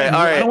 All right.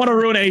 I don't want to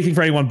ruin anything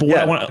for anyone, but what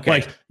I want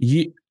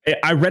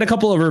I read a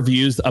couple of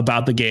reviews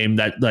about the game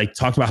that like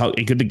talked about how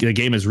the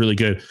game is really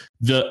good.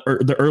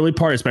 The early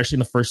part, especially in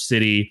the first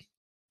city.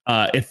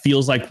 It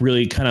feels like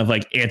really kind of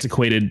like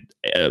antiquated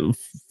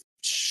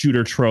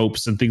shooter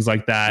tropes and things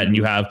like that. And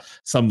you have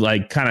some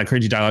like kind of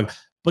cringy dialogue,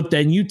 but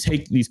then you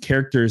take these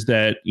characters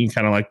that you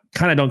kind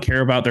of don't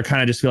care about. They're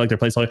kind of just feel like they're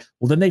placeholder.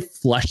 Well, then they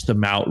flesh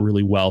them out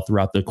really well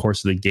throughout the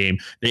course of the game.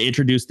 They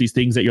introduce these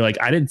things that you're like,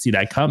 I didn't see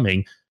that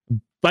coming.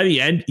 By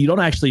the end, you don't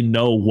actually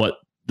know what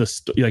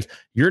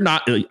you're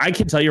not. I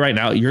can tell you right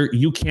now,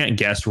 you can't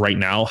guess right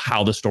now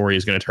how the story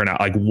is going to turn out.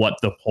 Like what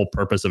the whole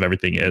purpose of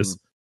everything is.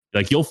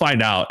 Like you'll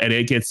find out, and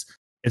it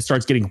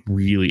starts getting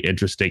really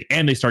interesting,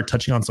 and they start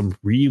touching on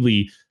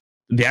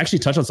they actually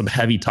touch on some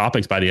heavy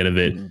topics by the end of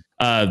it.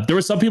 There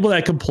were some people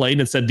that complained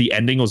and said the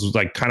ending was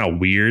like kind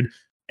of weird,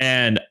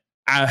 and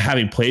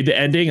having played the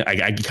ending,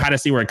 I kind of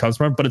see where it comes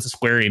from, but it's a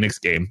Square Enix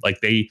game.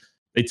 Like they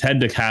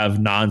tend to have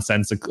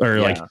nonsense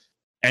like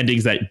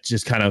endings that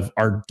just kind of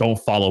don't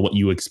follow what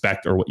you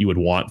expect or what you would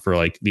want for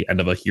like the end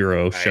of a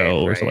hero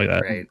show or something like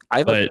that. Right. I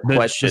have a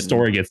question. The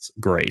story gets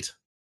great.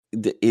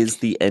 Is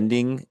the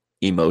ending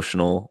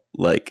emotional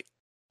like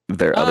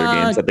their other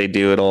games that they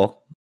do at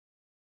all?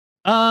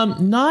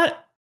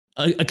 Not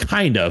a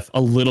kind of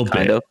a little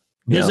bit.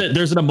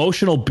 There's an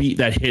emotional beat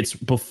that hits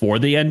before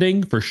the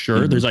ending for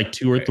sure. There's like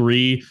two or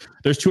three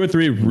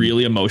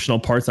really emotional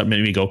parts that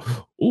made me go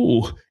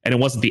ooh, and it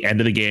wasn't the end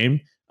of the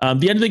game.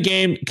 The end of the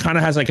game kind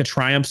of has like a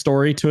triumph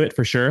story to it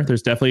for sure.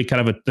 There's definitely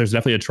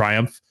a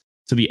triumph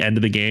to the end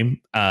of the game.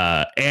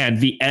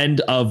 And the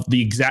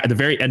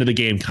very end of the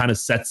game kind of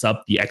sets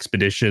up the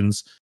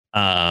expeditions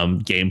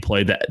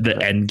gameplay,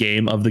 the end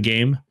game of the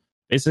game,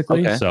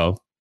 basically. Okay. So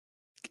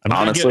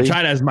I'm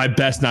trying as my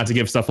best not to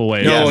give stuff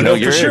away. No,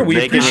 for sure.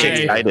 We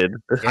appreciate excited.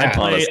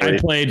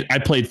 I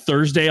played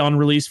Thursday on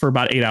release for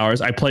about 8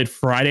 hours. I played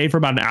Friday for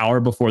about an hour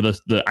before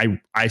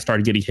I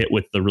started getting hit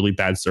with the really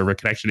bad server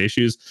connection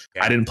issues.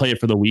 Yeah. I didn't play it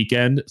for the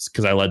weekend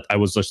because I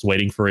was just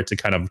waiting for it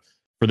to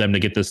for them to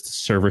get this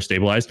server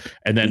stabilized.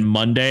 And then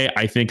Monday,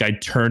 I think I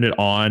turned it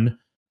on.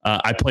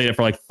 I played it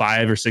for like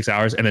 5 or 6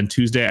 hours. And then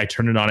Tuesday, I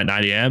turned it on at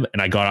 9 a.m.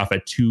 and I got off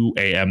at 2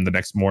 a.m. the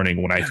next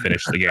morning when I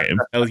finished the game.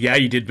 Hell yeah,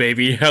 you did,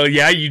 baby. Hell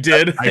yeah, you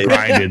did. I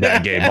grinded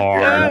that game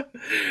hard.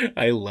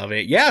 I love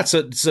it. Yeah.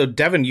 So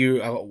Devin,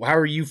 how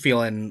are you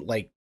feeling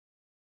like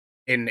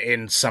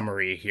in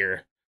summary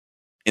here?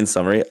 In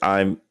summary,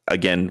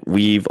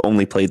 we've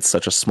only played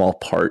such a small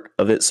part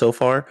of it so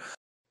far.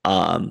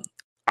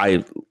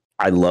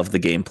 I love the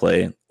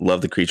gameplay,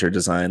 love the creature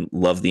design,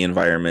 love the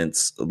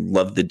environments,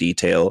 love the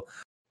detail.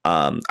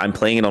 I'm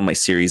playing it on my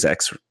Series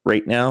X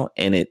right now,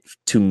 and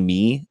to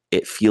me,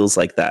 it feels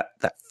like that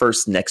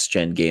first next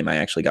gen game I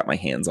actually got my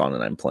hands on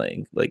and I'm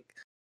playing. Like,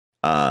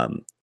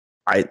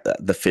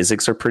 the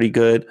physics are pretty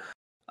good.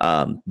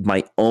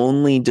 My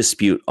only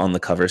dispute on the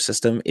cover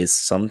system is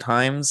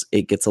sometimes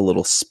it gets a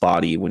little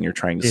spotty when you're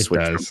trying to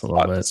switch from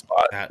spot to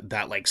spot.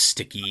 That like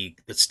sticky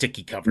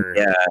cover.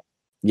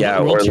 Yeah.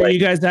 What are you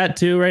guys at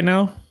too right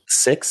now?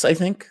 6, I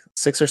think.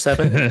 6 or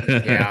 7.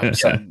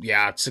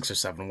 Yeah, 6 or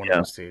 7. One of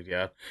those two.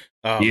 Yeah.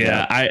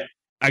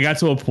 I got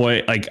to a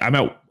point like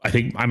I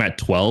think I'm at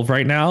 12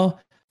 right now.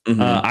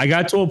 Mm-hmm. I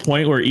got to a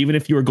point where even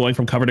if you were going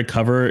from cover to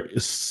cover,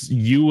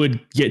 you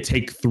would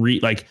take 3.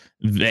 Like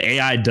the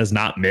AI does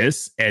not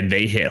miss and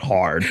they hit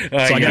hard. So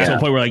I got to a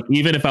point where like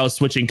even if I was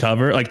switching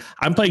cover, like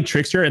I'm playing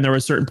Trickster and there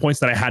were certain points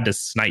that I had to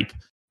snipe.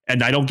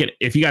 And I don't get,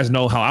 if you guys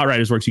know how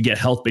Outriders works, you get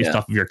health based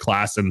off of your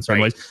class in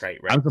certain ways. Right.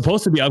 I'm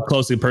supposed to be up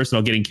close and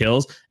personal getting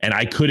kills, and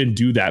I couldn't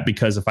do that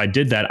because if I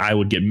did that, I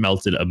would get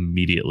melted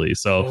immediately.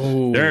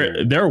 So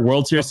their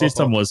world tier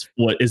system was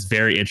what is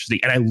very interesting,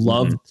 and I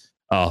love.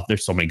 Oh,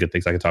 there's so many good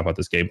things I can talk about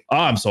this game. Oh,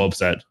 I'm so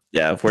upset.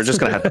 Yeah, we're just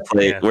gonna have to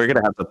play. We're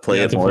gonna have to play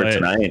it more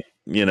tonight.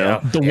 You know,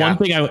 the one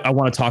thing I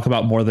want to talk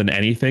about more than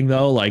anything,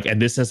 though, like, and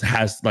this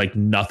has like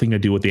nothing to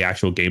do with the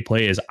actual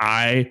gameplay, is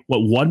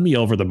what won me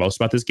over the most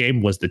about this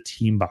game was the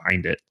team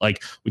behind it.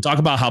 Like, we talk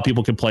about how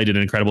people can play, did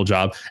an incredible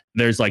job.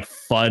 There's like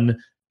fun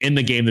in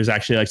the game. There's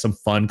actually like some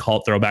fun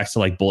cult throwbacks to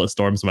like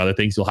Bulletstorm, some other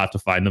things. You'll have to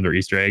find them. They're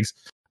Easter eggs,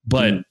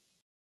 but.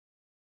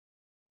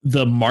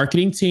 The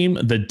marketing team,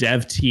 the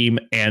dev team,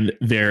 and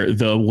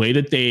the way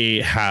that they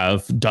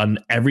have done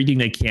everything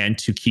they can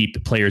to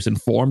keep players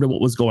informed of what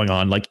was going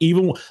on. Like,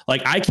 even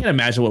like I can't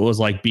imagine what it was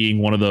like being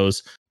one of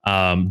those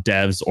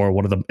devs or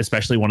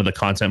especially one of the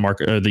content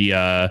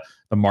the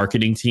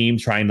marketing team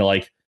trying to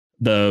like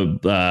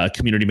the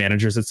community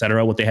managers,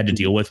 etc. What they had to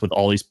deal with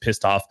all these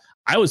pissed off.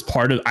 I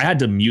had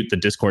to mute the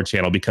Discord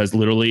channel because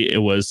literally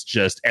it was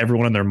just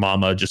everyone and their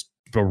mama just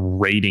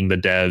berating the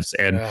devs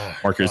and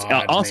marketers.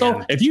 Also,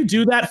 man. If you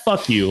do that,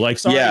 fuck you. Like,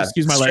 sorry,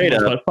 excuse my language,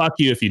 but fuck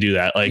you if you do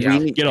that. Like,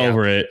 get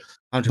over it.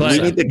 But we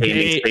need the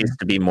gaming space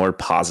to be more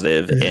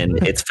positive,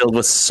 and it's filled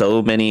with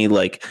so many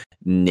like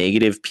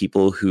negative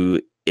people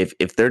who,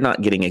 if they're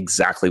not getting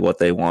exactly what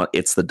they want,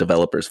 it's the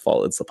developer's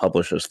fault, it's the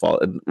publisher's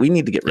fault, and we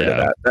need to get rid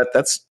of that.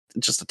 That's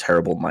just a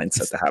terrible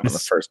mindset to have in the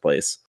first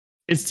place.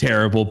 It's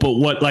terrible, but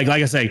what like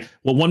I say,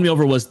 what won me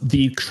over was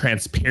the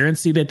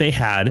transparency that they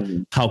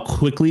had, how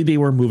quickly they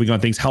were moving on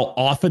things, how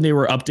often they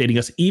were updating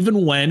us,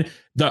 even when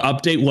the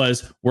update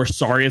was, we're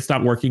sorry it's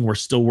not working, we're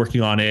still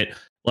working on it.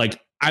 Like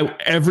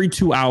every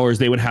 2 hours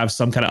they would have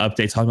some kind of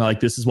update talking about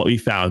like, this is what we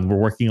found, we're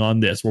working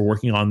on this, we're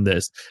working on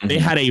this. They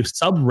had a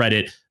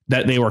subreddit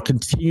that they were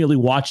continually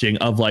watching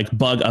of like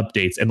bug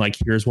updates and like,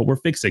 here's what we're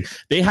fixing.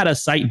 They had a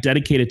site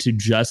dedicated to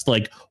just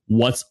like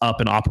what's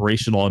up and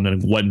operational, and then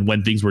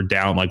when things were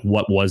down, like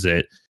what was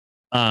it?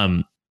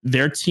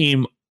 Their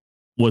team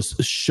was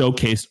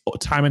showcased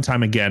time and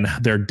time again.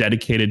 They're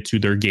dedicated to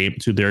their game,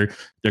 to their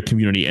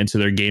community, and to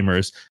their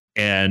gamers.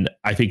 And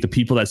I think the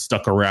people that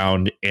stuck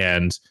around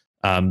and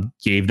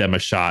gave them a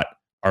shot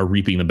are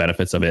reaping the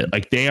benefits of it.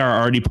 Like, they are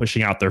already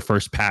pushing out their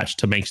first patch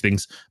to make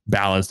things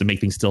balanced, to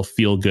make things still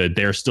feel good.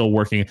 They're still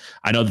working.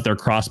 I know that their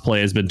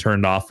crossplay has been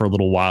turned off for a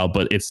little while,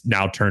 but it's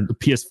now turned. The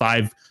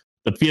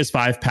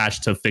PS5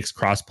 patch to fix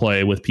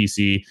crossplay with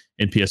PC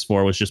and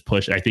PS4 was just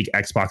pushed. I think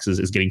Xbox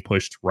is getting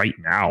pushed right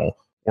now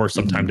or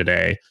sometime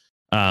today.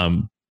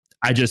 I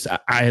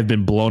have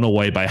been blown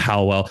away by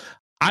how well.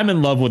 I'm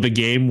in love with a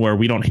game where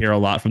we don't hear a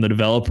lot from the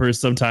developers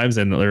sometimes,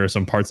 and there are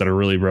some parts that are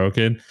really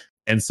broken.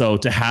 And so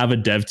to have a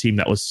dev team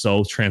that was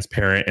so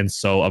transparent and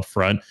so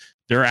upfront,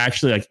 they're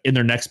actually like in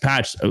their next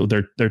patch,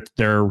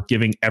 they're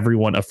giving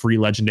everyone a free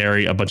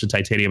legendary, a bunch of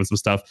titanium and some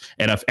stuff,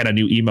 and a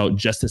new emote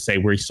just to say,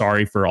 we're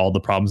sorry for all the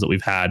problems that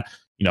we've had.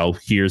 You know,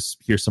 here's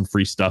some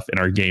free stuff in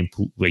our game.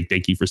 Like,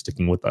 thank you for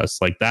sticking with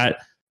us. Like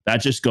that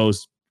just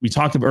goes we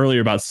talked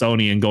earlier about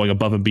Sony and going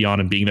above and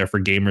beyond and being there for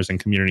gamers and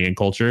community and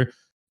culture.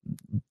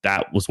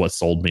 That was what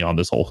sold me on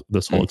this whole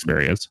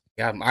experience.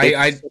 Yeah,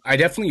 I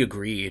definitely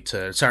agree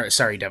to.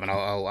 Sorry, Devin.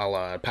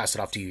 I'll pass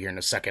it off to you here in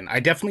a second. I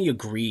definitely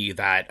agree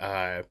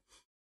that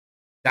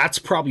that's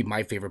probably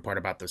my favorite part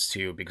about this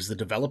too, because the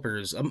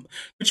developers.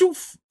 Could you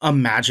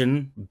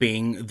imagine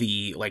being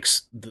the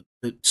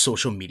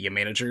social media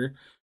manager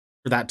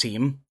for that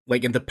team,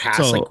 like in the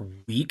past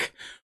week?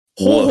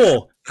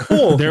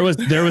 There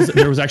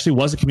was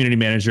actually a community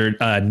manager,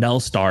 Nell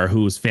Star,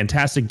 who's a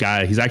fantastic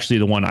guy. He's actually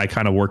the one I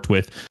kind of worked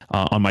with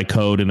on my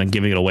code and then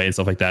giving it away and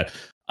stuff like that.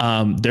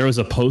 There was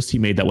a post he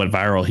made that went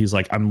viral. He's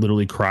like, I'm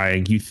literally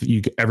crying.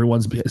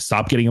 Everyone's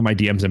stop getting in my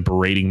DMs and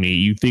berating me.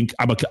 You think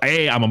I'm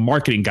a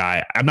marketing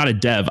guy. I'm not a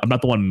dev. I'm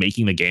not the one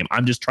making the game.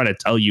 I'm just trying to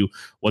tell you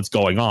what's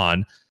going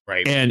on.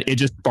 Right. And it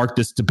just sparked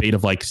this debate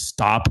of like,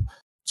 stop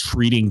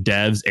treating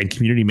devs and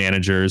community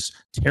managers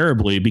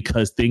terribly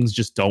because things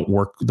just don't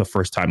work the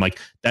first time. Like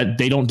that,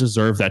 they don't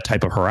deserve that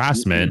type of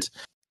harassment.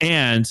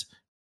 And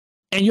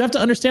you have to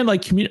understand,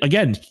 like,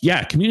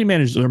 community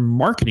managers are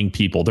marketing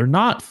people. They're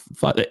not,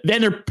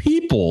 then they're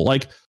people.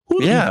 Like,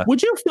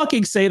 would you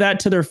fucking say that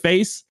to their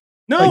face?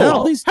 No,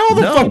 like, how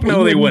the fuck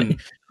no, they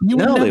wouldn't. You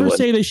would never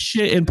say this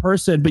shit in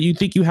person, but you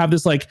think you have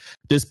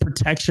this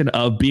protection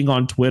of being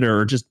on Twitter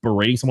or just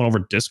berating someone over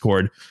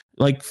Discord.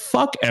 Like,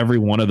 fuck every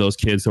one of those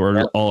kids who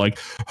are all like,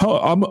 oh,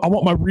 I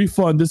want my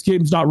refund. This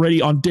game's not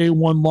ready on day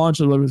one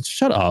launch.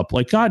 Shut up.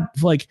 Like, God,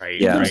 give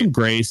them some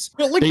grace.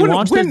 They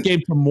launched this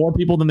game for more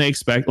people than they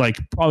expect. Like,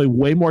 probably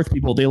way more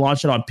people. They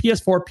launched it on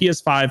PS4,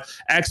 PS5,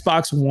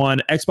 Xbox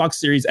One, Xbox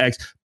Series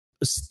X,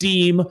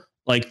 Steam.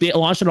 Like, they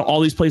launched it on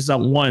all these places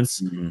at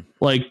once.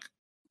 Like,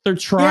 they're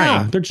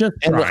trying. They're just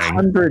trying.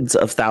 Hundreds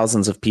of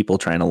thousands of people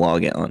trying to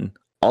log in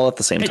all at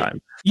the same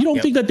time. You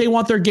don't think that they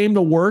want their game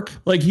to work?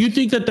 Like, you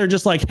think that they're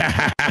just like, work.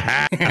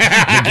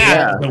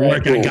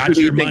 I got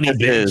your money,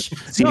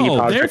 bitch.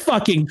 No, they're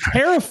fucking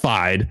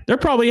terrified. They're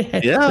probably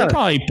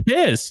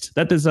pissed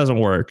that this doesn't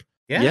work.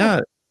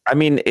 Yeah. I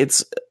mean,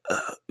 it's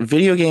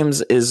video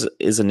games is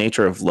a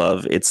nature of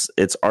love. It's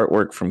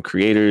artwork from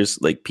creators.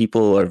 Like,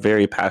 people are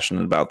very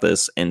passionate about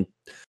this, and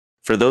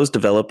for those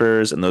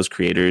developers and those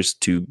creators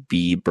to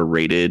be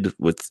berated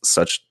with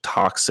such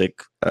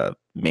toxic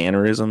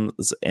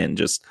mannerisms and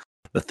just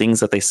the things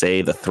that they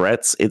say, the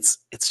threats, it's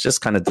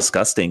just kind of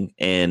disgusting.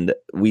 And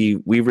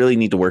we really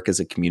need to work as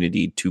a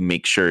community to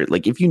make sure,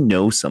 like, if you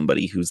know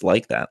somebody who's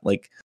like that,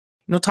 like,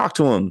 talk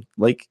to them,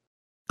 like,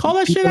 call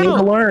that shit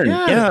out. Learn.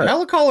 Yeah,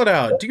 I'll call it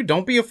out, dude.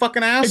 Don't be a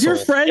fucking asshole.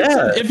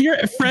 If your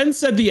friend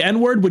said the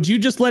N-word, would you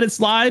just let it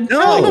slide?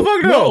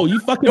 No, you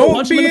fucking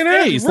punch him in the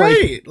face.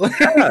 Right?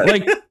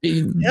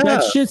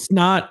 That shit's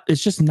not.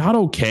 It's just not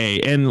okay.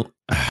 And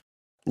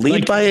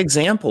lead by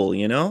example.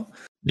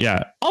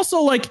 Yeah. Also,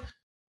 like,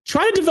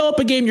 try to develop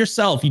a game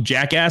yourself, you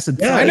jackass, and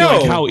tell I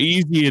know how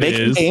easy it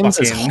is. Making games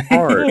is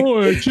hard.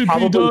 It should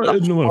probably be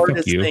done. the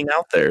hardest thing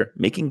out there.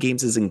 Making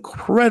games is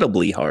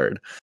incredibly hard,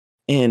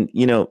 and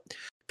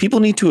people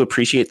need to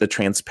appreciate the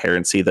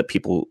transparency that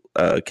people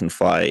can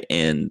fly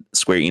and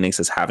Square Enix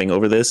is having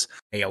over this.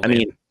 I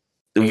mean,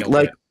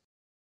 like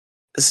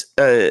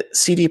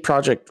CD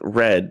Projekt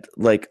Red,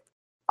 like,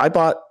 I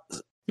bought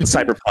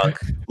Cyberpunk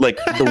like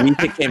the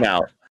week it came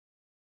out.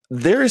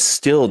 There is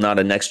still not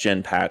a next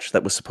gen patch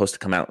that was supposed to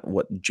come out.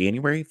 What,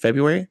 January,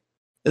 February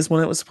is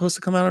when it was supposed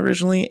to come out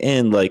originally,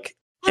 and like.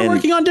 They're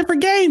working on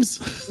different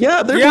games.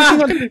 Yeah, they're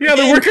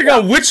working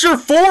on Witcher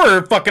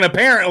 4, fucking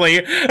apparently.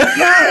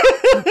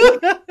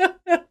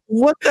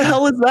 What the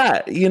hell is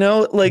that?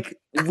 Like,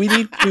 we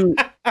need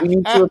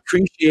to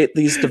appreciate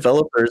these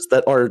developers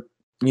that are,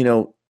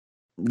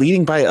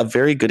 leading by a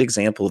very good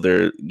example.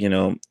 They're,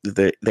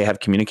 they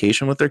have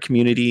communication with their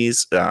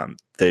communities.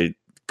 They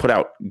put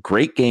out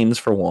great games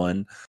for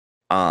one.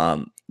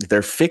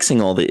 They're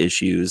fixing all the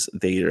issues.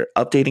 They're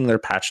updating their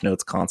patch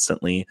notes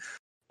constantly.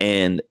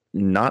 And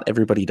not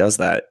everybody does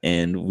that,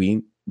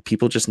 and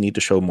people just need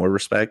to show more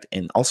respect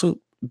and also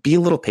be a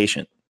little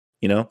patient.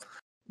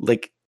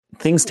 Like,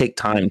 things take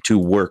time to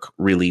work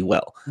really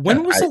well.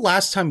 When was the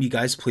last time you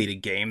guys played a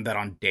game that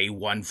on day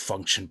one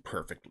functioned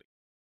perfectly?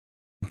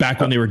 Back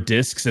when they were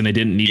discs and they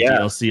didn't need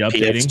DLC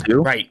updating,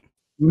 PS2? Right?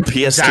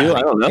 PS2, exactly.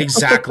 I don't know.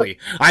 Exactly.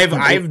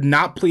 I've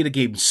not played a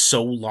game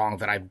so long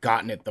that I've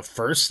gotten it the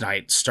first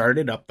night,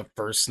 started up the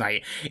first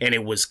night, and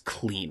it was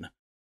clean.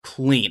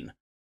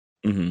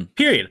 Mm-hmm.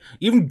 Period.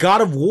 Even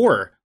God of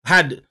War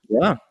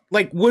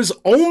was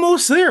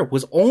almost there,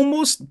 was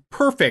almost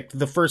perfect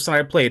the first time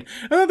I played,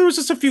 and then there was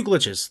just a few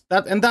glitches.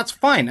 That's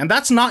fine, and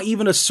that's not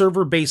even a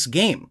server-based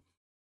game.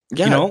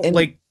 Yeah,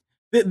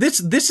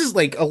 This is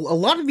like a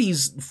lot of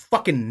these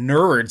fucking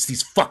nerds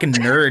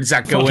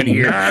that go in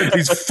here,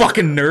 these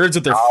fucking nerds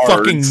with their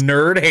fucking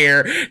nerd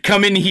hair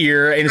come in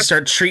here and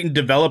start treating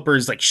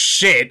developers like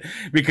shit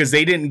because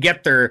they didn't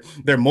get their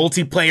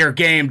multiplayer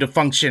game to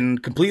function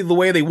completely the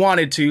way they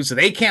wanted to, so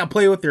they can't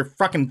play with their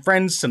fucking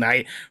friends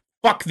tonight.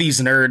 Fuck these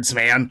nerds,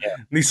 man. Yeah.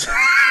 These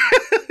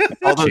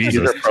all those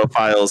user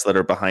profiles that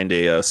are behind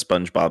a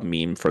SpongeBob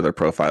meme for their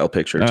profile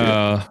picture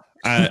too.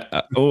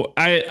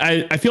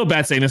 I feel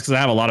bad saying this because I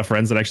have a lot of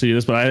friends that actually do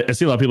this, but I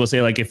see a lot of people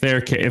say like if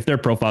their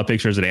profile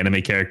picture is an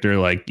anime character,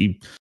 like you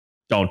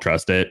don't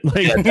trust it.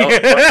 Like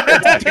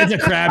it's a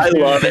crap. I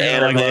love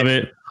anime. anime. I love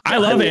it. I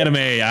love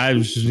anime.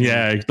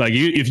 Like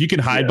if you can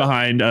hide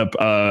behind an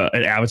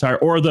avatar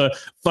or the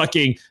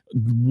fucking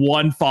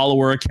one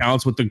follower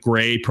accounts with the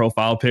gray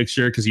profile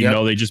picture because you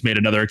know they just made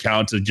another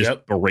account to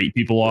just berate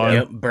people on.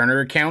 Yep,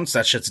 burner accounts.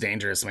 That shit's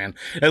dangerous, man.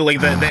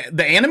 Like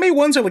the anime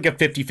ones are like a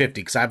 50-50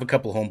 because I have a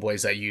couple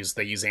homeboys that use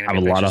anime. I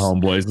have a lot of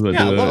homeboys.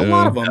 Yeah, a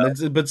lot of them.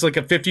 But it's like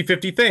a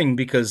 50-50 thing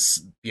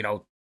because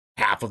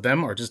half of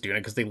them are just doing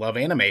it because they love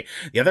anime.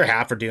 The other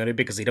half are doing it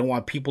because they don't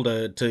want people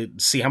to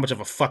see how much of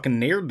a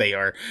fucking nerd they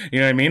are. You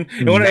know what I mean?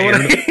 Nerd.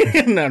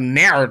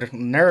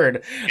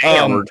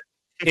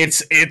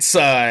 It's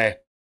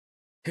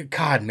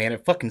God, man,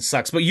 it fucking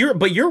sucks. But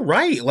you're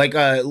right. Like,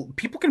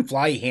 People Can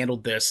Fly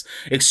handled this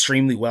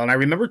extremely well, and I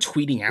remember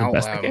tweeting out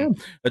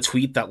a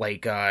tweet that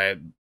like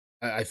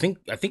I think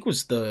it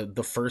was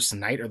the first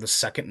night or the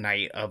second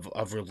night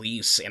of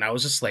release, and I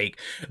was just like,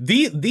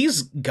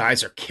 these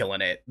guys are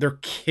killing it. They're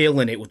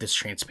killing it with this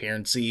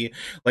transparency.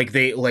 Like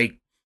they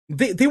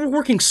were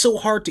working so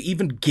hard to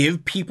even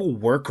give people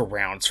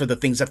workarounds for the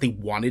things that they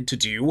wanted to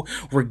do,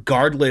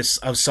 regardless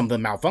of some of the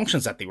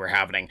malfunctions that they were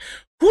having.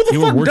 Who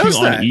the fuck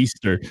does that? On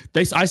Easter.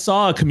 I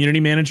saw a community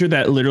manager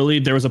that literally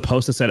there was a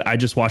post that said, "I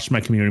just watched my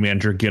community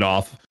manager go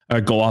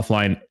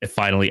offline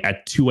finally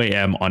at 2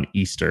 a.m. on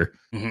Easter."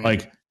 Mm-hmm.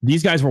 Like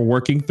these guys were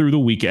working through the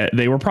weekend.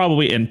 They were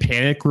probably in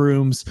panic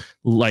rooms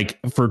like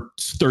for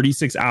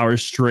 36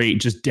 hours straight,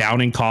 just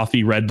downing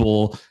coffee, Red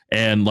Bull,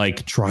 and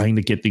like trying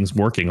to get things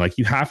working. Like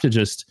you have to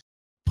just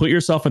put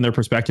yourself in their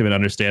perspective and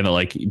understand that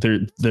like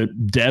the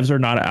devs are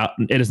not out.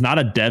 It is not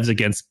a devs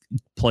against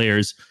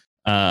players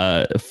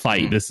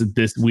fight.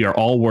 This we are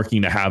all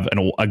working to have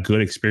a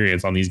good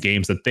experience on these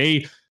games that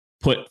they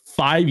put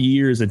 5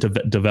 years into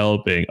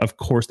developing. Of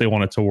course they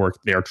want it to work.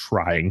 They're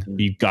trying.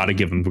 You got to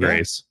give them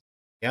grace.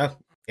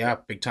 Yeah,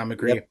 big time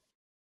agree. Yep.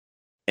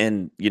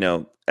 And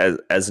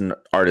as an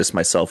artist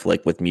myself,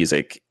 like with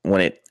music,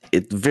 when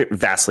it's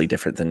vastly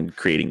different than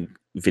creating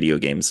video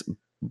games,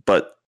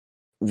 but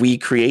we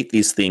create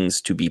these things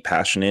to be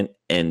passionate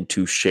and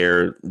to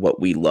share what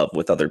we love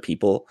with other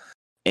people.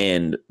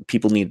 And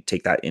people need to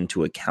take that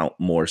into account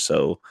more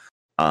so,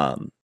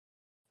 and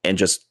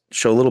just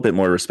show a little bit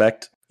more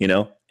respect,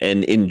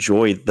 and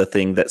enjoy the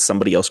thing that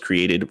somebody else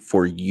created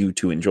for you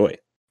to enjoy.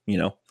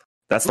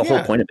 That's the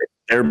whole point of it.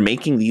 They're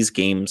making these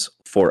games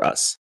for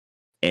us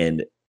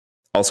and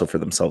also for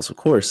themselves, of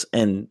course.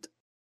 And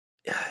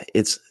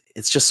it's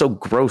just so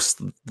gross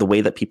the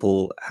way that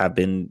people have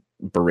been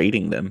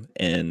berating them.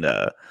 And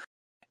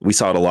we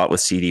saw it a lot with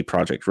CD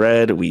Projekt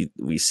Red. We've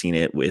seen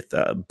it with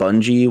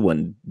Bungie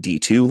when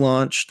D2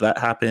 launched. That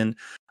happened.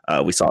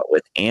 We saw it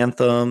with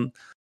Anthem.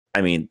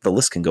 I mean, the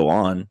list can go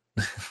on.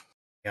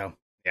 Yeah.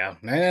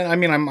 And I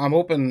mean, I'm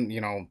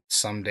hoping,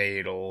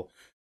 someday they'll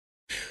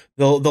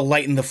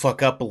lighten the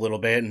fuck up a little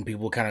bit and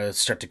people kind of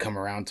start to come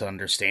around to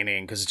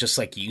understanding. Because just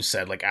like you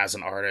said, like as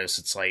an artist,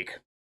 it's like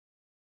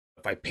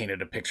if I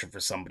painted a picture for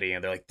somebody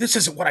and they're like, "This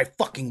isn't what I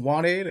fucking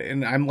wanted,"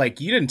 and I'm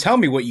like, "You didn't tell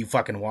me what you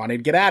fucking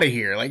wanted. Get out of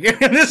here! Like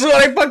this is what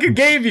I fucking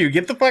gave you.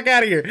 Get the fuck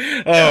out of here."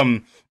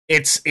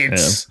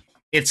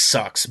 It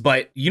sucks,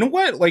 but you know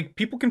what? Like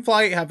People Can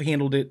Fly have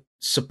handled it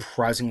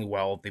surprisingly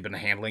well. They've been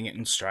handling it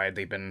in stride.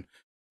 They've been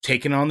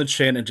taking on the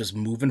chin and just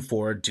moving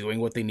forward, doing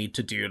what they need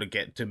to do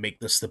to make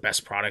this the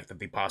best product that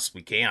they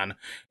possibly can.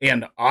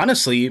 And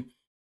honestly,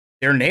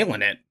 they're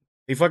nailing it.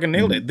 They fucking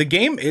nailed it. The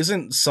game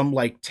isn't some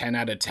like 10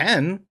 out of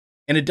 10,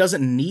 and it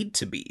doesn't need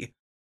to be.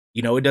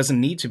 It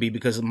doesn't need to be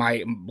because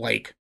I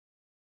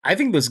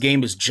think this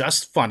game is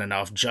just fun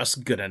enough,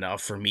 just good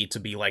enough for me to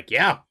be like,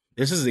 yeah,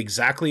 this is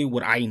exactly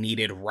what I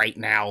needed right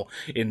now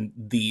in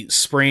the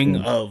spring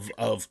of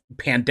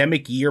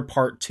pandemic year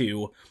part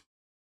 2.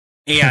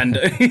 And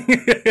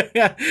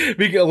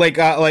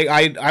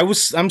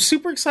because I'm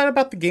super excited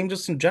about the game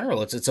just in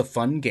general. It's a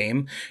fun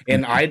game,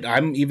 and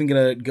I'm even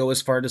gonna go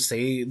as far to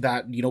say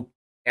that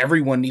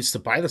everyone needs to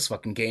buy this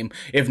fucking game,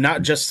 if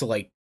not just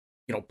to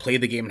play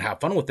the game and have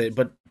fun with it,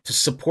 but to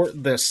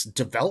support this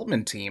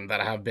development team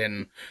that have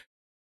been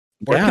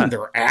working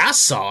their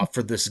ass off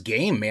for this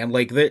game, man.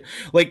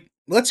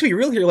 Let's be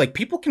real here. Like,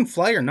 People Can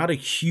Fly are not a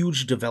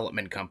huge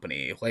development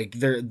company. Like,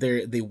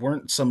 they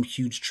weren't some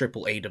huge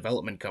AAA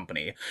development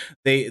company.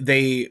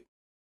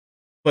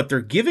 But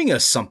they're giving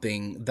us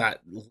something that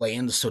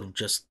lands sort of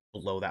just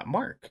below that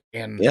mark,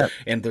 and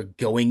they're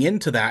going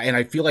into that. And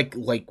I feel like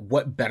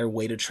what better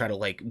way to try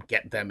to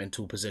get them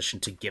into a position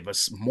to give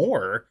us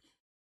more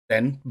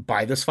than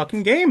buy this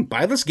fucking game?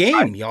 Buy this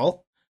game,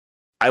 y'all.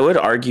 I would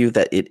argue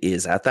that it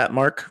is at that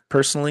mark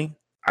personally.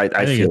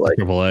 I feel like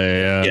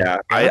AAA,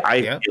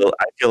 I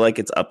feel like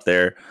it's up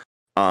there.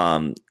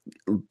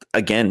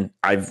 Again,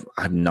 I'm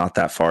not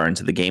that far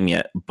into the game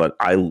yet, but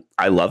I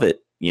love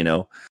it.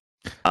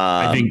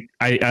 I think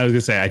I was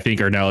gonna say, I think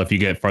Ernell, if you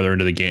get farther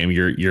into the game,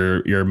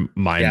 your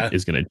mind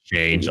is gonna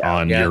change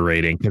on your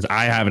rating, because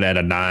I have it at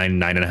a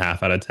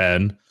 9.5 out of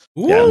 10.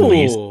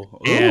 Ooh,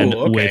 and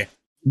okay.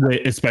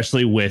 with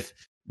especially with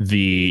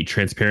the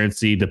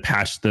transparency, the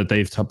patch that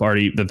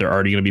they're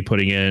already going to be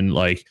putting in,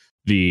 like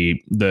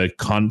the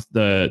comments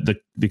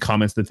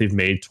that they've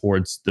made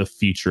towards the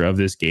future of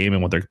this game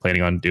and what they're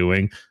planning on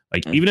doing.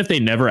 Like, even if they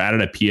never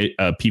added a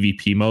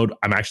PvP mode,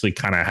 I'm actually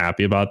kind of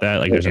happy about that.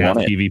 Like, there's enough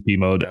PvP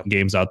mode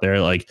games out there.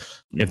 Like,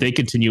 if they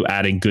continue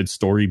adding good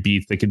story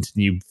beats, they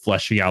continue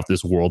fleshing out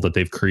this world that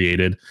they've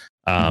created,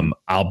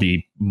 I'll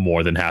be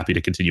more than happy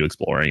to continue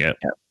exploring it.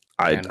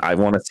 I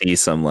want to see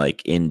some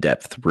like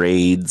in-depth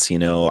raids, you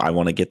know. I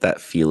want to get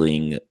that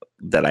feeling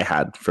that I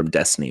had from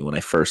Destiny when I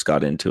first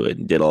got into it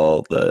and did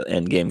all the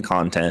end game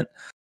content.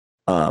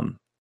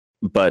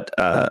 But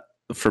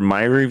for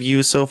my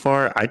review so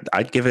far,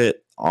 I'd give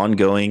it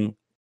ongoing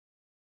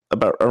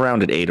about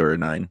around an 8 or a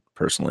 9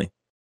 personally.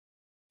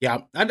 Yeah,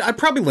 I'd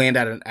probably land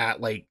at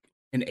like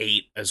an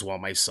 8 as well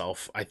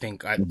myself. I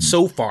think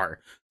so far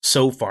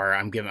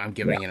I'm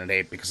giving it an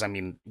 8 because I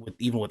mean,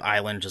 even with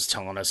Island just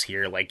telling us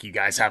here like you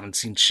guys haven't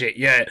seen shit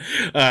yet,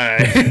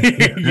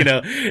 you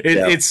know,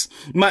 it's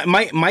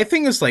my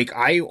thing is like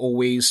I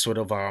always sort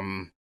of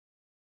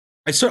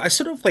I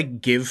sort of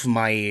like give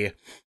my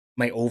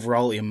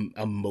overall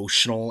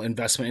emotional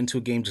investment into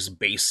a game just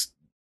based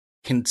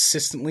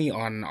consistently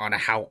on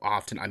how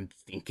often I'm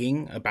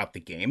thinking about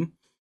the game.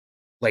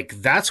 Like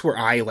that's where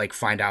I like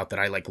find out that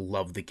I like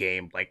love the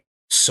game like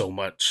so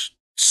much,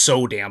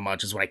 so damn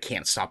much is when I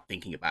can't stop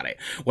thinking about it.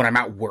 When I'm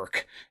at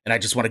work and I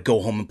just want to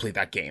go home and play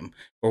that game,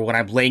 or when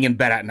I'm laying in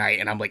bed at night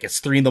and I'm like it's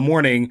 3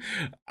 a.m,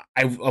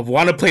 I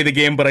want to play the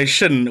game but I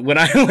shouldn't. When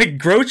I'm like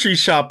grocery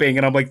shopping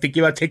and I'm like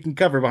thinking about taking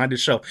cover behind the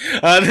shelf,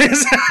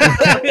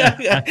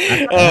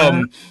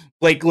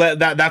 like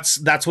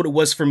that's what it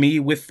was for me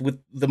with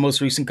the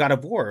most recent God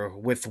of War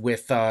with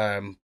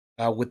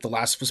The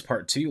Last of Us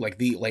Part 2. Like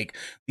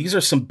these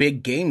are some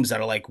big games that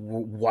I like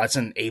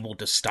wasn't able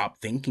to stop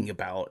thinking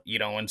about, you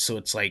know. And so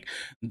it's like,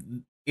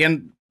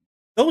 and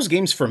those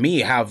games for me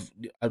have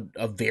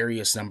a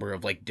various number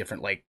of like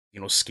different like, you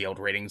know, scaled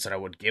ratings that I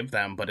would give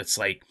them, but it's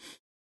like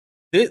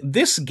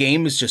this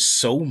game is just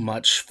so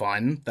much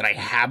fun that I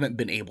haven't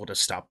been able to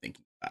stop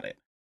thinking about it.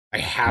 I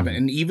haven't.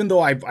 And even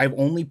though I've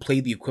only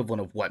played the equivalent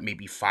of what,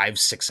 maybe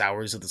 5-6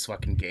 hours of this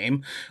fucking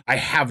game, I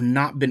have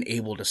not been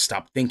able to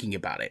stop thinking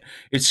about it.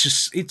 It's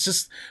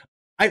just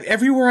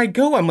everywhere I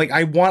go, I'm like,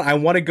 I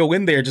want to go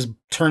in there, just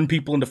turn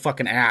people into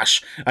fucking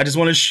ash. I just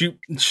want to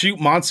shoot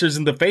monsters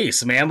in the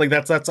face, man. Like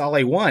that's all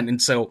I want.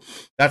 And so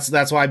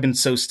that's why I've been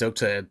so stoked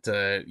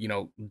to you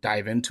know,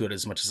 dive into it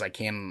as much as I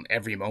can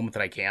every moment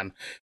that I can.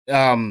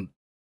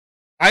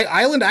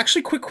 Island,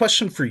 actually, quick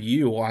question for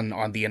you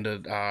on the end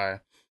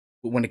of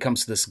when it comes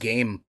to this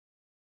game.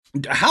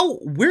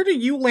 Where do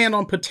you land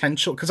on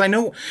potential? Because I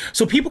know,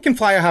 so People Can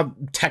Fly have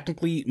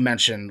technically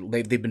mentioned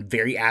they've been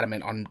very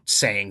adamant on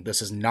saying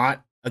this is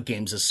not a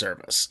games as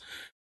service.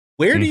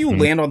 Where do you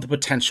land on the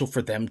potential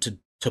for them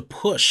to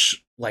push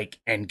like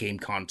end game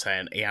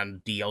content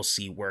and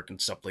DLC work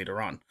and stuff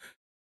later on?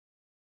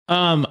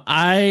 I'm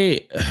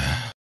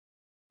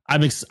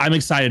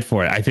excited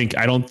for it. I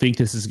don't think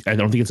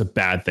it's a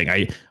bad thing.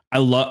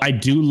 I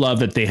do love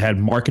that they had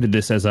marketed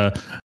this as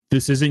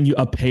this isn't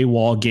a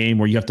paywall game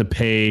where you have to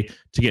pay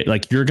to get,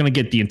 like, you're going to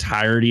get the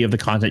entirety of the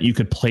content. You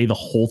could play the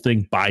whole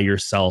thing by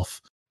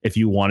yourself if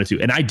you wanted to.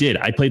 And I did.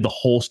 I played the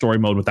whole story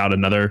mode without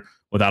another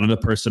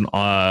person,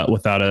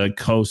 without a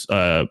host,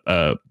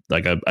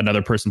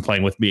 another person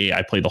playing with me.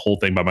 I played the whole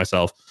thing by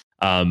myself.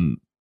 You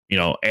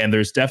know, and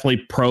there's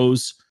definitely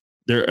pros.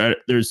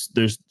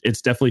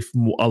 It's definitely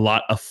a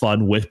lot of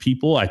fun with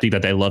people. I think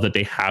that they love that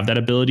they have that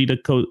ability to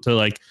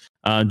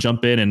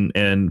jump in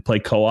and play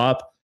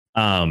co-op.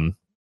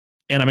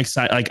 And I'm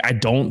excited. Like, I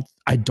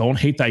don't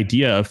hate the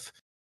idea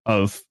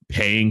of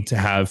paying to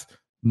have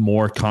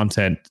more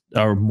content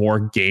or more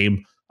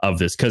game of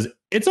this, because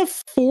it's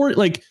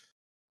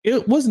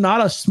it was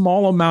not a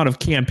small amount of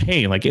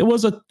campaign. Like, it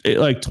was a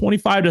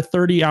 25 to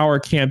 30 hour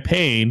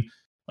campaign.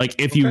 Like,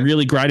 if you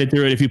really grinded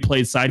through it, if you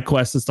played side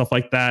quests and stuff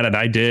like that, and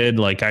I did.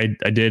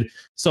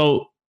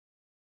 So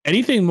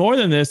anything more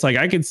than this, like,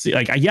 I can see,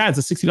 like, yeah, it's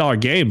a $60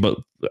 game, but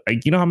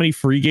like, you know how many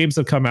free games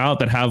have come out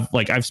that have,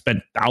 like, I've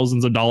spent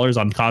thousands of dollars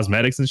on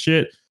cosmetics and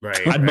shit.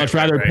 Right. I'd much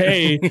rather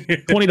pay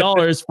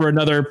 $20 for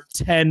another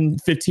 10,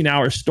 15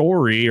 hour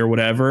story or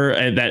whatever,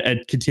 and that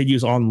it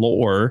continues on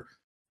lore.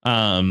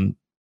 I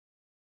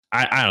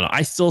don't know.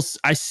 I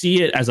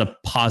see it as a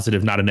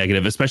positive, not a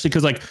negative, especially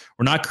because, like,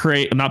 I'm not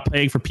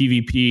paying for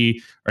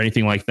PvP or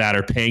anything like that,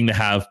 or paying to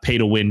have pay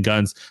to win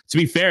guns. To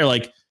be fair,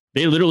 like,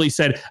 they literally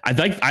said, I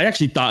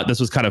actually thought this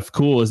was kind of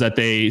cool, is that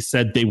they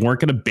said they weren't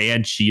going to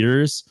ban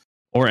cheaters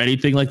or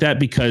anything like that,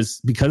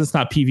 because it's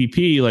not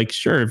PvP. Like,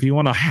 sure, if you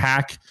want to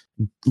hack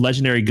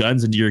legendary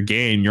guns into your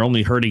game, you're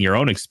only hurting your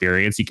own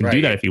experience. You can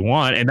do that if you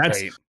want. And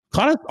that's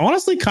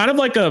honestly kind of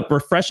like a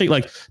refreshing,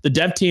 like, the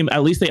dev team,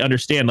 at least they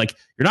understand, like,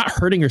 you're not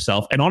hurting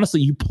yourself. And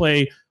honestly, you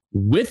play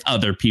with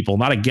other people,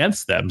 not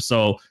against them.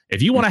 So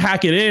if you want to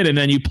hack it in and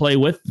then you play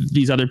with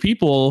these other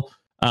people,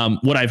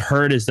 what I've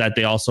heard is that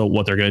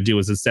what they're going to do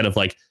is, instead of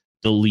like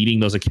deleting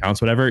those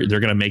accounts, whatever, they're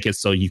gonna make it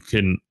so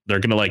they're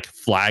gonna like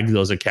flag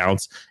those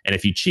accounts, and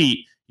if you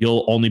cheat,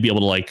 you'll only be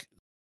able to like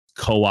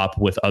co-op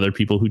with other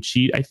people who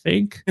cheat, I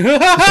think.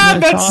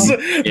 That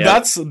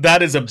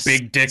is a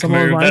big dick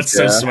move. That's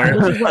so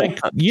smart. Like,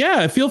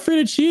 yeah, feel free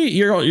to cheat.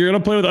 You're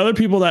gonna play with other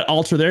people that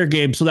alter their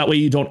game, so that way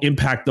you don't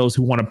impact those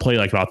who want to play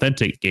like an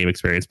authentic game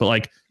experience. But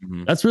like,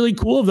 that's really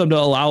cool of them to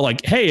allow,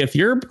 like, hey, if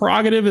your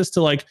prerogative is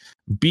to like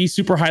be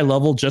super high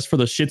level just for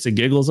the shits and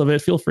giggles of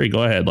it, feel free,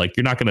 go ahead. Like,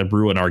 you're not gonna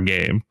ruin our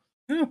game.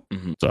 Yeah.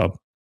 So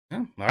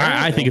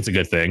I think it's a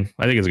good thing.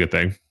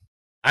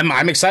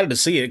 I'm excited to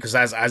see it because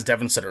as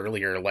Devin said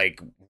earlier,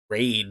 like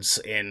raids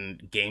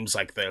in games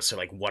like this are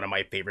like one of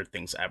my favorite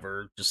things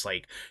ever. Just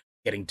like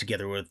getting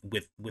together with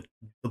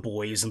the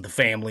boys and the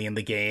family in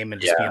the game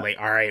and just being like,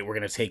 all right, we're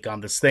gonna take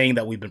on this thing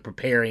that we've been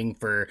preparing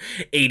for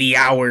 80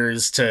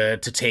 hours to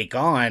take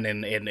on,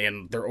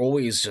 and they're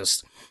always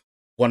just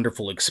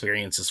wonderful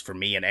experiences for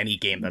me in any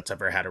game that's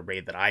ever had a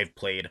raid that I've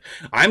played.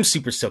 I'm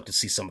super stoked to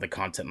see some of the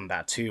content in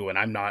that too, and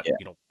I'm not,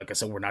 like I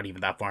said, we're not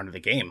even that far into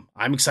the game.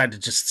 I'm excited to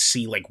just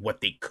see like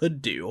what they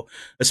could do,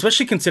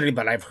 especially considering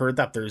that I've heard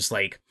that there's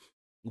like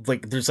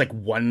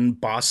one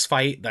boss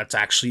fight that's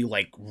actually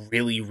like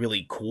really,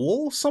 really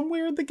cool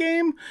somewhere in the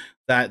game.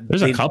 That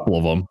there's a couple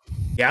of them.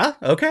 Yeah.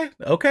 Okay.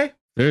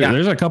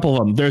 There's a couple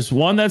of them. There's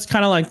one that's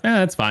kind of like,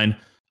 that's fine.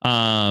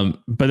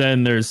 But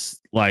then there's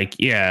like,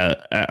 you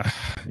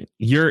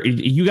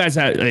guys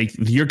have like,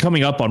 you're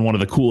coming up on one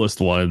of the coolest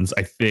ones,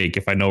 I think,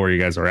 if I know where you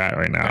guys are at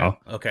right now.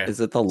 Okay.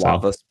 Is it the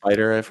lava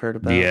spider I've heard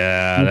about?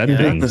 Yeah, that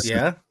thing.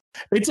 Yeah.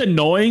 It's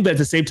annoying, but at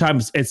the same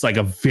time, it's like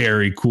a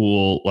very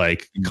cool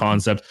like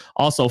concept.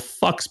 Also,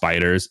 fuck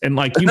spiders, and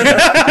like you get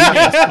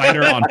a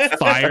spider on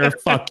fire.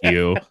 Fuck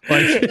you.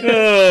 Like,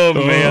 oh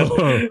man,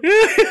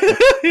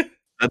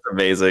 that's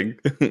amazing.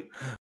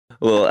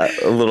 A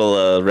little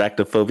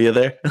arachnophobia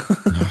there.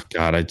 Oh,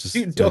 God, I just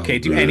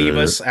do any of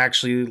us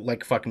actually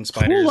like fucking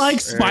spiders? Who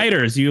likes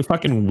spiders? You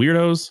fucking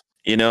weirdos.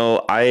 You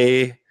know,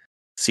 I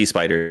see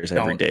spiders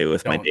every day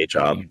with my day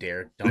job. Don't you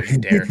dare.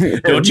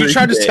 Don't you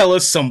try to tell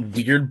us some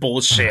weird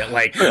bullshit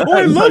like, oh,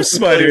 I love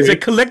spiders. I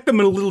collect them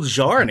in a little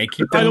jar and I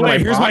keep them By the way,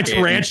 here's pocket. my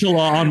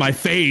tarantula on my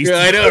face. Yeah,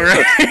 I know,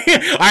 right?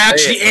 I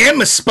actually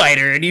am a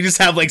spider, and you just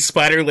have like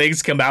spider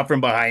legs come out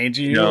from behind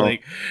you. No.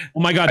 Like, oh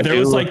my God, there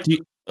was like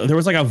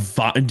a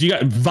vine. Do you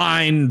got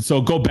Vine?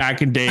 So go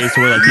back in days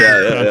where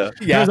like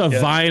there's a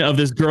vine of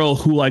this girl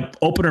who like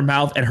opened her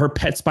mouth and her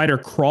pet spider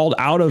crawled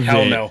out of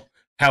Hell it. no.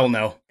 Hell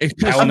no. It's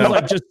because she was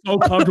like just so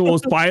comfortable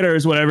with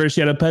spiders, whatever. She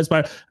had a pet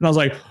spider, and I was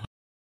like,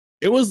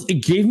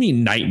 it gave me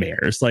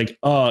nightmares. Like,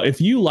 if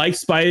you like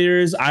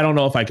spiders, I don't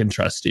know if I can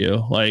trust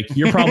you. Like,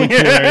 you're probably cool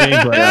and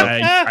everything, but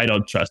I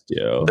don't trust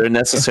you. They're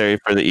necessary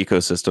for the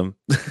ecosystem.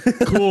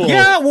 Cool.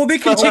 Yeah, well, they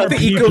can take the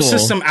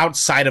ecosystem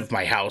outside of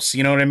my house.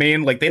 You know what I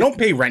mean? Like, they don't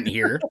pay rent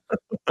here.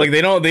 Like,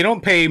 they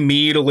don't pay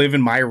me to live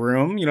in my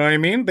room. You know what I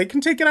mean? They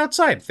can take it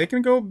outside. They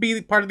can go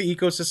be part of the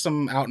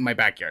ecosystem out in my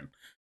backyard.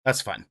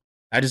 That's fun.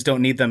 I just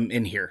don't need them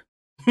in here.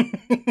 I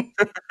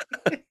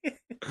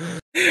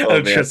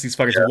don't trust these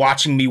fuckers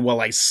watching me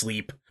while I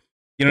sleep.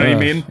 You know what I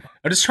mean?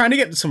 I'm just trying to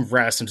get some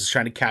rest. I'm just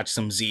trying to catch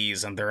some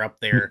Z's, and they're up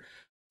there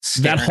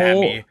staring at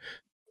me.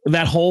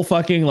 That whole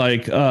fucking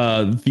like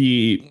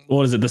the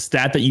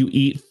stat that you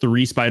eat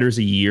 3 spiders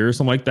a year or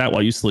something like that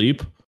while you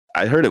sleep.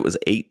 I heard it was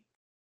 8.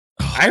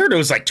 I heard it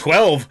was like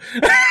 12.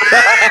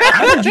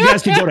 I heard you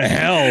guys can go to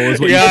hell.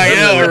 I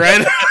know,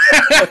 right?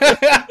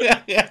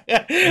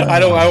 I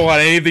don't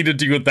want anything to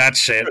do with that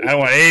shit. I don't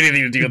want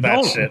anything to do with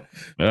that shit.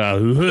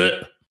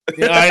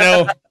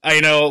 Yeah, I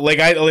know. Like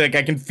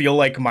I can feel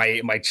like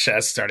my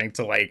chest starting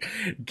to like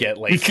get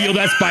like. You feel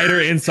that spider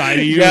inside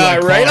of you. Yeah,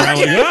 like, right. Like,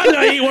 did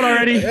I eat one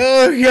already?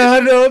 Oh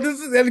God, no! This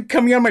is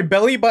coming on my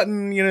belly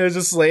button. You know,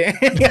 just like.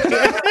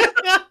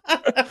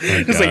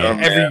 Just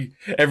like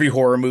every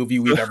horror movie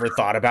we've ever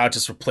thought about,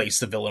 just replace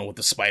the villain with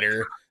the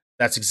spider.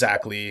 That's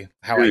exactly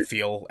how I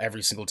feel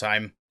every single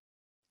time.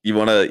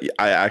 I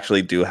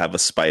actually do have a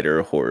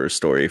spider horror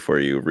story for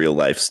you, real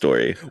life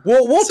story.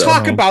 We'll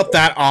talk about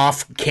that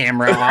off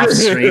camera, off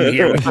stream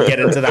here. We can get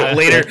into that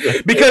later,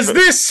 because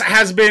this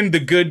has been the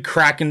Good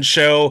Kraken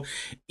Show.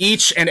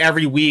 Each and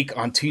every week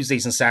on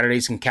Tuesdays and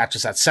Saturdays, you can catch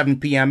us at 7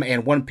 p.m.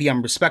 and 1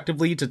 p.m.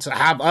 respectively to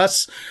have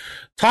us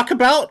talk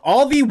about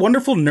all the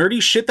wonderful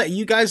nerdy shit that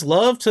you guys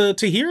love to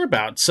hear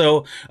about.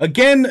 So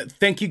again,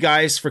 thank you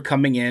guys for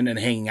coming in and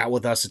hanging out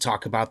with us to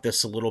talk about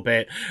this a little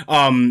bit.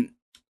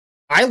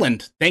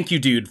 Island, thank you,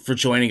 dude, for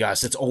joining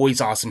us. It's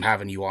always awesome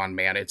having you on,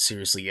 man. It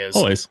seriously is.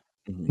 Always.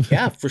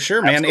 Yeah, for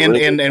sure, man.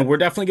 And we're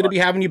definitely going to be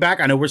having you back.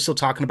 I know we're still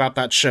talking about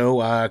that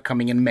show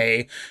coming in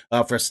May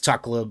for us to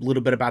talk a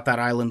little bit about that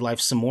island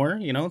life some more.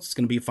 You know, it's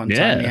going to be a fun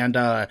time.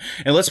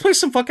 And let's play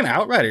some fucking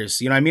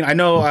Outriders. You know what I mean? I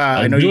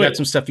know you got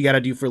some stuff you got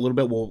to do for a little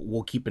bit.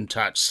 We'll keep in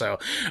touch. So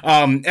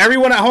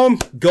everyone at home,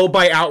 go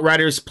buy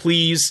Outriders,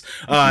 please.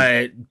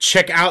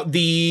 Check out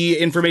the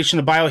information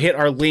in the bio, hit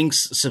our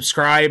links,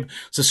 subscribe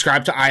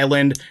to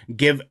Island,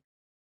 give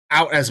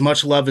out as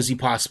much love as you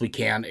possibly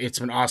can. It's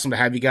been awesome to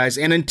have you guys.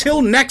 And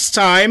until next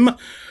time,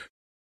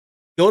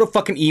 Go to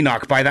fucking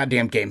Enoch, buy that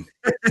damn game.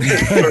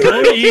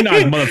 Go to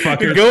Enoch,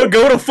 motherfucker.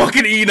 Go to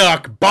fucking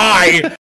Enoch, buy